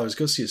 $5.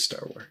 Go see a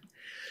Star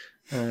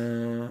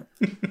Wars.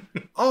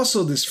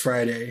 Also this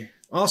Friday,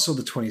 also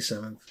the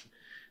 27th,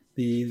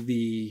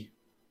 the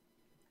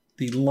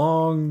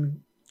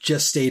long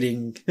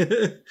gestating.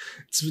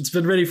 It's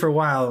been ready for a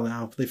while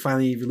now. But they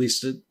finally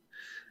released it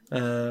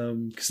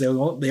because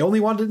they only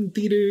wanted it in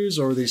theaters,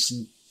 or they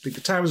think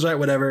the time was right,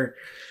 whatever.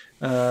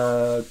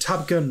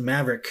 Top Gun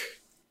Maverick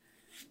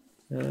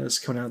is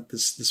coming out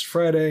this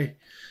Friday.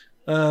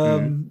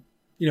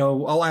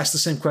 I'll ask the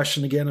same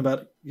question again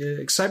about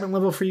excitement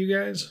level for you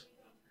guys.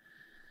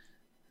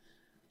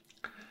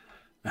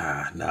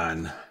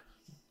 None.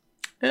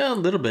 Yeah, a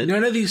little bit.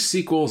 None of these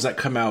sequels that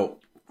come out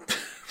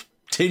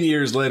 10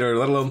 years later,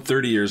 let alone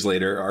 30 years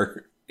later,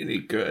 are any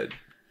good.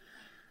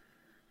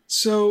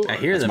 So I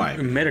hear the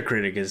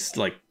Metacritic is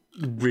like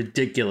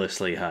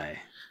ridiculously high.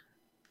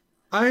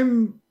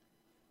 I'm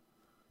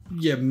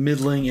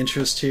middling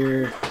interest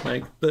here.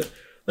 Like, but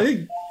I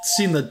think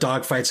seeing the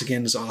dogfights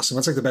again is awesome.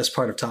 That's like the best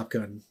part of Top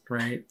Gun,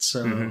 right?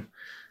 So,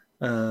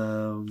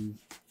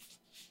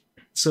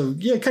 so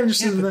yeah, kind of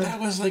just in that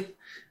was like,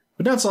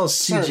 but now it's all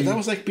CGI. Sorry, that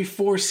was like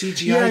before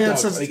CGI. Yeah,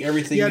 like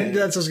everything. Yeah,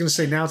 that's what I was gonna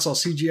say. Now it's all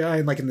CGI,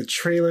 and like in the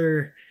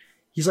trailer,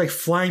 he's like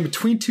flying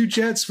between two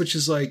jets, which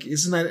is like,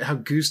 isn't that how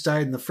Goose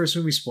died in the first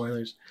movie?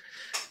 Spoilers.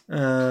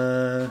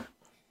 What?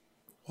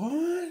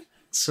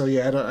 So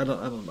yeah, I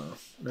don't know.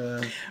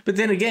 But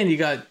then again, you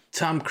got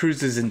Tom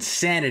Cruise's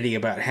insanity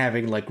about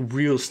having like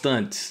real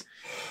stunts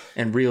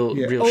and real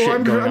shit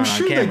going on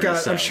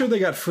camera. I'm sure they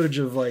got footage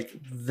of like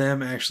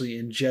them actually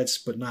in jets,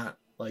 but not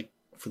like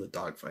for the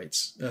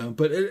dogfights.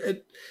 But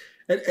at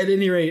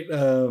any rate,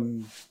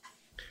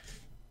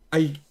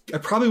 I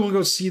probably won't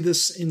go see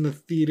this in the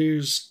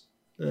theaters.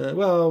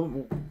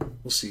 Well,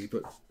 we'll see.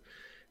 But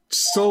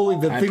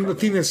solely the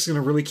thing that's going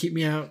to really keep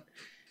me out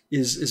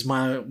is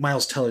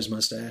Miles Teller's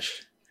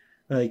mustache.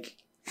 Like,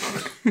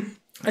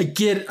 I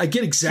get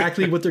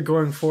exactly what they're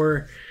going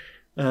for.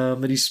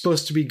 That he's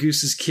supposed to be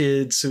Goose's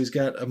kid, so he's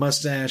got a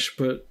mustache,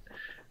 but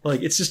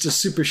like it's just a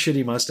super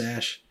shitty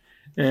mustache,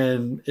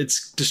 and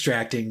it's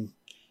distracting,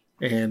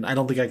 and I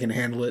don't think I can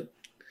handle it.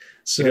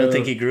 So, you don't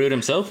think he grew it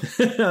himself?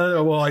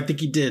 Well, I think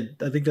he did.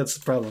 I think that's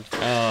the problem.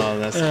 Oh,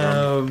 that's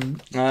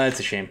that's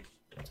a shame.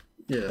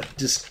 Yeah,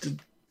 just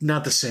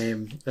not the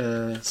same.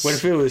 What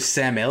if it was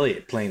Sam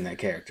Elliott playing that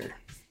character?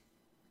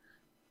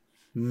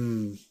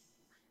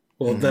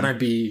 Well, then I'd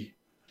be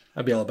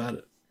all about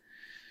it.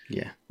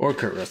 Yeah, or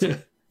Kurt Russell.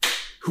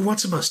 Who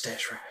wants a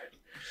mustache ride?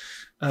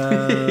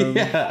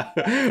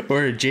 Yeah,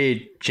 or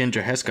Jade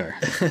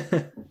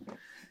Chandrasekhar.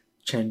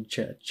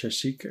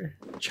 Chandrasekhar.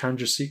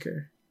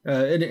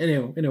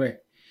 Anyway.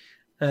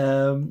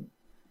 So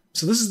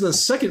this is the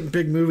second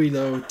big movie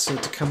though to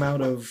come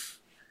out of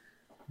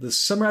the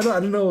summer. I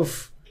don't know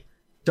if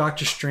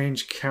Doctor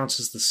Strange counts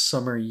as the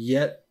summer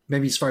yet.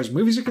 Maybe as far as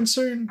movies are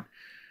concerned.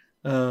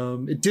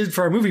 It did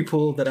for our movie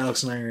pool that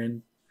Alex and I are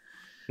in.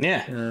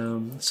 Yeah.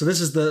 So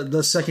this is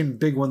the second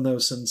big one though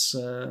since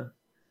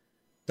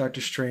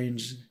Doctor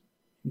Strange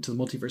into the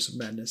Multiverse of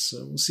Madness.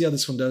 So we'll see how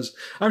this one does.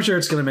 I'm sure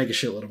it's going to make a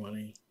shitload of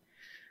money.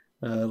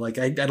 I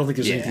don't think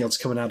there's anything else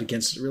coming out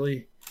against it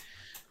really.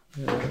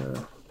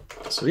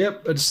 So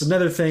yep, just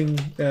another thing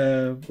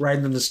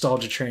riding the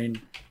nostalgia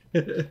train.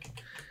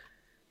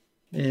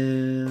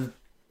 Moving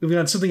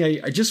on, something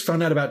I just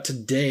found out about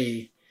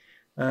today.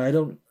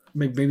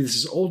 Maybe this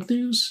is old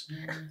news,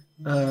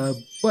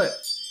 but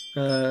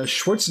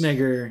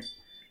Schwarzenegger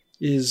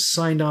is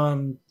signed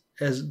on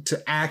as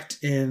to act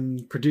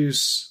and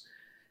produce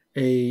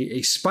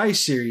a spy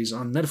series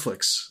on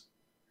Netflix.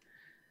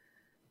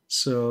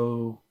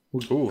 So,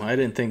 Ooh, I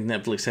didn't think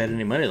Netflix had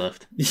any money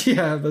left.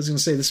 yeah, I was going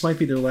to say this might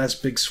be their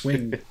last big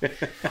swing.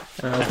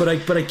 But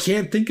I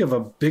can't think of a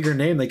bigger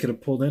name they could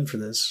have pulled in for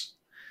this.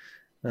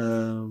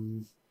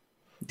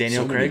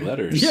 Daniel So many Craig?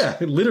 letters. Yeah,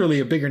 literally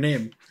a bigger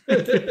name.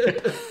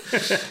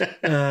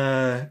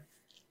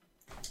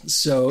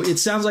 So it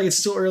sounds like it's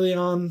still early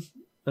on,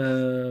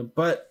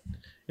 but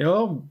you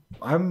know,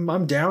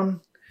 I'm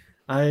down.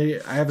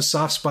 I have a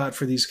soft spot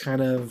for these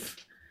kind of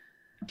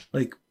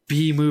like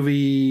B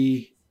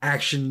movie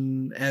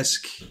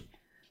action-esque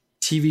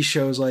TV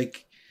shows.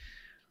 Like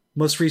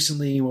most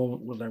recently, well,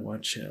 what did I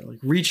watch? Like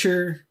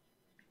Reacher,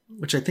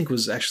 which I think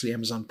was actually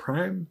Amazon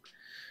Prime,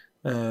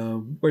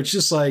 where it's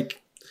just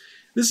like,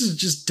 this is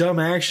just dumb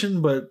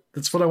action, but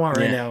that's what I want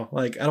right now.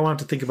 Like, I don't have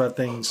to think about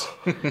things.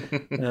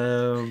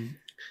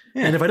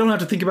 And if I don't have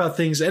to think about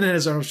things, and it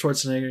has Arnold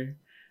Schwarzenegger,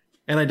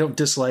 and I don't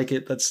dislike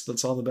it,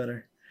 that's all the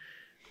better.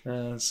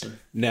 So.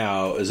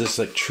 Now, is this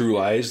like True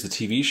Lies, the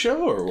TV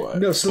show, or what?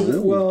 No,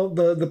 so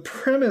the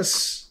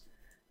premise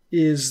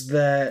is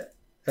that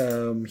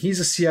he's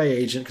a CIA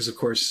agent, because of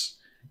course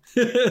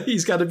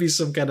he's got to be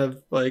some kind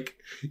of like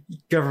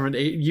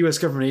U.S.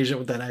 government agent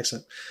with that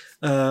accent.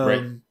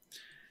 Right.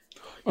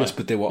 Yes,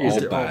 but they were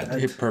all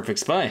bad. A perfect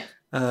spy.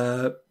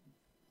 And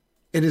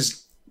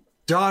his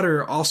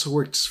daughter also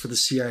works for the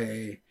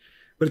CIA,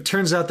 but it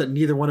turns out that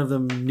neither one of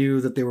them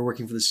knew that they were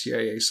working for the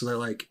CIA. So they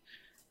like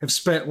have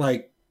spent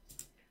like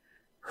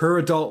her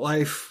adult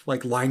life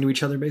like lying to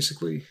each other,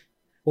 basically.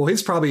 Well,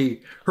 it's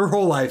probably her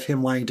whole life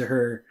him lying to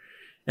her,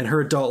 and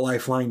her adult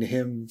life lying to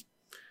him.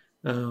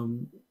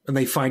 And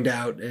they find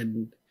out,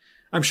 and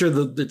I'm sure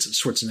that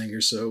it's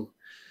Schwarzenegger, so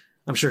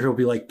I'm sure he'll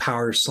be like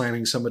power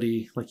slamming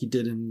somebody like he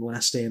did in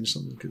Last Stand or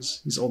something,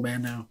 because he's an old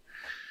man now.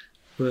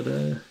 But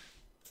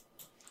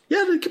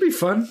yeah, it could be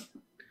fun.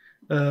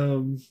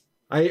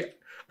 I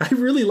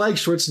really like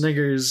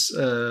Schwarzenegger's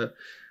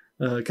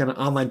kind of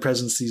online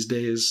presence these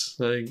days.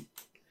 Like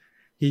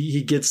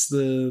he gets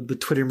the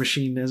Twitter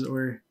machine, as it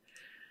were.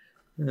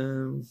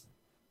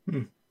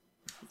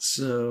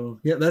 So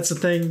yeah, that's the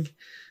thing.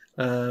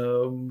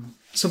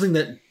 Something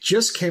that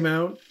just came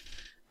out,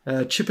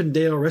 Chip and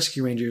Dale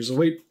Rescue Rangers. I'll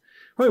wait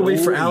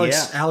for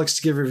Alex. Yeah. Alex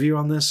to give a review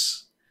on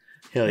this.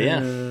 Hell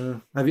yeah!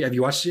 Have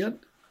you watched it yet?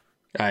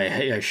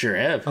 I sure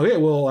have. Okay,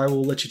 well, I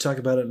will let you talk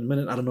about it in a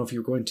minute. I don't know if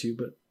you were going to,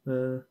 but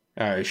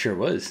I sure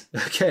was.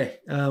 okay.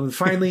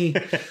 Finally,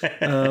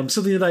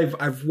 something that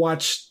I've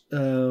watched.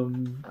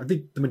 I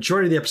think the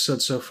majority of the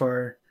episodes so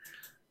far.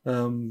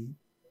 The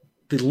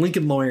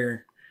Lincoln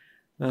Lawyer,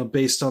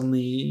 based on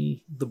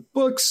the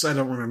books. I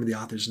don't remember the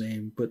author's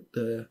name, but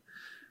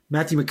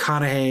Matthew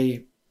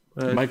McConaughey.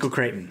 Michael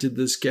Crichton did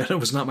this. It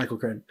was not Michael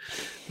Crichton.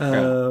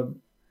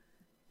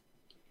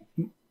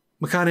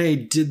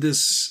 McConaughey did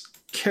this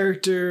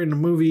character in a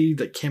movie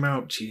that came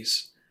out,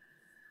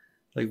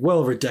 like well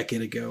over a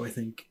decade ago, I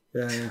think.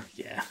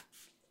 Yeah.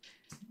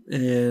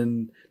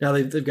 And now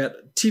they've got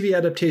a TV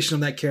adaptation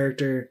of that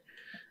character,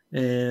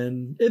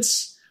 and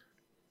it's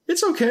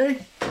okay.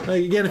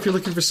 Like, again, if you're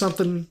looking for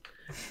something,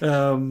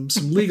 some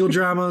legal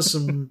drama,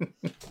 some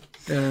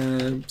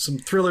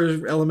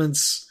thriller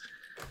elements.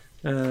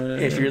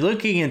 If you're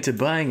looking into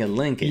buying a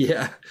Lincoln,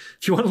 yeah.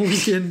 If you want a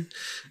Lincoln,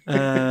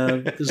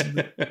 there's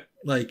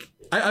like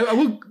I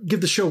will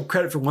give the show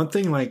credit for one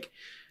thing. Like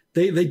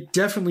they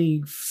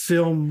definitely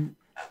film.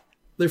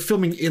 They're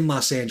filming in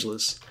Los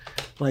Angeles.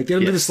 Like they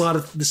don't do this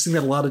thing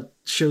that a lot of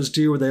shows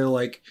do, where they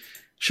like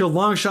show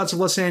long shots of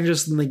Los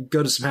Angeles and then they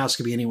go to some house,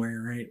 could be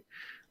anywhere, right?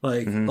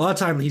 Like a lot of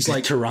time he's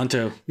like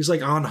Toronto. He's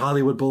like on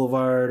Hollywood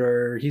Boulevard,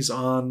 or he's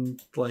on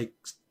like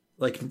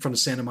in front of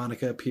Santa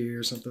Monica Pier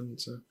or something.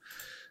 So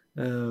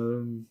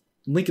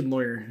Lincoln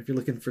Lawyer, if you're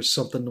looking for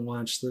something to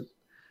watch that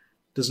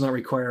does not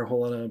require a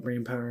whole lot of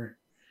brain power.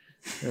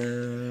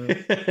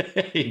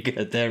 You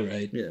got that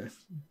right. Yeah.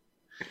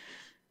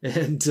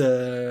 And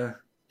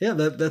yeah,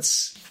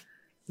 that's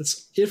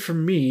it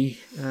from me.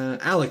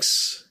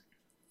 Alex,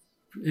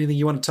 anything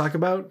you want to talk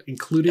about,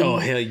 including? Oh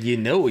hell, you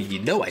know I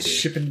did.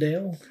 Chip and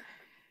Dale.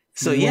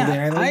 So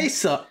yeah, I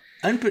saw.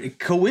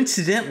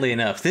 Coincidentally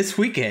enough, this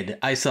weekend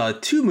I saw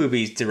 2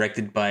 movies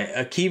directed by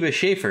Akiva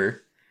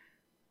Schaffer,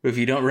 who, if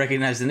you don't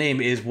recognize the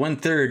name, is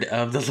 1/3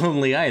 of The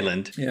Lonely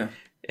Island. Yeah.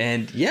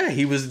 And yeah,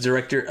 he was the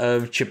director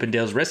of Chip and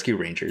Dale's Rescue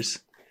Rangers,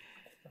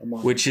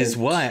 which is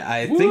why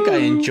I think I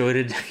enjoyed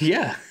it.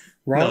 Yeah.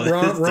 Wrong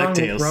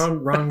movie.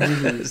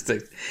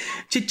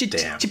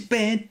 Chip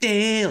and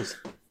Dale's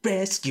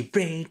Rescue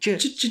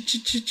Rangers.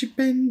 Chip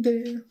and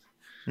Dale.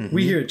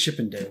 We here at Chip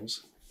and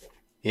Dale's.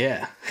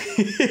 Yeah,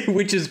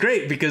 which is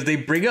great because they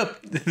bring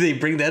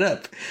that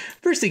up.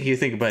 First thing you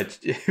think about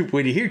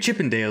when you hear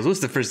Chippendales, what's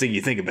the first thing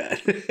you think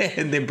about?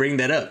 And they bring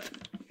that up.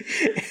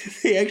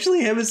 They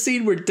actually have a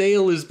scene where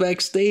Dale is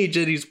backstage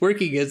and he's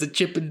working as a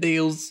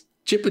Chippendale.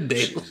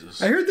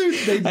 I heard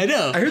I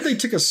know. I heard they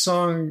took a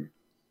song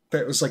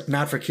that was like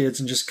not for kids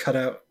and just cut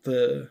out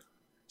the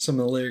some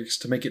of the lyrics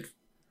to make it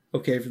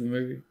okay for the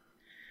movie.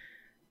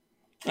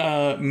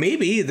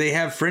 Maybe they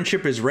have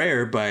 "Friendship Is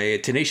Rare" by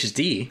Tenacious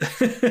D.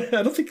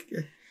 I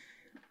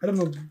don't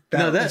know.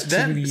 That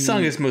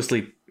song is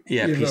mostly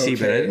PC,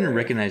 but I didn't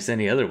recognize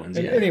any other ones.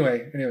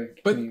 Anyway.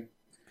 But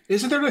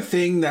isn't there a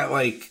thing that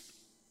like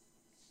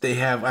they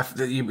have?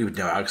 You know,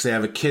 because they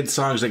have a kids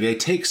songs. Like they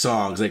take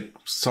songs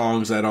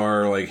that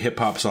are like hip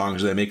hop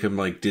songs, and they make them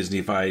like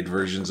Disney-fied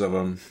versions of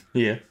them.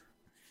 Yeah.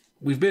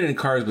 We've been in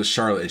cars with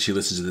Charlotte, and she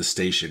listens to this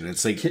station. And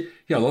it's like,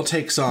 they'll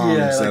take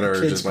songs that are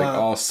just like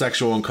all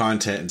sexual and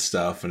content and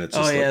stuff, and it's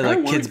just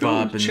like Kids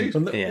Bop.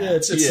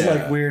 It's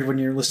like weird when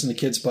you're listening to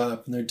Kids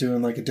Bop and they're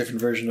doing like a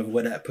different version of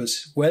Wet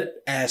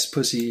Ass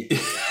Pussy.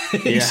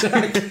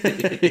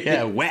 Exactly.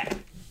 Yeah, wet.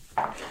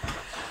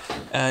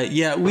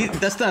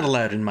 That's not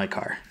allowed in my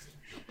car.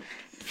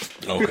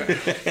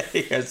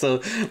 Okay. Yeah,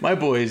 so my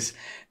boys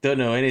don't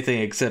know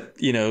anything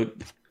except,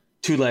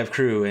 Two Live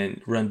Crew and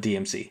Run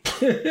DMC.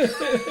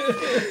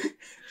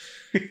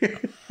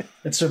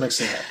 It's so next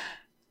to that.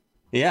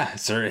 Yeah,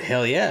 sir.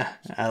 Hell yeah.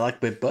 I like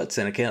big butts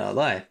and I cannot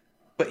lie.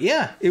 But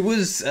yeah, it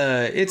was,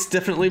 it's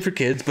definitely for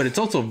kids, but it's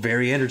also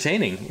very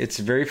entertaining. It's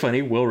very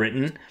funny, well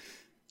written.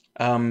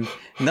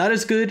 Not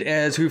as good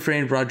as Who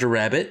Framed Roger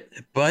Rabbit,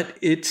 but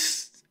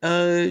it's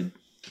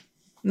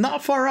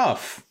not far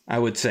off, I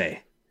would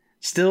say.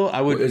 Still,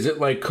 I would. Is it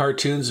like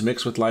cartoons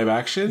mixed with live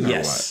action?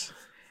 Yes.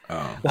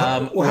 Oh.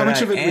 Well, how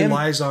much of it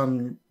relies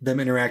on them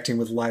interacting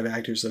with live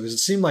actors, though? Because it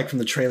seemed like from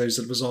the trailers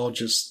it was all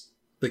just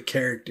the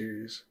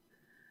characters.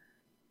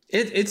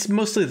 It's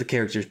mostly the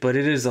characters, but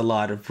it is a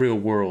lot of real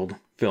world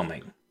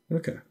filming.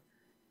 Okay.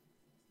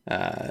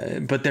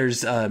 But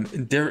there's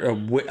there are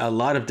a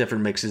lot of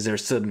different mixes.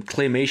 There's some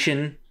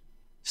claymation,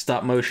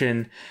 stop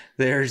motion.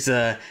 There's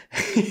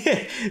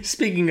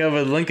speaking of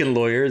a Lincoln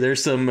Lawyer,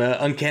 there's some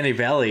Uncanny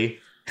Valley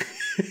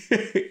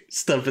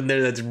stuff in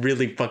there that's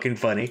really fucking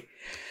funny.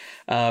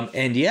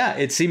 And yeah,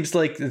 it seems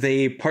like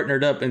they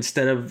partnered up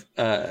instead of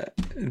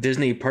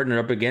Disney partnered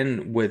up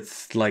again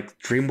with like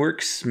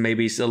DreamWorks,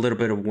 maybe a little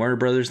bit of Warner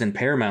Brothers and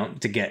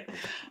Paramount to get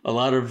a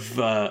lot of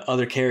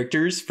other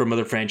characters from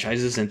other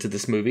franchises into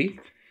this movie.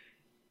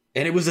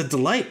 And it was a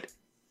delight.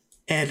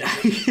 And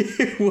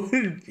what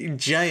a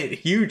giant,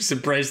 huge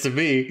surprise to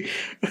me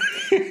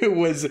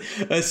was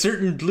a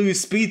certain blue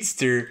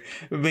speedster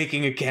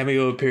making a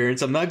cameo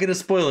appearance. I'm not going to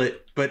spoil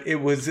it, but it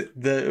was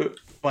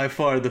by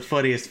far the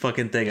funniest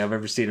fucking thing I've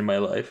ever seen in my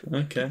life.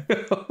 Okay.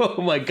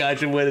 Oh my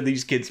gosh, in one of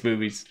these kids'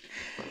 movies.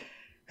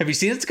 Have you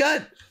seen it,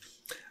 Scott?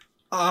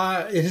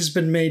 It has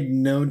been made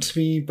known to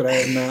me, but I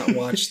have not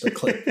watched the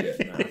clip yet.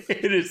 No.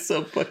 It is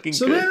so fucking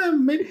so good.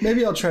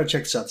 Maybe I'll try to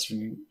check this out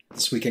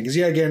this weekend. Because,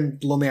 again,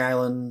 Lonely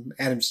Island,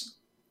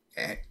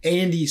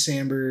 Andy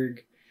Samberg,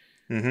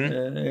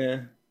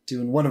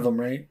 doing one of them,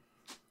 right?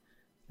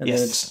 And then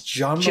it's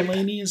John Chip.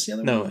 Mulaney is the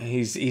other one? No,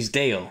 he's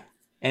Dale.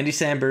 Andy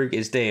Samberg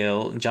is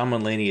Dale. John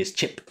Mulaney is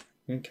Chip.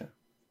 Okay.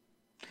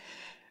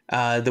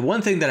 The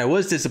one thing that I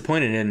was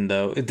disappointed in,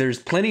 though, there's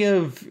plenty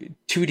of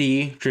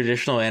 2D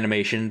traditional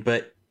animation,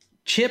 but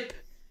Chip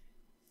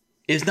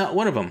is not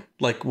one of them.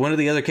 Like one of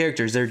the other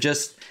characters, they're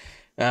just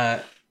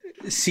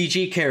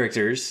CG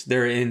characters.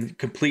 They're in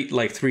complete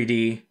like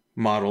 3D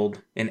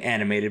modeled and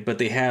animated, but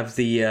they have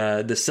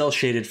the cell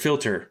shaded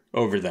filter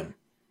over them.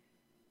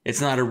 It's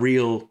not a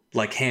real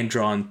like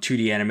hand-drawn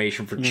 2D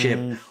animation for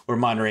Chip or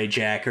Monterey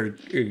Jack or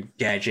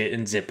Gadget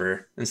and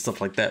Zipper and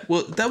stuff like that.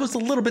 Well, that was a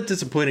little bit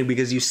disappointing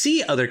because you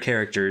see other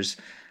characters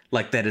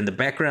like that in the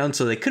background,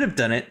 so they could have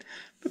done it,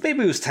 but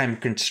maybe it was time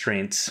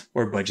constraints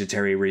or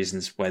budgetary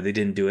reasons why they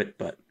didn't do it.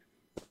 But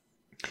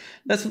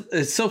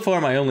it's so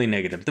far my only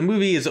negative. The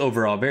movie is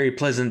overall very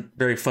pleasant,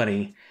 very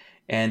funny,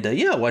 and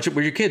watch it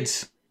with your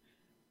kids.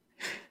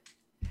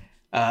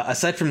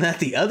 Aside from that,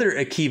 the other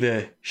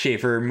Akiva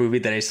Schaffer movie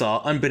that I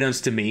saw,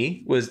 unbeknownst to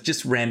me, was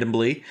just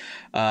randomly,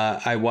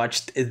 I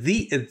watched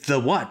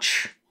The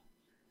Watch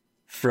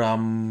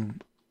from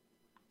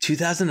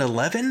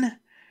 2011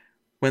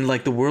 when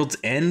like The World's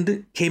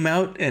End came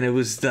out, and it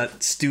was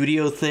that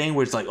studio thing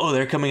where it's like, oh,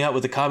 they're coming out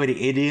with a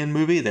comedy alien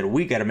movie, then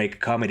we got to make a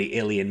comedy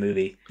alien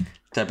movie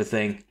type of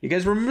thing. You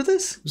guys remember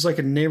this? It was like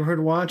a neighborhood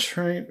watch,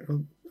 right?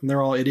 And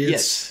they're all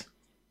idiots.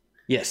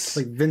 Yes.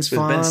 Like Vince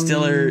Vaughn. Vaughn. Ben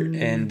Stiller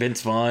and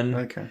Vince Vaughn.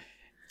 Okay.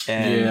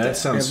 And, that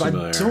sounds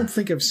familiar. I don't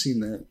think I've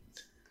seen that.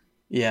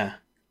 Yeah.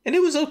 And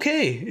it was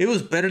okay. It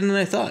was better than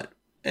I thought.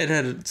 It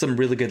had some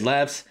really good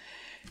laughs.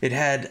 It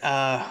had,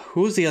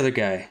 who was the other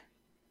guy?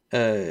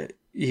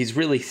 He's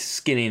really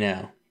skinny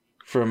now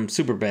from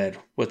Superbad.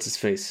 What's his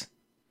face?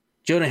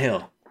 Jonah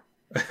Hill.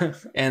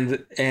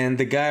 and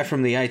the guy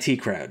from the IT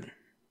Crowd.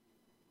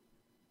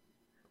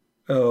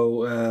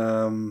 Oh,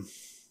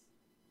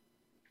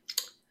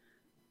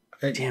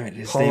 damn it!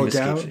 His Paul name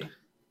O'Dowd? escapes me.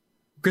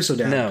 Chris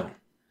O'Dowd.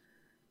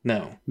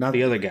 No, Not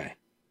the other guy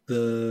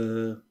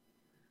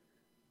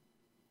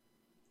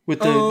with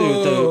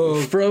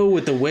the fro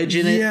with the wedge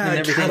in it. And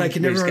everything. God, I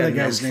can never He's remember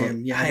got that guy's no fro.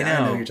 name. Yeah, I I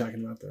know. know who you're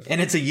talking about though.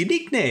 And it's a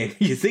unique name.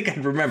 You think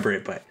I'd remember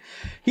it, but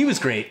he was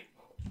great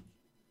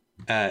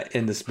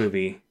in this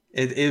movie.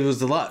 It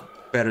was a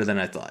lot better than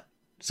I thought.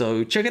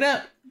 So check it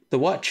out. The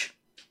Watch.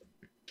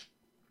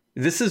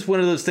 This is one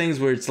of those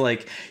things where it's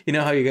like, you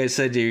know how you guys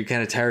said you're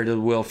kind of tired of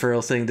the Will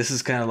Ferrell thing? This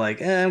is kind of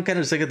like, I'm kind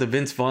of sick of the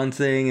Vince Vaughn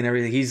thing and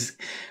everything.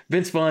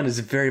 Vince Vaughn is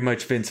very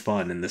much Vince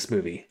Vaughn in this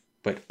movie.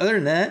 But other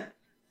than that...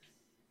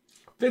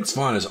 Vince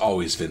Vaughn is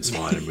always Vince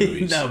Vaughn in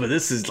movies. No, but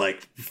this is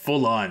like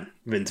full on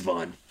Vince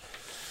Vaughn.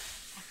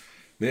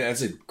 Yeah,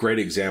 that's a great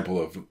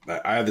example of...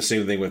 I have the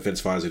same thing with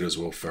Vince Vaughn as I do with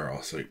Will Ferrell.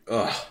 It's like,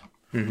 ugh.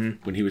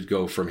 Mm-hmm. When he would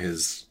go from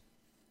his...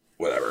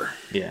 whatever.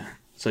 Yeah.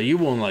 So you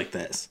won't like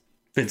this.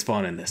 Vince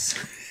Vaughn in this.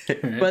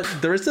 But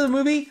the rest of the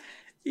movie,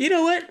 you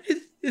know what?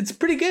 It's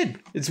pretty good.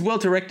 It's well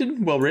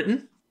directed, well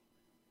written.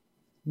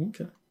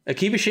 Okay.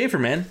 Akiva Schaffer,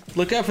 man.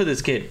 Look out for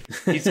this kid.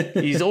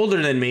 He's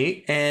older than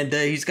me, and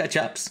he's got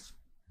chops.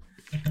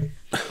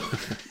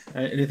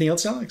 Anything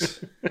else,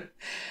 Alex?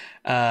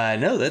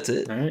 No, that's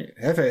it. All right.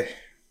 Hefe.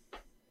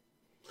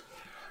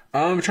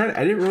 I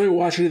didn't really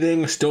watch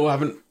anything. Still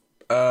haven't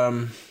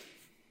caught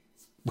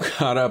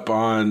up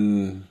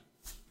on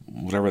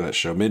whatever that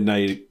show,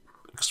 Midnight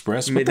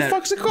Express. What the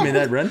fuck's it called?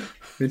 Midnight Run?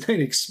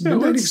 Midnight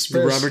Express.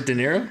 Robert De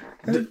Niro?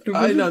 I have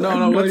no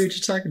idea What's- what you're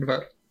talking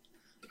about.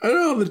 I don't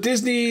know, the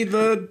Disney,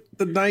 the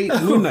night,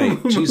 Moon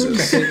Knight.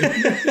 Jesus.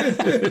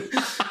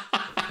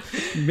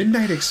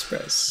 Midnight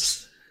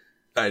Express.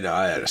 I know,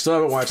 I still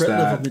haven't watched Threat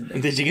level that.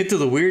 midnight. Did you get to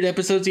the weird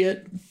episodes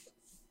yet?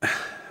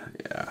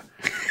 Yeah.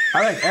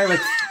 I have like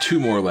 3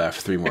 more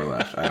left. I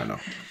don't know.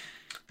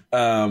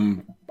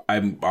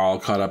 I'm all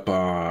caught up.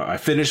 I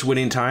finished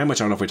Winning Time,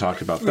 which I don't know if we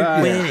talked about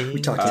that. Yeah, we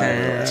talked about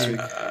it last week.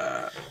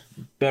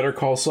 Better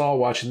Call Saul,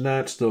 watching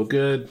that, still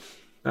good.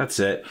 That's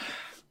it.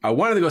 I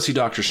wanted to go see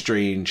Doctor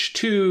Strange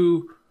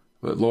 2,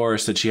 but Laura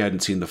said she hadn't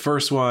seen the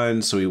first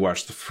one, so we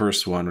watched the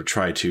first one, or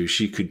tried to.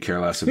 She could care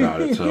less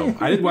about it, so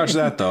I did watch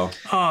that, though.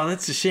 Oh,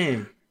 that's a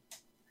shame.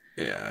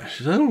 Yeah,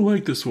 she said, I don't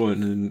like this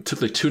one, and it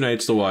took like 2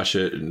 nights to watch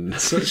it, and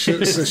So she,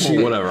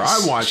 whatever.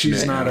 I'm watching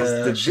she's it. not now.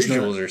 The she's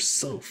visuals not, are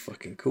so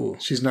fucking cool.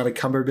 she's not a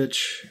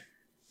Cumberbitch.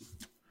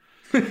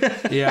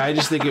 Yeah, I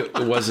just think it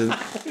wasn't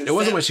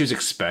what she was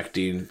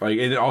expecting. Like,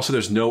 and also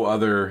there's no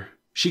other.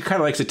 She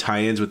kind of likes the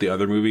tie-ins with the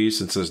other movies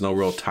since there's no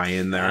real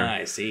tie-in there.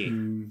 I see.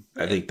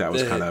 I think that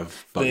was kind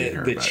of bugging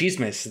her. The but-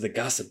 chismes, the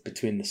gossip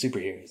between the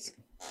superheroes.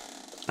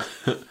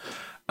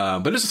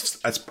 but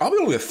that's probably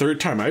only the 3rd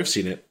time I've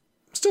seen it.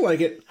 Still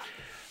like it.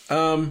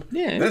 Yeah,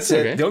 That's it's it.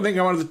 okay. The only thing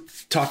I wanted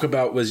to talk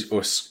about was,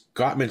 or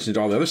Scott mentioned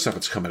all the other stuff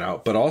that's coming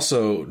out, but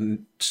also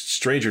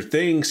Stranger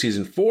Things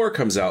season 4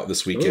 comes out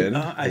this weekend.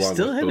 I along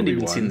still with haven't even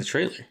Obi-Wan. seen the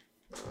trailer.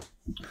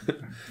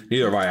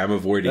 Neither have I. I'm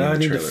avoiding I the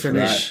need to trailer for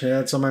that. finish. Yeah,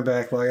 it's on my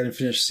backlog. I didn't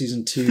finish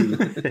season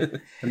 2.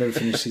 I never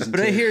finished season 2. But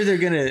I hear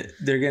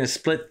they're gonna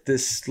split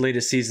this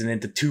latest season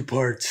into 2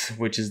 parts,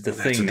 which is the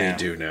That's thing what now. they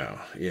do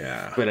now.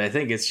 Yeah. But I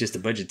think it's just a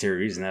budgetary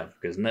reason now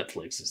because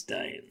Netflix is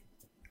dying.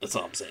 That's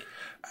all I'm saying.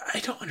 I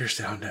don't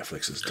understand how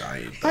Netflix is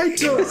dying.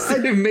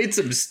 They made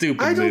some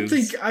stupid I don't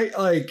moves. think I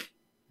like.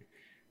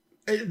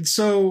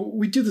 So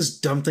we do this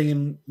dumb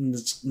thing in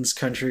this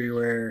country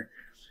where,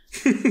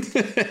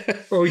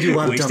 well, we do a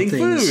lot of dumb Wasting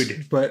things,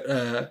 food.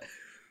 but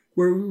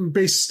where we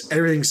base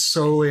everything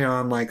solely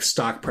on like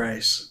stock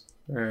price,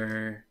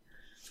 or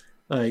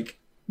like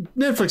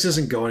Netflix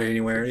isn't going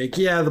anywhere. Like,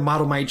 yeah, the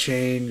model might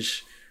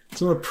change,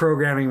 some of the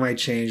programming might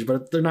change,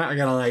 but they're not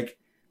gonna like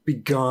be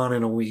gone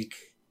in a week.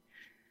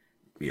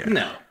 Yeah.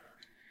 No.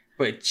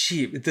 But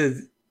cheap.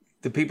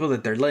 The people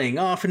that they're laying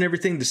off and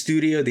everything,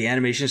 the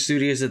animation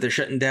studios that they're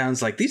shutting down,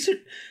 it's like these are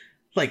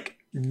like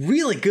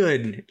really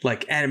good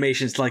like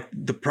animations, like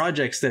the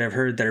projects that I've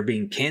heard that are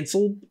being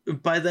canceled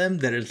by them,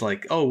 that is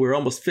like, oh, we're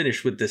almost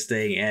finished with this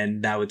thing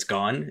and now it's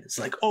gone. It's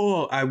like,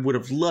 oh, I would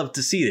have loved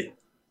to see it.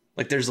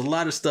 Like there's a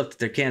lot of stuff that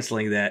they're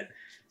canceling that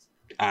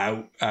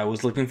I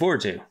was looking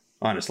forward to,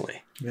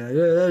 honestly. Yeah,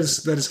 that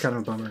is kind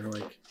of a bummer.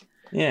 Like,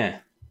 Yeah.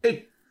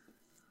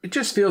 It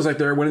just feels like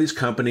they're one of these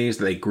companies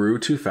that they grew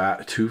too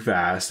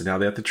fast, and now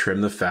they have to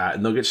trim the fat,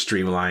 and they'll get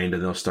streamlined,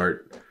 and they'll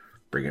start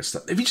bringing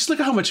stuff. If you just look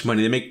at how much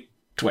money they make,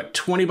 what,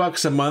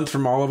 $20 a month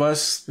from all of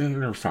us,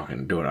 they're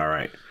fucking doing all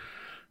right.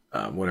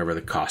 Whatever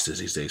the cost is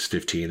these days,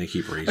 15. They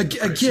keep raising.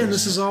 again,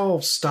 this is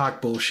all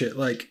stock bullshit.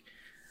 Like,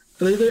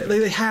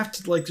 they have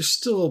to, like, they're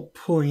still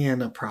pulling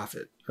in a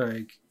profit.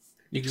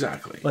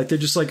 Exactly. Like they're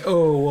just like,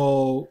 oh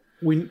well,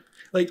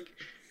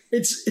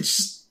 it's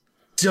just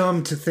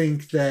dumb to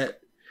think that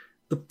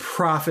the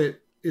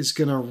profit is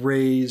gonna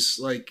raise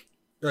like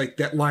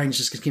that line's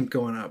just gonna keep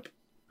going up.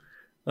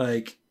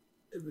 Like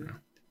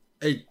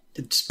it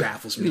just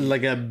baffles me.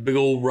 Like a big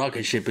old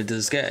rocket ship into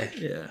the sky.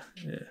 Yeah.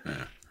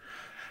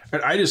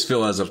 And I just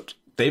feel as if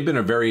they've been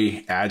a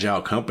very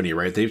agile company,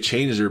 right? They've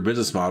changed their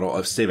business model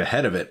of stay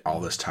ahead of it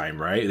all this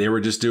time, right? They were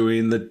just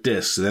doing the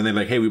discs, and then they're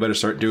like, hey, we better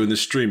start doing the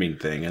streaming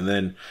thing, and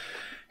then,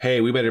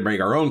 hey, we better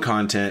make our own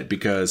content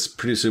because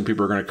pretty soon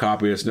people are going to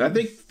copy us, and I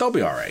think they'll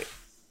be all right.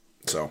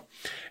 So,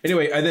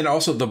 anyway, and then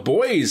also The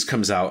Boys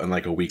comes out in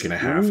like a week and a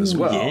half as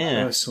well.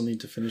 yeah. I still need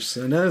to finish.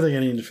 Another thing I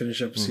need to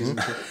finish up season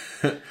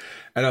 2.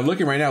 And I'm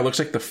looking right now, it looks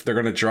like they're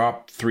going to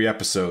drop 3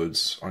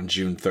 episodes on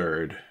June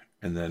 3rd.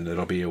 and then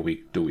it'll be a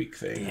week-to-week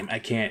thing. Damn, I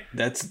can't.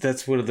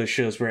 That's one of those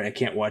shows where I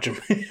can't watch them.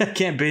 I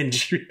can't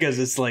binge because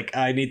it's like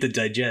I need to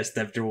digest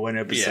after one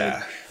episode.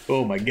 Yeah.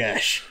 Oh my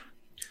gosh.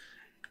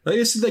 I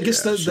guess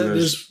that so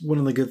is one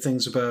of the good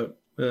things about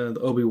the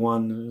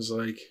Obi-Wan is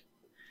like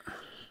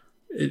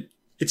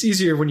it's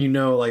easier when you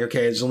know like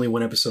okay, there's only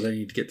one episode I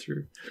need to get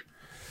through.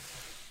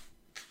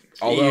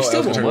 Although You still I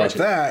was won't talking watch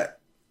about that,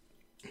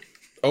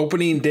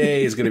 opening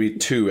day is going to be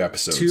 2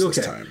 episodes this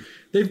Okay. time.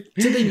 They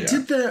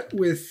did that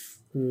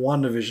with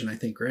WandaVision, I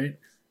think, right?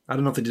 I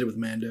don't know if they did it with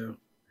Mando.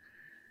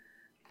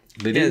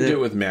 They didn't do it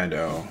with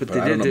Mando, but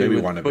they I don't know, did maybe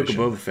it with Book of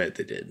WandaVision. Boba Fett.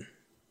 They did,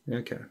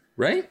 Okay.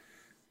 right?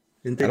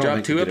 Didn't they I don't drop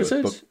think 2 they did it with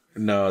episodes?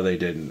 No, they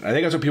didn't. I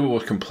think that's what people were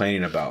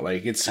complaining about.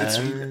 Like it's I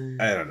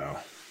don't know.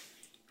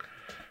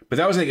 But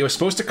that was like it was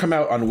supposed to come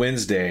out on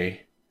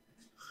Wednesday,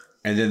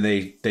 and then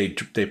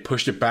they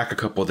pushed it back a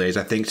couple of days,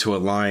 I think, to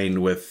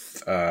align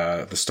with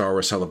the Star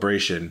Wars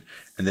Celebration,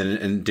 and then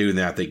in doing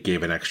that they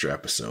gave an extra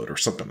episode or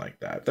something like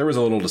that. There was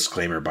a little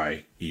disclaimer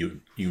by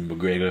Ewan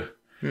McGregor.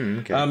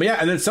 Okay. Yeah,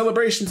 and then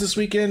celebrations this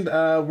weekend.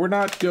 We're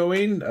not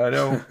going.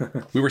 No,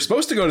 we were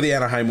supposed to go to the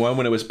Anaheim one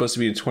when it was supposed to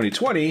be in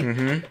 2020,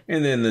 and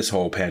then this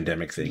whole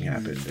pandemic thing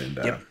happened.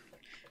 And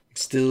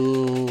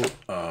Still,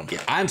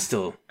 I'm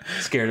still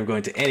scared of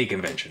going to any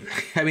convention.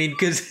 I mean,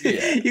 because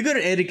you go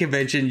to any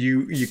convention,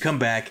 you come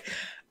back,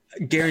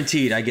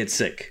 guaranteed I get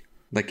sick,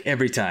 like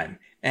every time.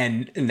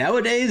 And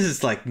nowadays,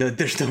 it's like, no,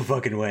 there's no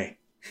fucking way.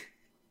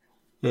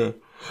 yeah.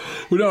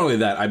 Well, not only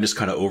that, I'm just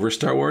kind of over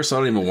Star Wars, so I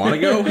don't even want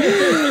to go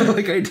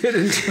like I did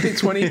in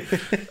 2020.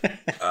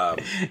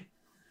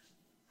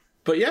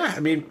 But yeah, I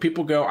mean,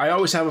 people go. I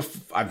always have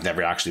I've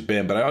never actually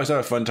been, but I always have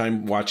a fun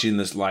time watching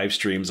this live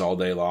streams all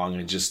day long,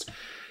 and just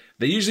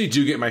they usually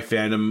do get my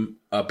fandom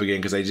up again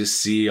because I just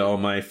see all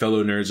my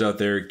fellow nerds out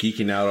there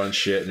geeking out on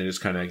shit, and it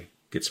just kind of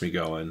gets me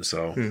going.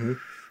 So.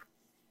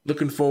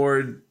 Looking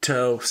forward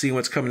to seeing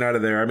what's coming out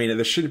of there. I mean,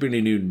 there shouldn't be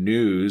any new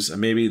news.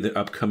 Maybe the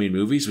upcoming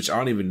movies, which I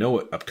don't even know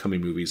what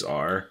upcoming movies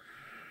are.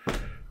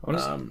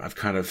 I've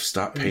kind of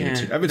stopped paying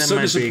attention. I've been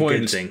so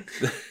disappointed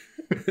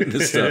in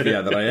this stuff,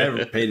 that I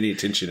haven't paid any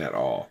attention at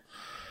all.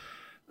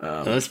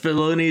 Unless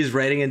Filoni's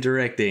writing and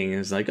directing,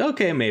 it's like,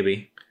 okay,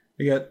 maybe.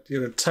 You got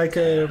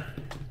Taika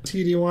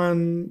TD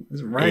one.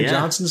 Is Ryan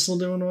Johnson still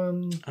doing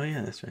one? Oh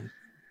yeah, that's right.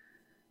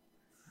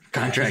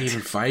 Contract. I think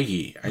even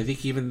Feige. I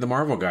think even the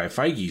Marvel guy,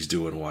 Feige's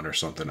doing one or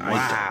something. Wow.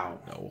 I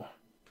don't know.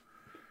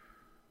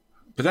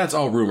 But that's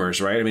all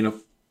rumors, right? I mean,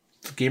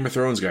 the Game of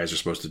Thrones guys are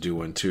supposed to do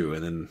one too,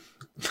 and then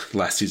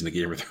last season of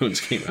Game of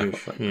Thrones came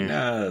out. Like,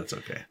 nah, that's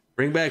okay.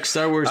 Bring back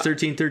Star Wars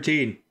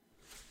 1313.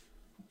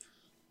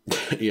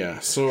 Yeah,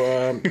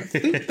 so I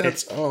think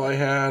that's all I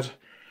had.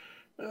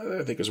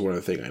 I think there's one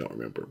other thing I don't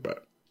remember,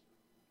 but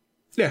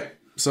yeah.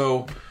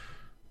 So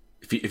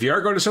if you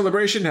are going to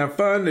Celebration, have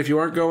fun. If you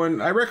aren't going,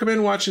 I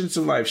recommend watching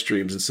some live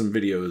streams and some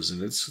videos,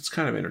 and it's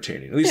kind of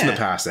entertaining. At least in the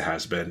past, it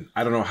has been.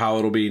 I don't know how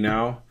it'll be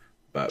now,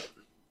 but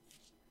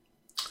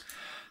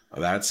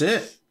that's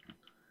it.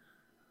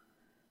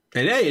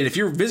 And hey, and if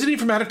you're visiting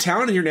from out of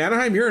town and you're in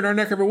Anaheim, you're in our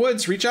neck of the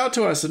woods, reach out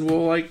to us and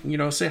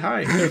we'll say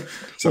hi.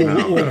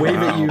 We'll wave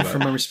at you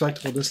from a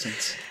respectable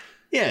distance.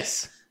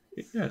 Yes.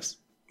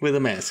 With a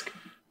mask.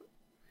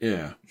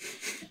 Yeah.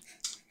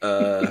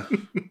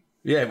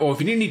 Yeah. Well, if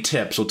you need any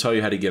tips, we'll tell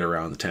you how to get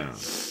around the town.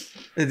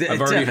 I've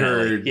already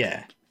heard.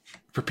 Yeah.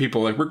 For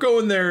people like we're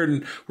going there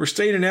and we're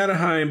staying in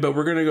Anaheim, but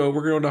we're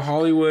going to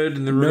Hollywood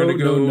and then we're going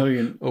to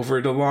go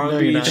over to Long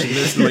Beach and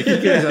this. And like you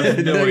guys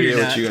have no idea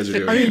what you guys are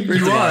doing. I mean,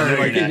 you are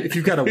like if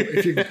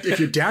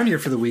you're down here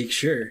for the week,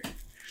 sure.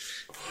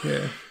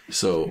 Yeah.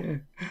 So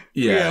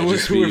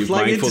we're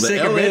flying into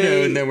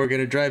Sacramento and then we're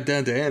going to drive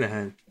down to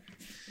Anaheim.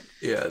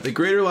 Yeah, the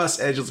greater Los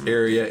Angeles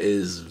area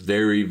is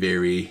very,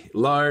 very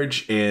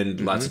large and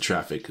lots of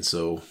traffic.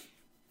 So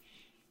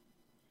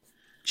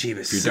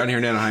if you're down here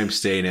in Anaheim,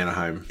 stay in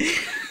Anaheim.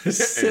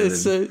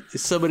 So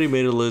somebody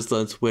made a list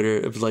on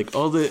Twitter of like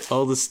all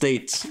the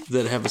states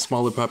that have a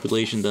smaller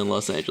population than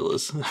Los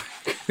Angeles.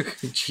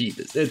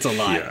 Jesus, it's a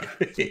lot.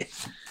 Yeah.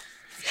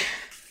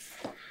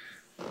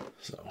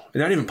 So,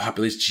 and not even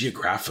population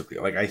geographically.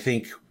 Like I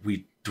think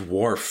we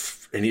dwarf.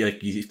 And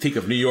you think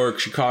of New York,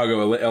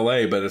 Chicago,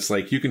 LA, but it's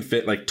like you can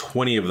fit like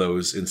 20 of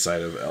those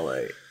inside of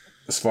LA,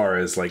 as far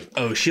as like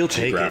she'll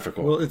take it.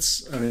 Well,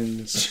 it's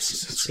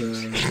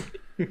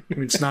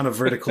not a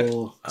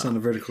vertical. It's not a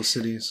vertical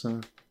city,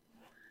 so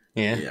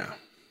yeah.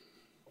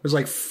 There's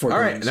like 4. All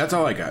right, and that's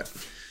all I got.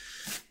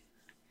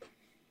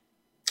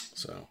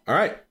 So, all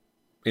right.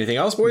 Anything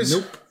else, boys?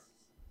 Nope.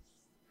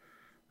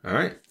 All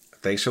right.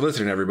 Thanks for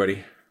listening,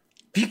 everybody.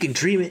 If you can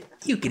dream it,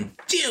 you can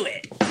do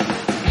it.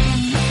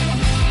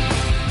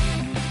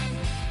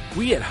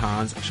 We at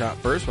Hans Shot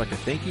First would like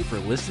to thank you for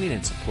listening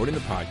and supporting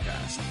the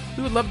podcast.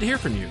 We would love to hear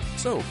from you,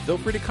 so feel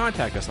free to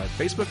contact us on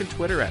Facebook and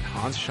Twitter at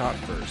Hans Shot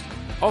First.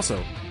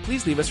 Also,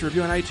 please leave us a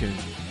review on iTunes.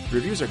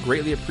 Reviews are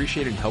greatly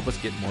appreciated and help us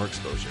get more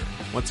exposure.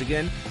 Once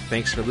again,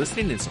 thanks for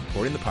listening and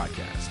supporting the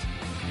podcast.